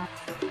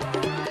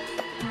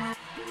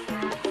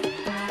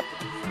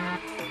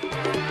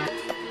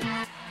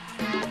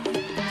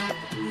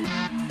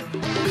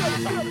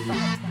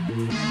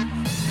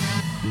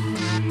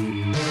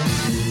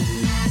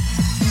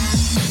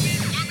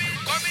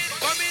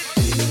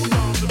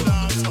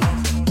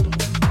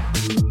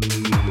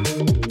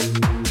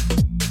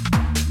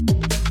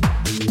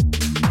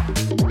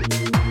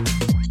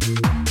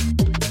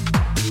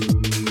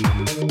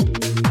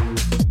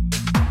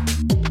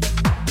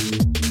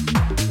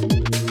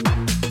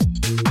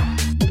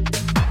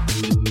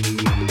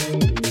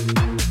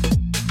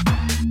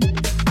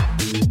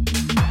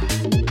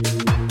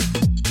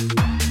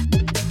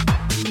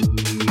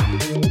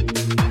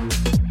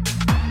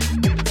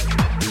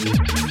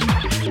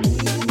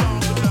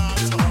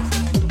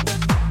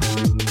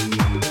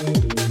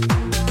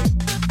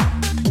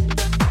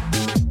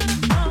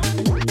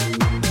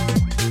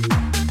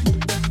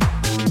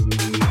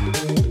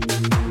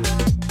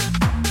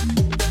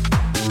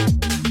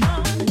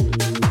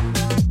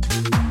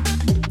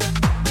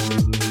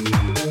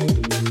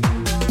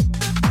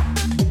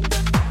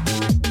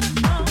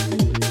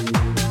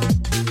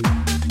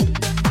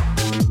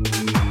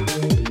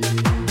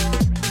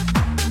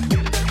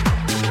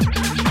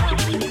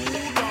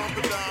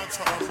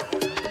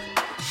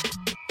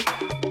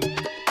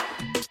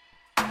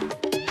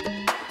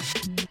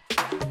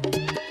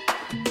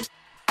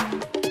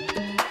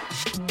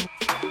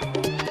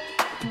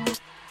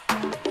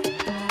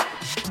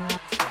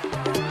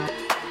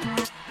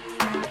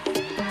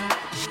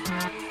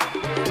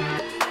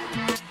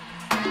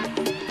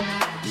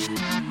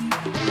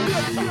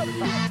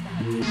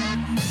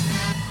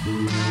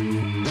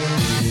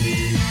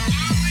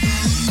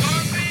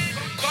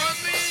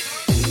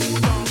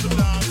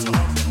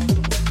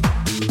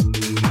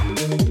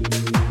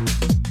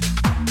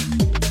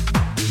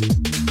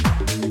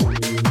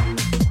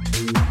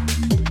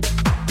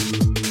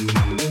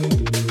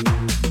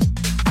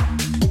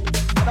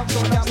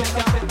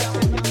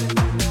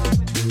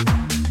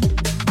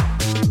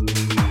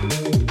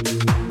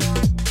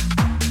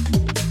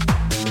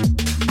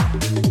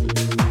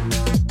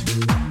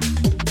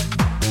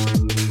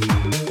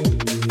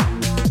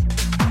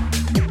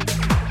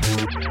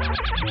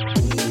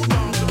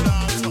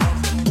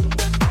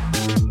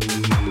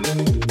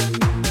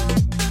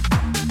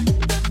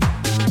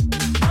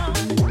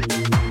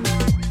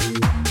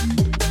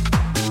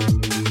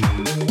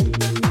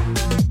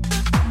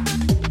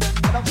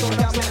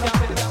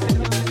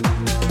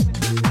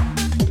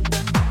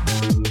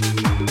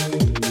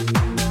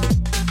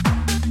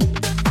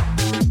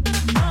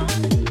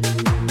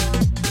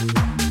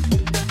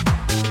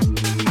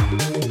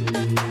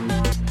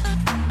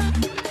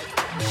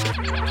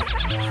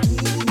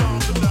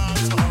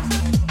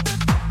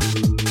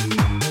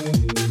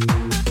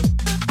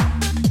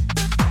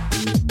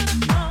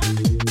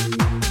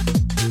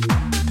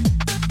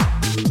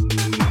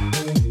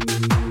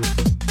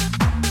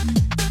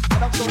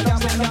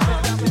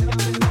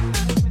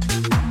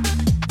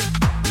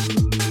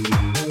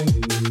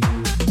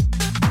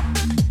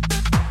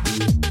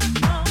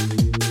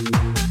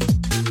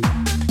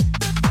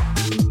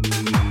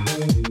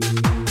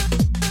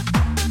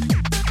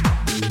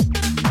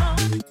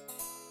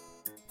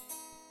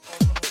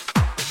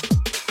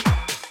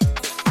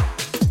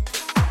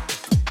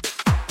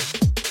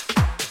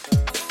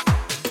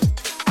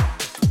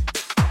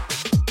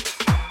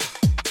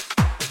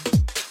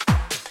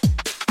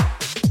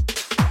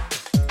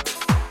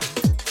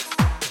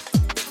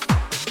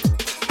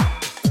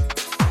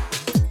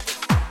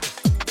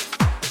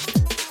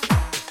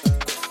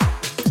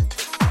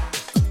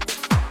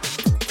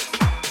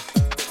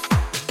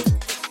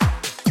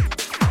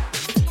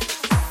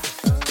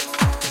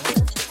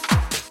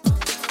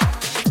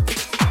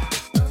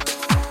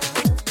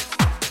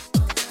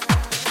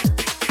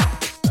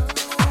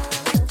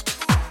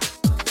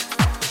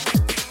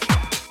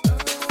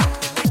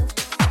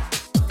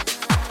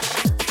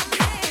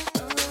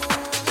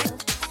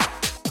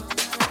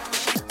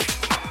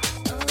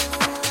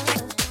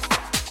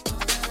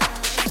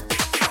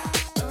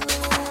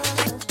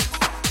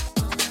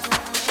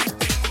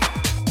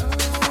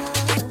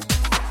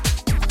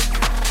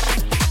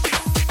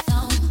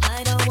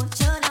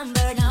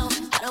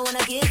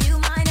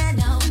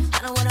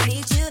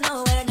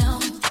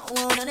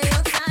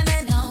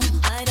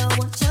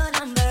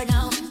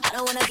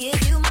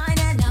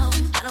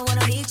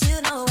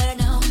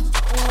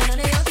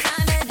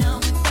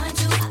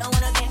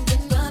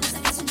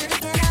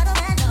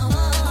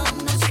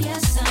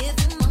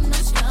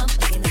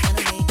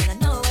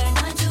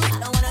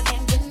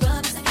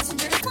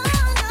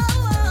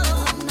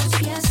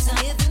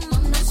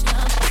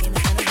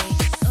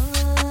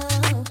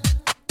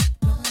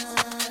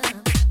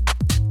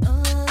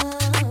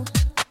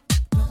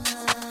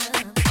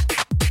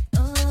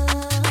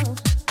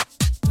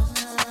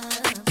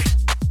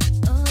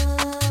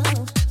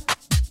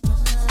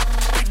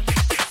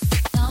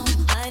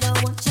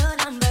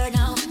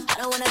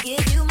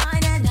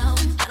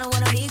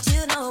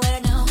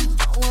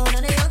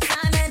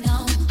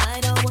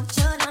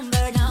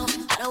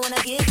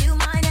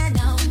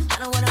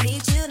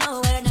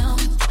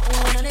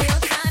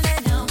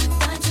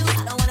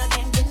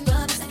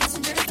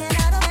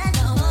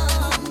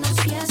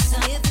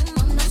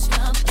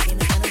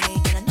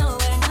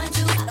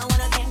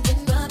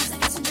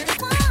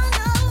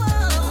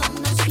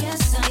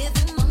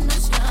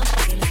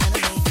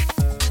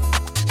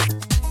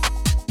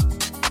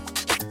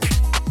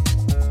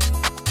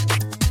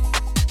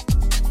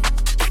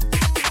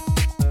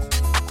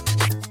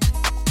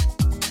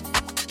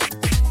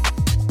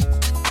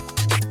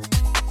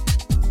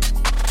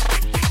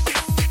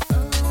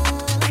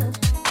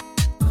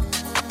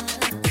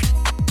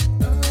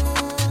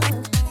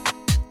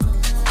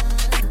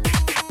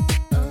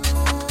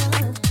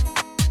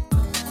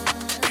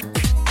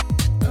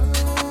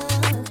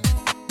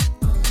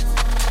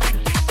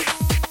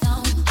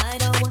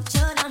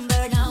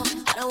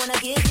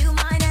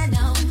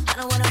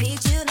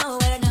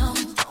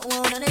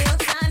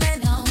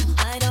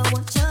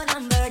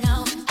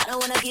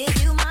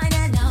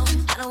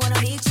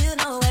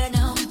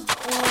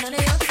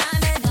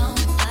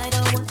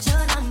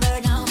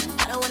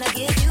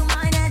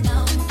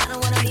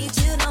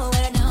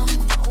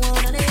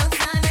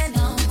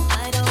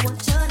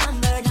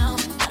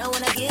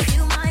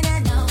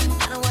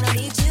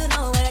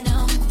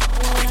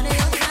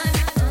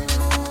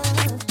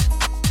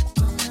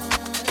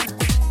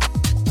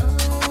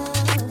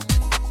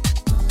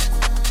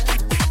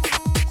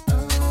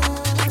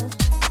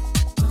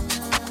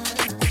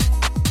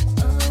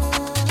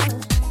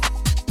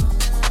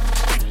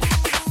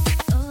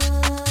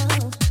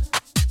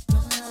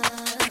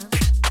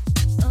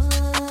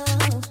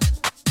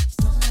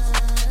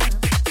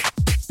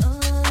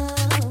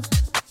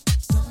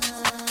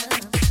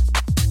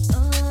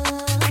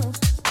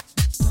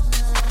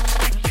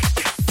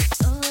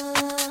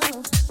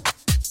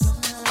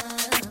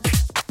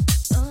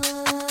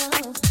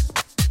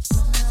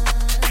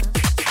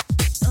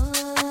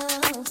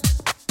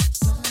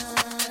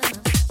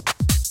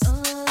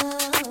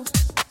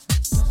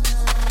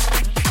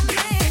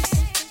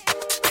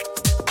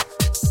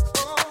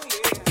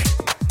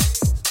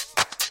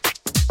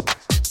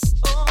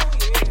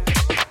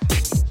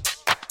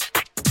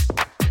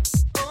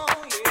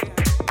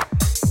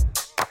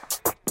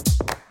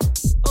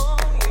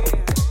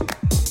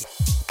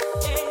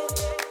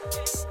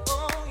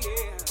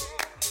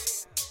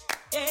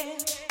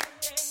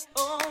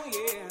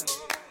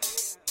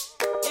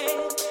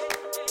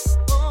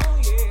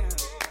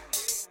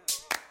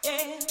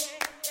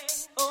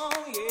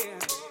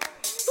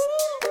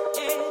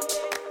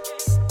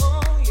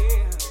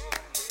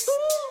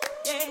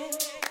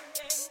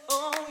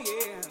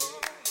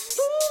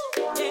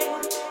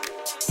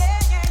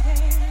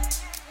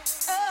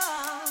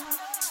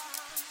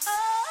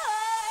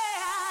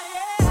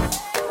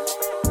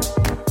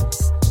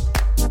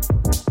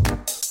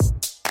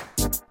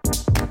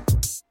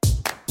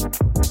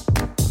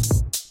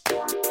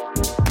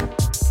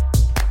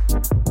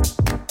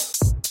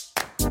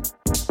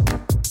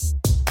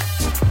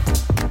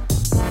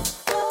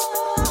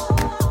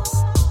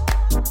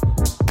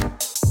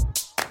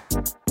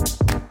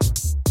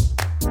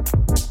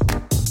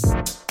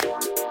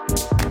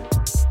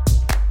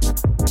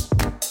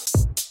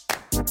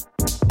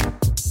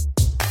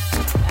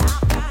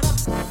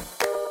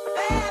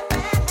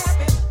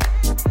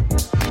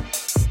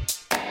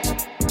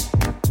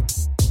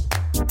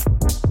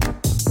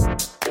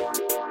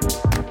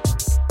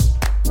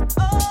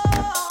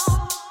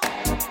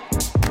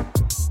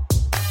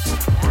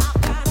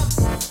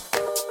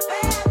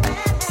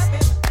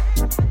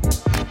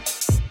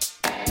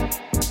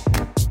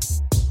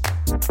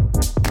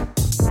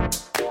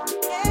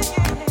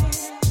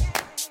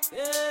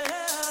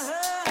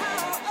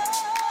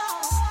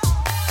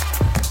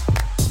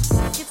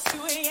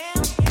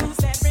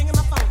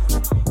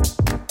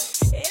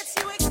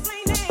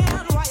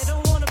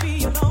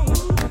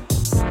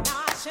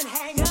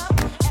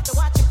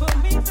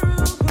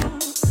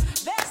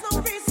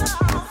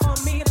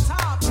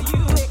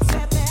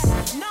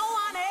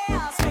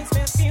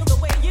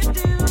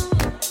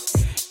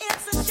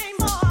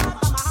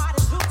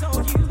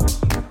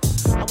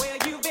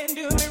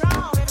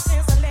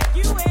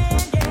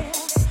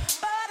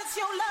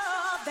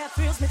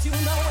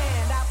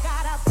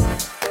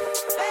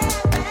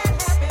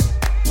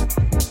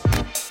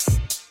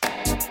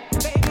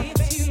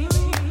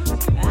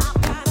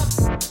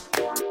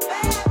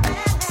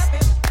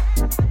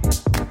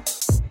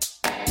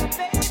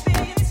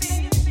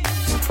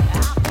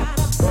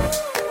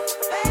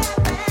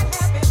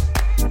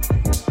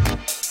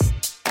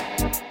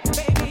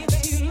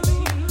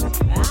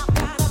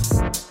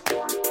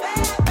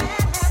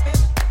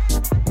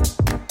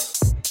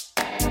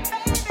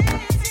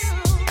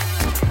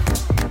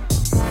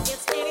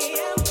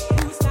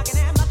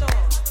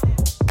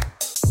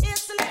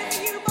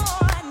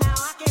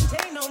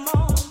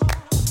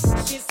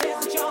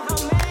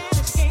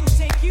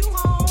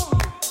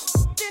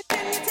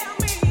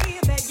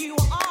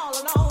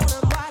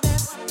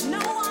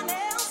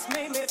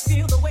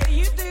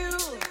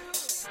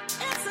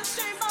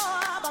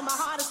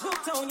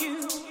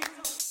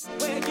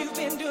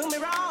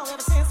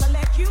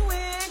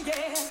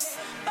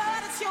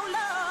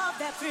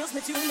 thrills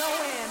me to no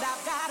end.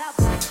 I've got a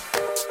bad,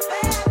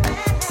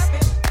 bad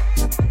habit.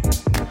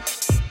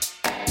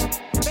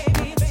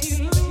 Baby, it's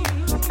you.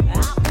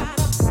 I've got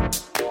a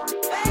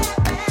bad,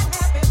 bad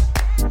habit.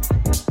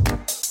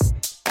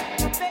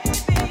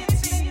 Baby,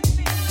 it's you.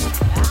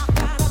 I've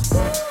got a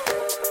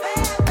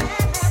bad,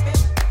 bad habit.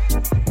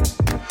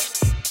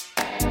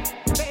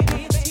 Baby,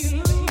 it's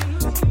you.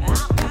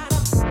 I've got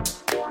a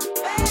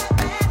bad,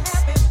 bad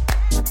habit.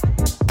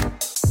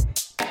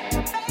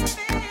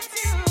 Baby,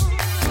 it's you.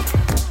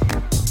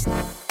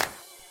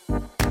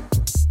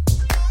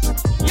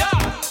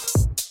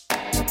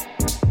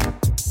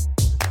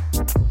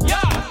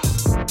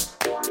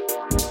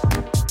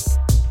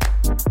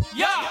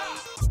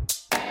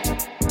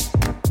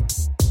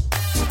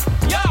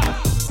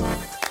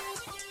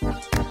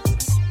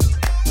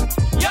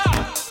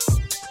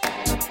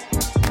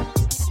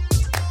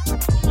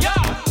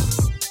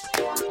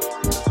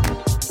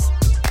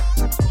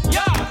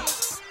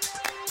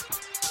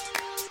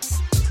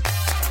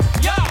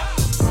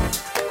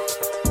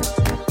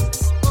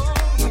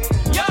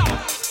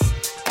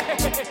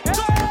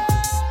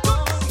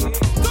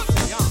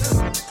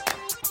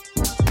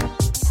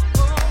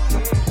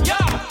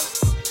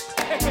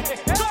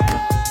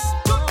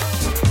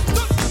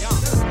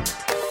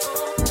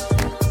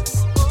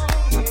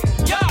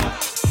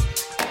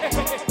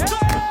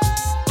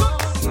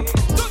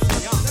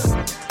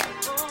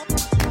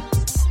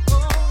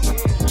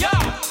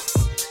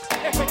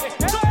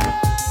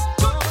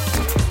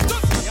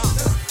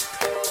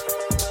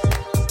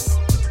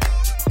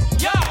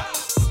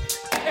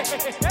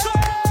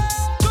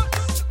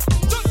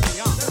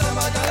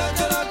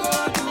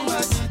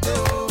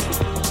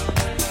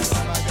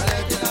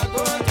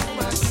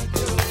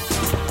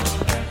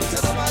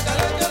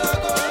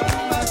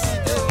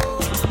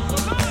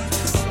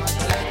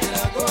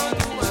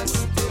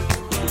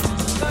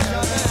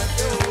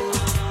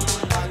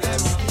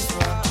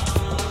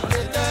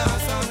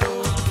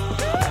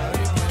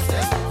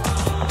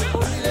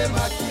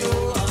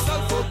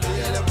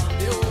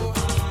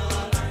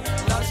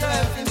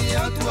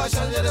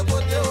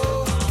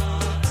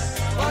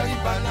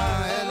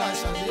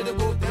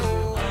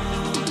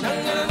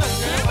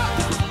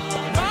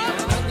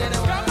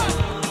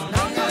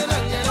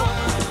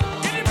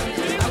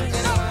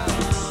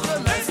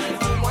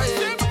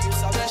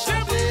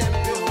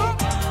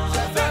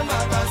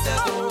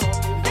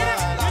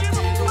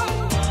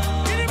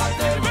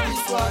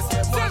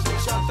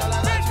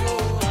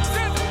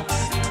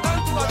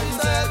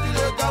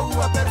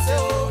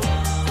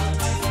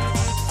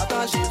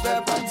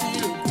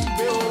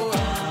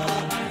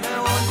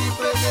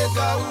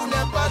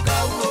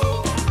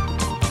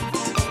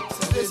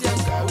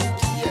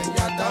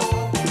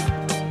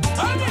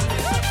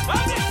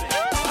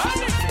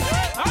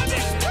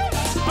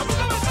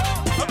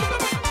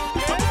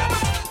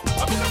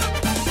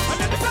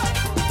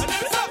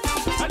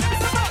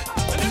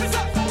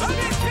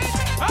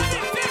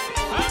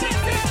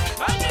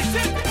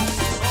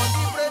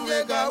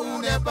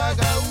 pas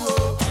gaou.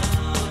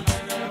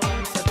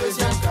 C'est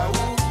deuxième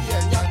gaou qui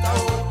est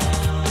Nyatao.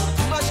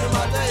 Dimanche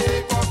matin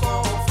et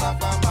encore on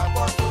frappe à ma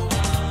porte.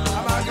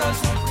 À ma grande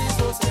surprise,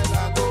 c'est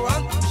la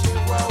Gohan chez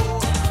moi.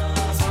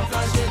 Sans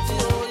plan j'ai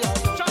dit oh, y'a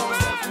le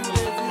concert pour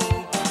les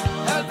vieux.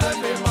 Elle veut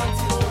me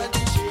mentir, elle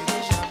dit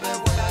chérie, j'avais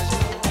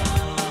voyagé.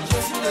 Je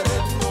suis de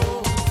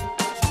retour,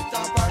 je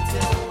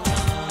t'appartiens.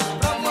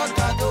 Prends-moi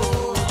cadeau,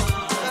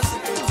 fais ce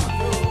que tu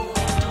veux.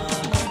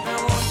 Mais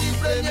on dit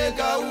premier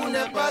gaou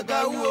n'est pas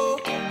gaou.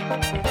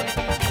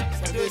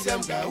 C'est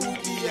deuxième gaou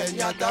qui est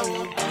Nyatao.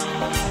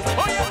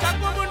 Oya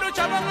kakumundo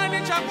chabangani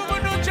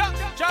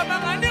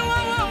chabangani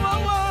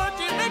wa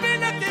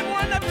timebina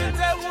kimwana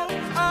pinzewu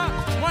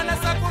mwana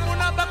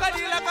sakumuna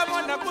bakadila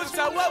kamwana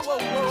kusa wo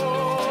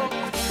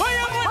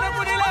oya mwana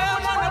budila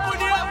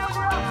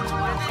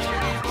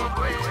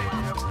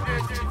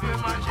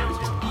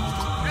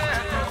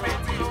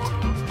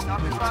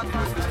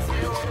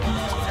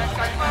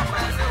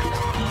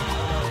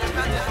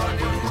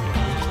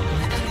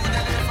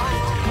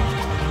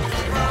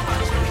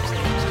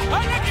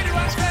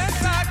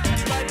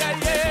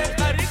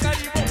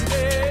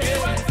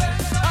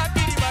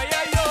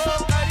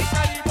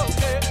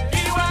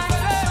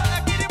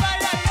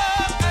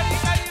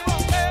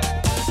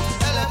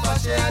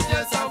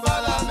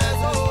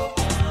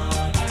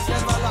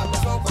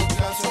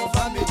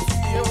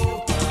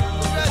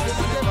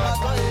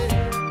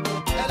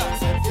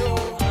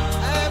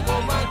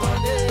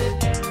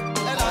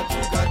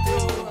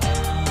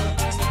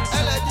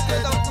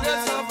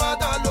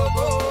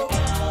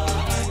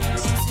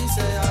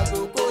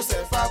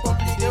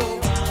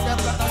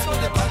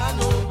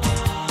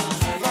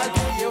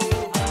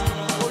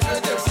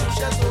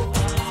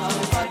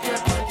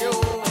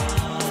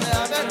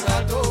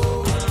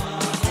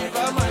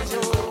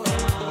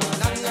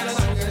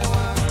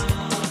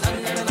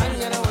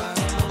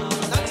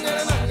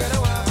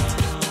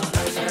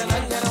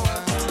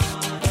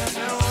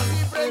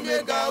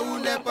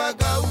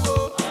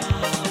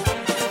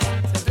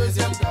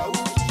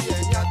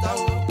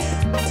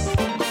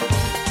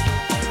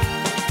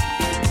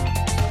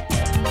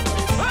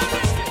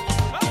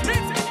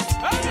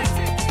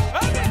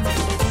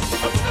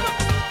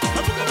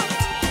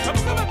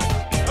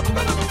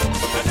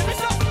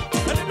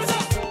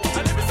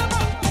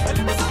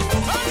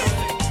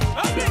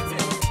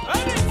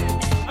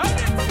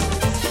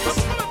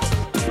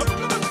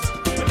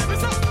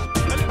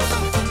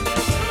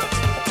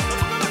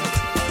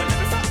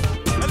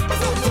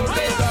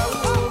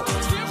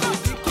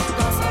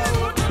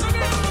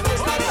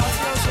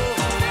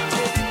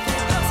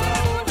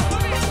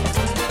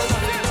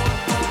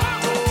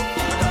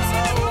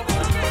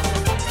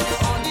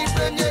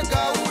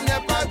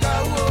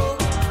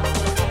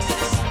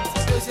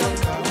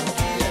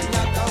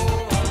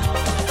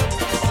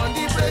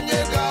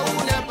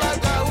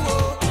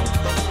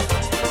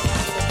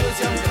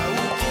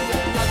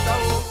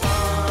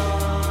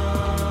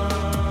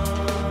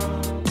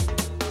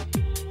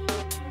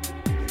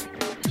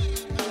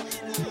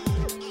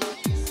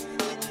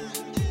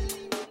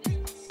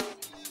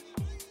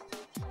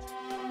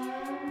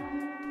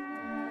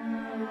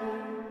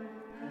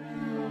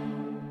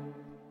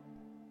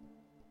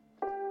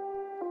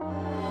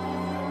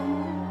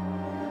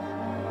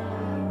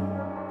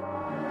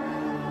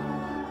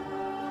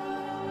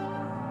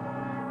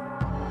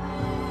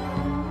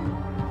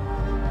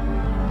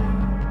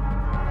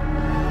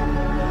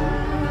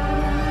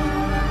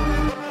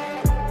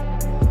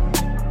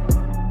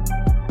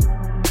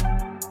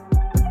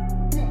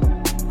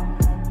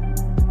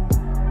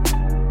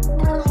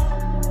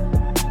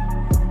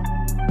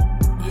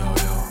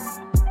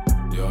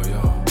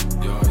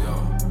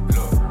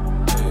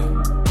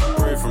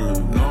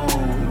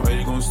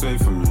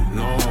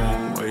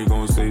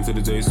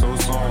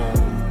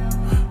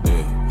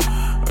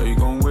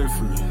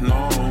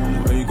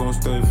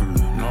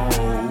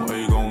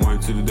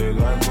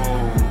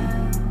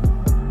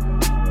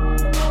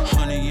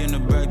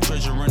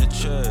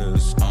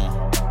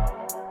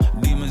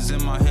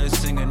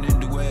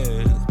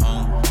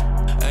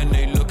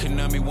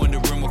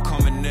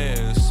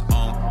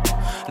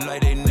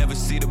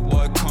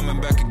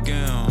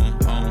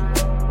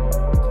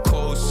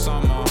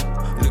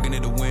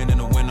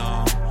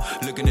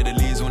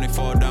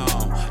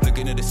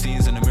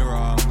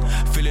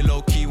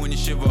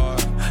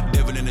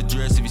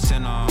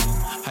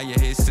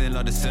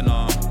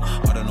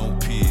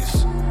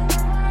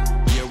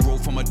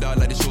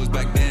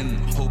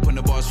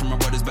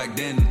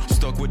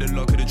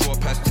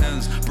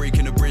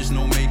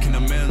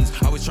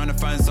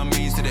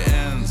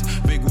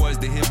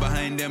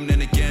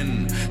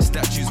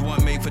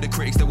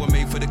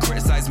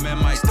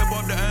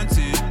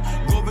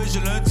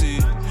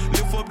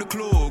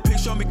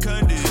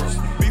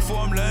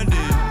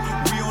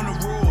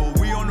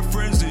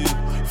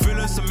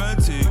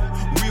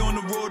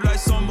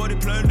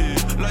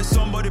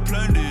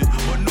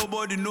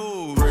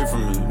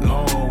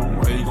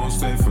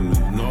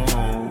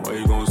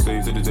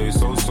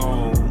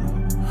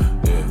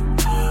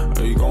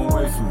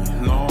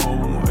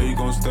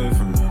Stay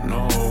for me,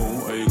 no.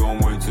 Are you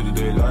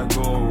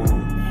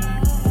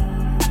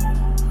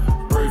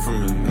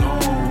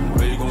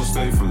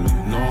stay for me?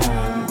 No.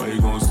 Are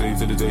you gon' stay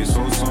till the day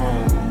so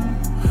soon?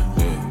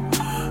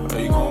 Yeah. Are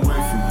you gon'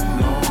 wait for me?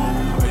 No.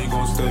 Are you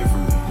gon' stay for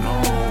me? No.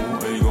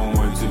 Are you gon'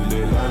 wait till the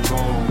daylight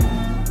gone?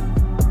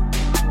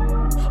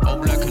 All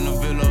black in the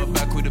villa,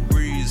 back with the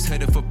breeze.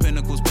 Headed for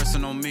pinnacles,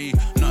 pressing on me.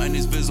 Nothing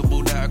is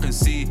visible that I can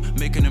see.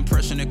 Make an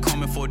impression, it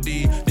coming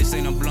 4D. This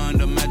ain't a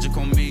blunder, magic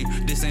on me.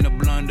 This ain't a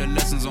blunder,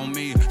 lessons on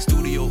me.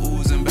 Studio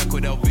oozing, back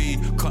with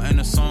LV. Cutting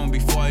a song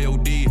before I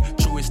OD.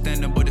 True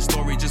extending, but the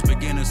story just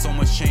beginning. So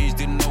much change,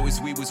 didn't know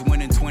we was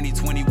winning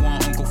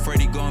 2021. Uncle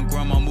Freddie gone,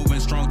 grandma moving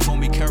strong. Told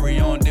me carry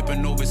on,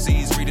 dipping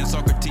overseas. Reading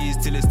Socrates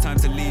till it's time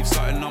to leave.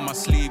 Starting on my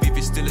sleeve, if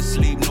you're still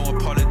asleep, no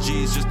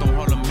apologies. Just don't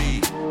holler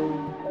me.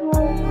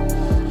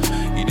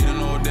 You didn't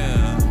know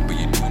then, but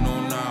you do know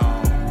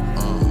now.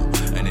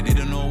 And they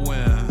didn't know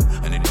when,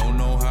 and they don't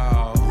know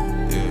how.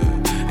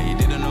 Yeah, and you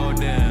didn't know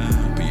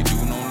then, but you do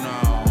know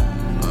now.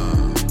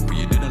 But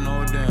you didn't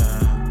know then.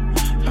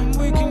 And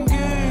we can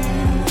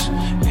gaze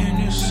in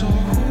your soul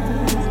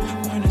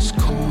when it's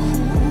cold.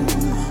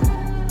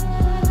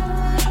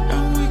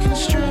 And we can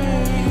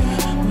stray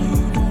when you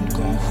don't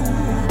go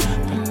home.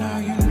 But now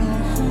you know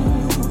who.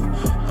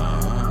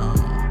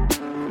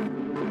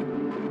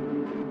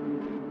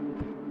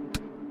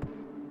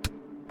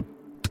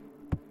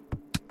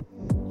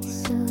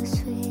 So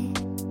sweet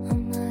on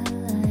my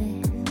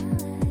life.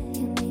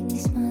 You make me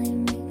smile, you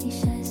make me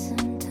shy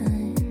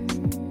sometimes.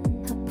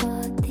 I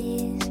bought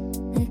these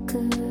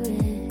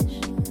licorice.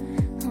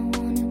 I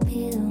wanna be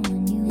the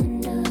one you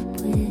end up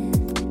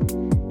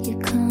with. You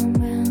come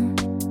round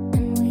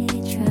and we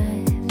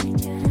drive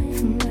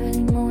from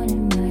early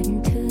morning right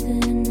into the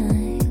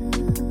night.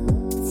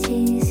 It's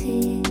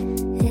easy,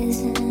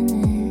 isn't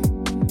it?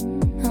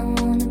 I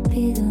wanna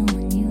be the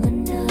one you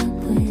end up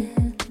with.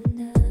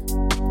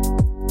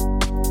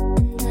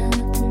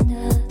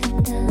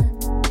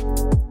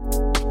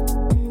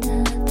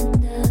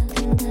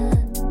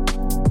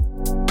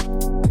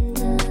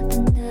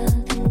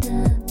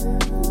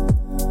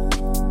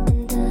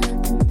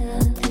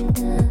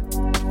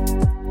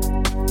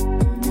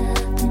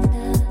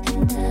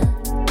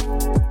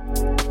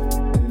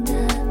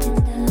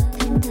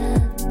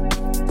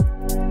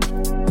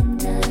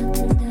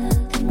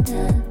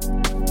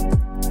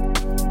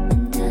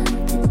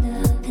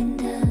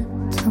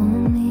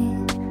 Told me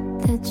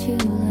that you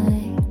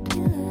liked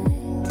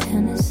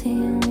Tennessee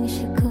and we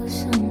should go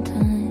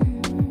sometime.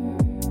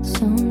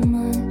 So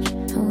much,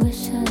 I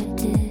wish I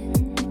did.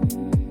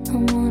 I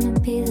wanna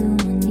be the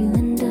one you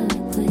end up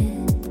with.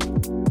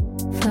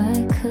 If I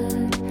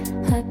could,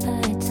 I'd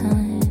buy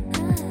time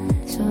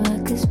so I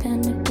could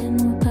spend a bit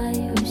more by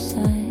your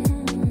side.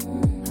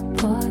 I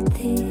bought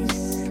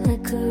these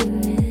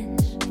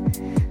licorice.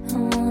 I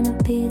wanna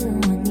be the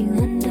one you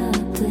end up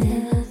with.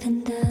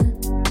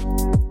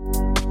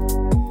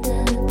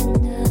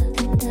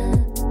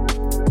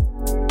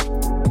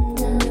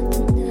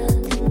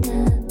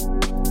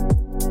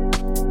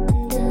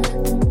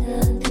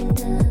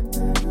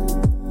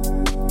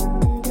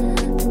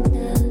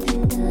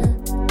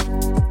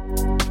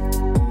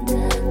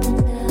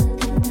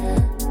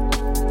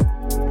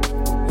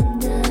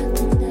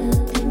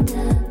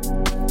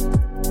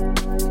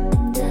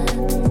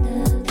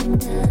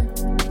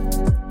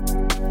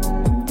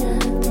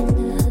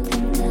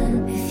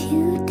 If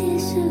you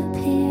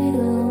disappear,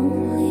 it'll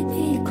only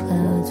be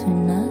clouds where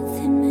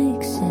nothing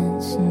makes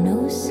sense and no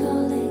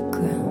solid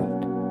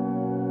ground.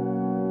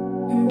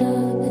 And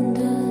up and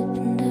up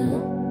and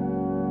up.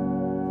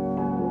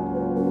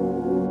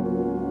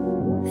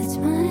 That's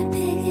my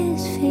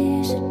biggest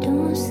fear, so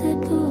don't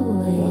slip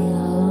away.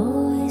 I'll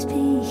always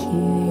be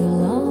here,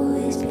 you'll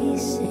always be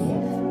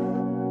safe.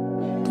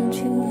 Don't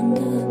you end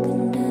up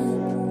and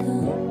up and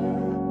up.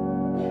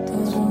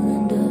 Don't you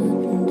end up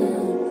and up.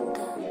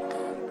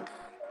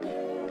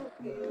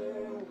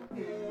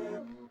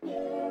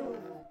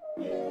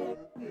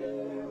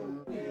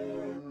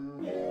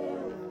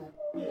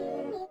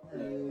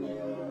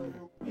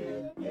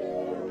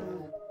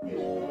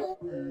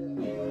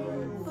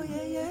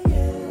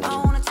 I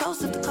don't wanna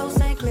toast if the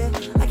coast ain't clear.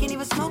 I can't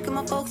even smoke if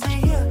my folks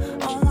ain't here.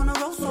 I don't wanna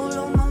roll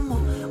solo no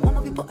more. Want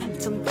my people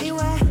to me where you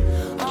at?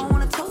 I don't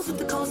wanna toast if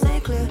the coast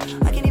ain't clear.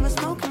 I can't even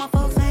smoke if my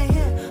folks ain't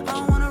here. I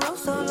don't wanna roll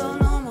solo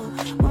no more.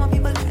 Want my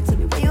people to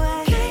me where you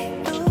at?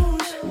 Can't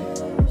lose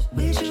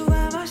with you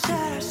at my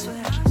side. I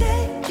swear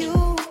that you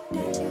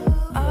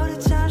all the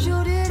times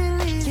you didn't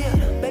leave. Yeah,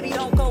 baby,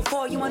 don't go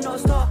far. You a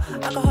North Star.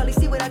 I can hardly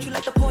see without you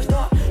like the Porsche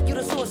star. You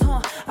the source,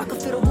 huh? I can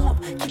feel the warmth.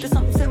 Keep it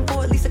something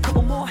simple, at least a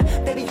couple more.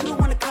 Baby, you don't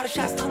wanna cut the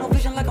shots. Tunnel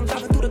vision like I'm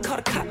driving through the car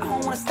to cut. I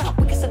don't wanna stop.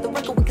 We can set the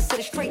record, we can set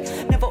it straight.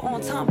 Never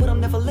on time, but I'm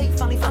never late.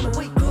 Finally found a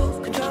way. Cruise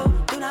control,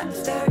 do not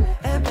disturb.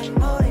 Airplane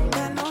mode, ain't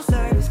got no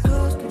service.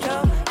 Cruise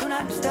control, do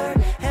not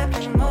disturb.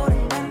 Airplane mode,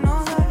 ain't got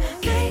no service.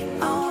 Okay, I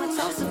don't wanna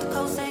toast if the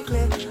coast ain't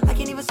clear. I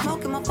can't even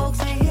smoke if my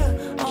folks ain't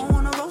here. I don't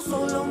wanna roll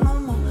solo no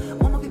more.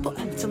 Want my people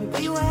to me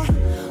where you at?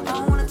 I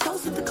don't wanna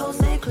toast if the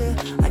coast ain't clear.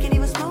 I can't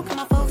even smoke if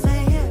my folks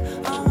ain't here.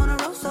 I don't wanna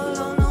roll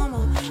solo no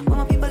more.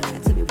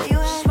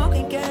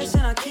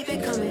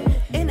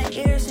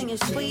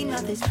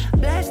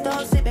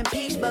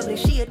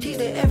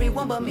 it,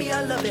 everyone but me,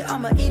 I love it.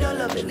 I'ma eat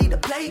all of it, leave the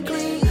plate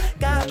clean.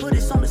 God put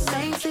us on the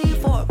same team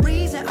for a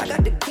reason. I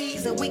got the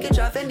keys and we can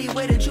drive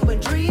anywhere that you been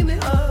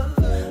dreaming of.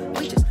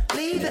 We just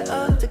leave it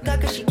up to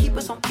God, cause she keep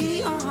us on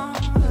key,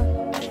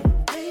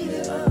 Leave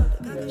it up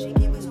to God, cause she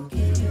keep us on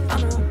key.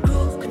 I'm on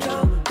cruise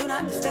control, do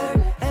not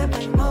disturb.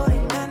 Airplane mode,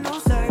 ain't got no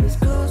service.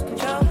 Cruise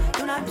control,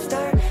 do not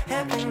disturb.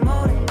 Airplane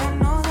mode, ain't got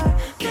no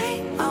service.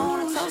 Okay, I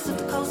wanna toast if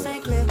the coast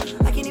ain't clear.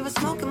 I can't even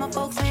smoke and my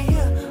folks ain't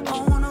here. I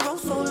don't wanna roll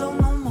solo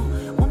no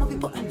more. Want my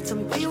people, tell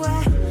me where you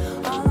at.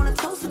 I don't wanna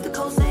toast if the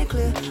coast ain't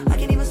clear. I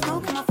can't even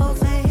smoke and my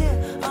folks ain't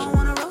here. I don't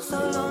wanna roll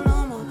solo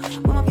no more.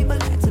 Want my people,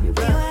 tell me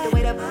where you at. The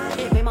way that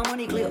it made my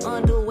money clear,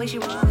 undo the way she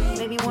run.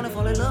 Made me wanna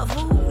fall in love.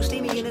 Ooh,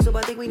 steamy in this, so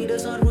I think we need a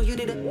sunroof. You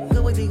did it.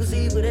 Good way till you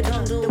see what it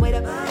don't do. The way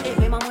that it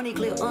made my money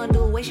clear, undo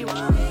the way she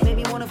run. Made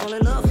me wanna fall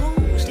in love.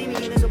 Ooh, steamy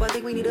in this, so I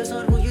think we need a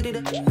sunroof. You did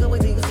it. Good way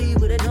till you see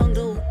what it don't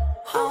do.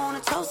 I don't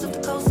wanna toast if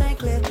the coast ain't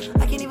clear.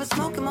 I can't even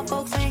smoke and my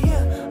folks ain't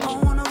here. I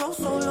don't wanna roll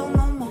solo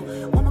no more.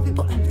 Want my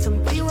people, tell me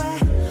where you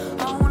at.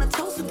 I don't wanna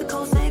toast if the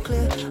coast ain't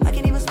clear. I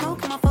can't even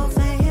smoke and my folks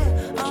ain't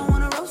here. I don't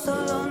wanna roll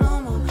solo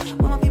no more.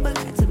 Want my people,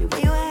 tell me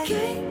where you at.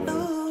 Can't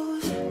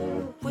lose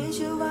with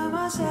you by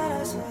my side,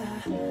 I swear.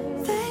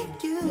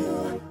 Thank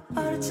you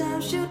all the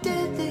times you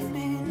did leave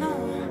me. No,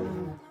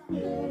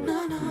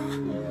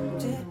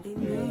 did leave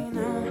me,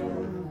 no,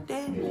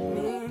 did leave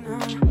me, no.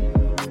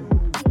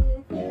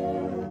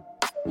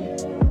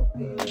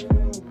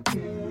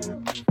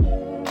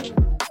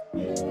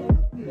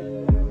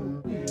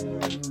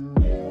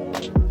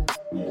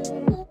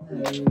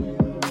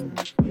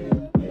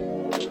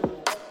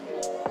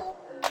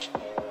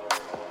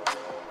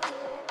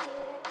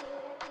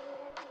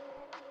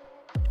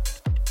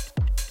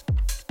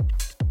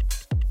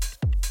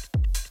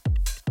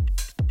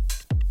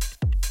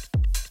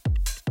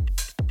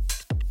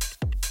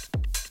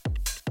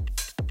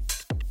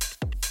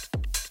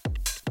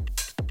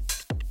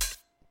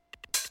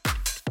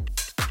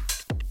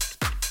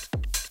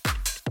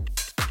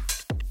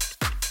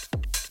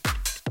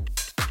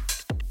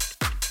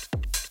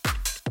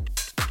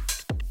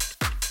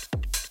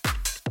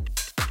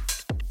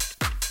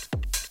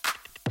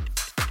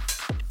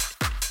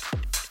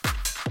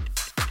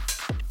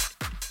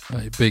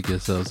 Right, big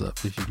yourselves up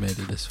if you've made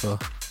it this far.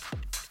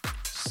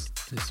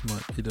 This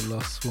might be the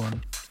last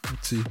one or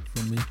two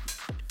from me.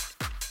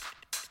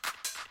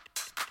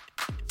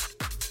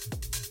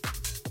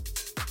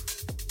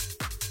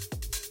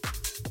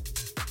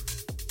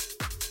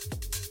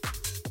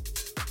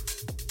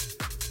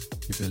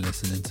 You've been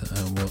listening to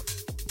And What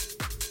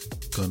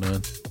Gone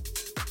On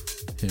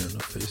here on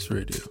our Face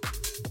Radio.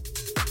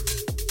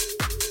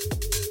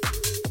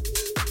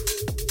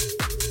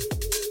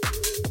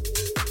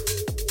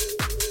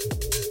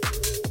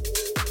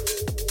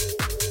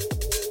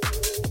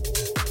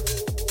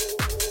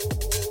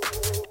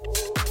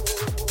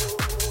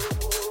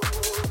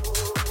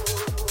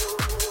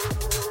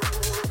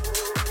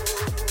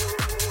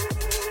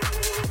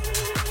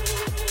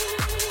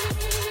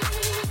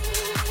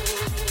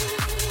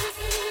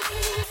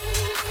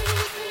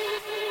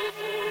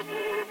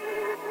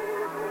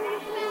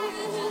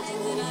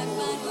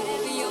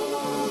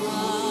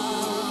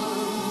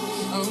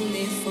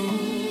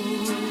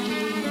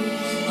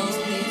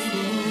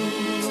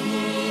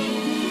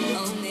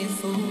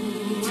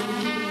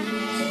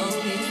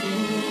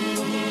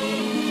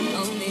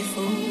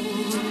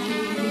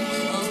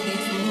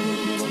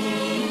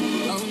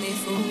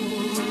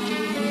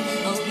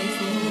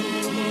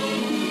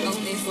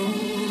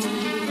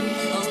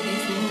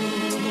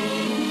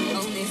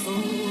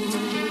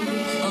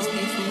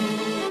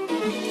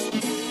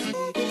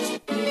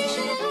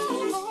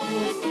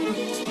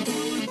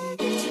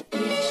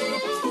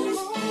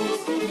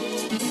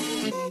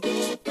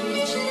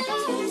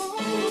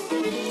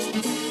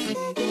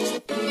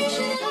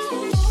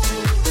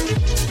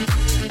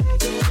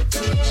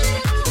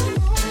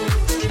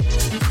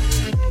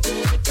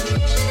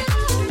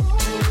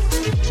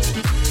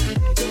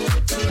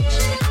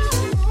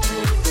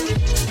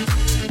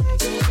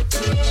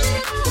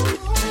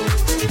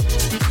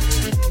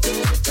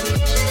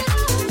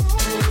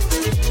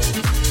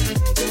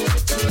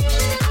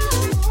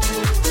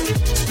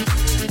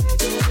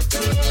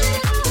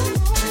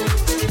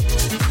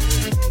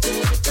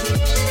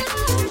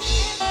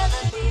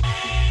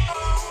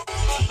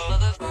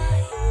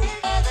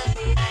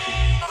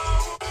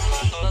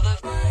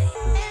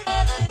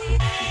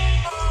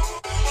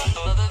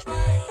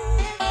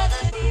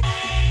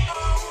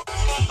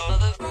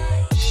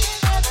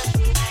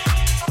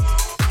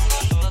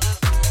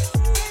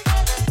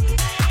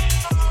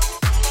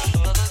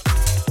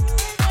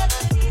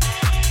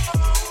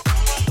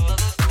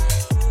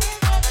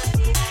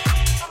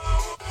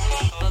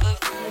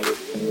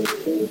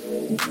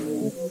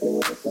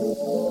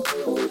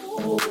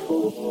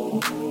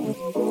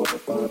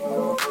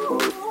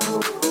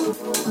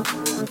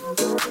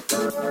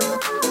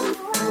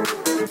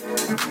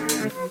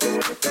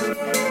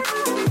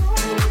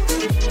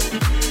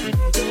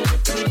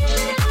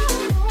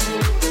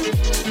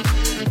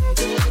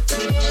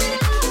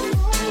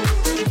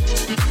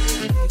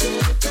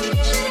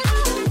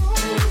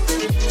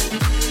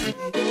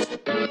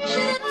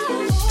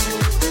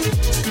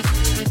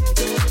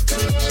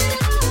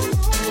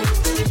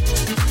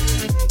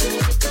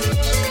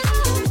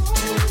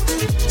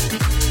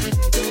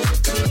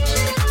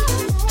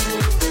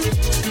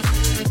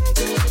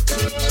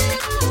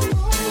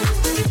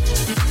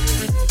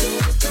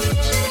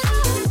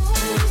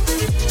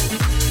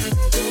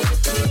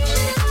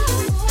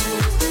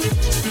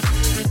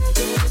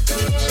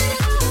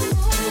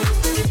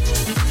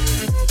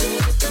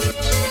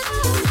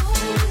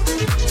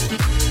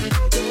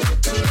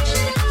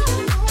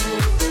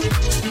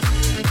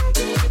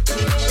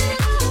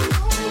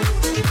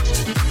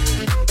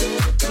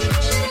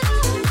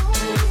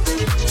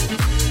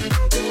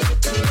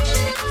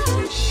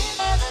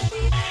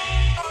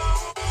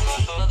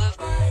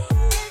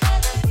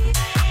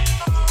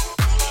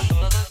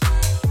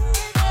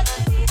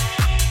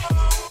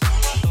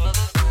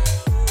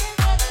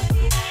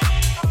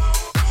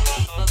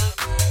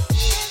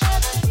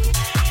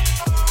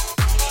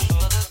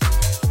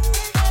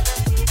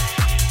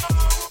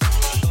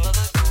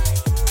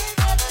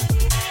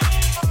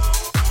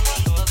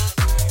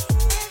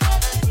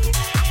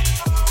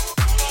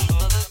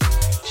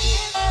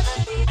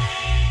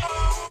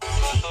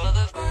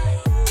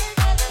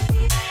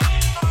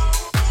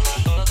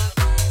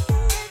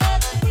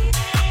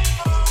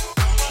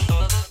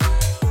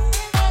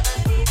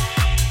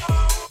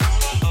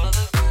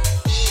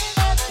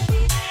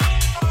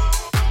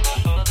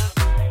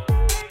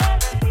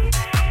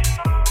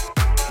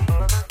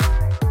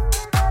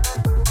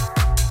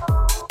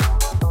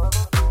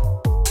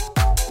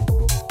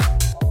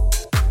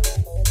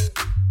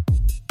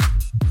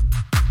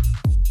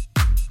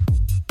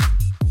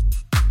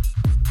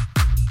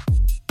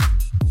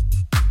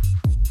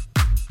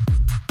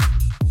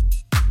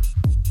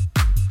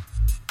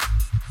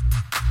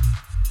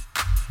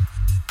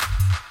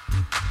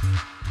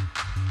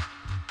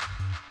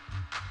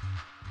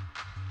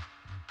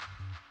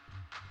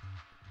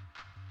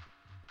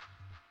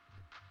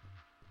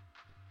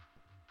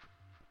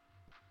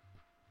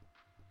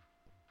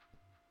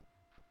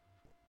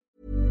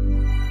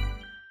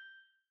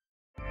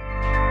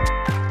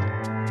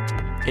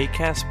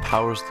 Acast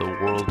powers the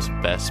world's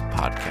best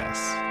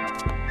podcasts.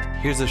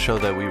 Here's a show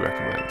that we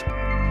recommend.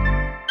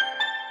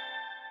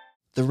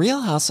 The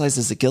Real Housewives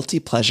is a guilty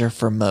pleasure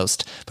for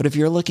most, but if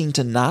you're looking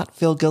to not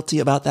feel guilty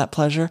about that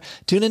pleasure,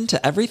 tune in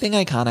to Everything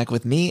Iconic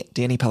with me,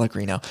 Danny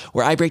Pellegrino,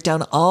 where I break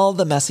down all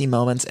the messy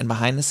moments and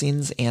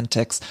behind-the-scenes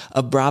antics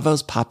of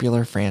Bravo's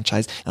popular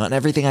franchise. And on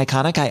Everything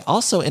Iconic, I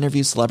also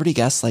interview celebrity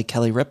guests like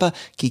Kelly Ripa,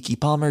 Keke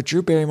Palmer,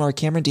 Drew Barrymore,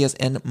 Cameron Diaz,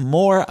 and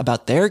more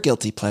about their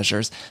guilty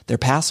pleasures, their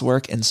past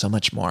work, and so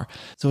much more.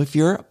 So if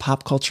you're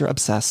pop culture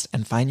obsessed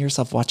and find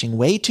yourself watching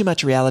way too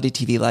much reality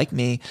TV like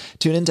me,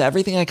 tune in to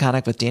Everything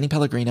Iconic with Danny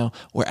Pellegrino,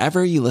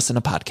 wherever you listen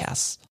to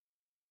podcasts.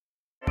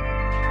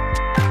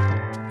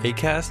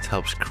 Acast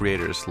helps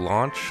creators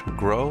launch,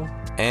 grow,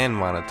 and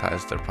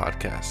monetize their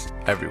podcasts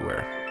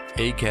everywhere.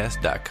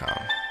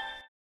 Acast.com.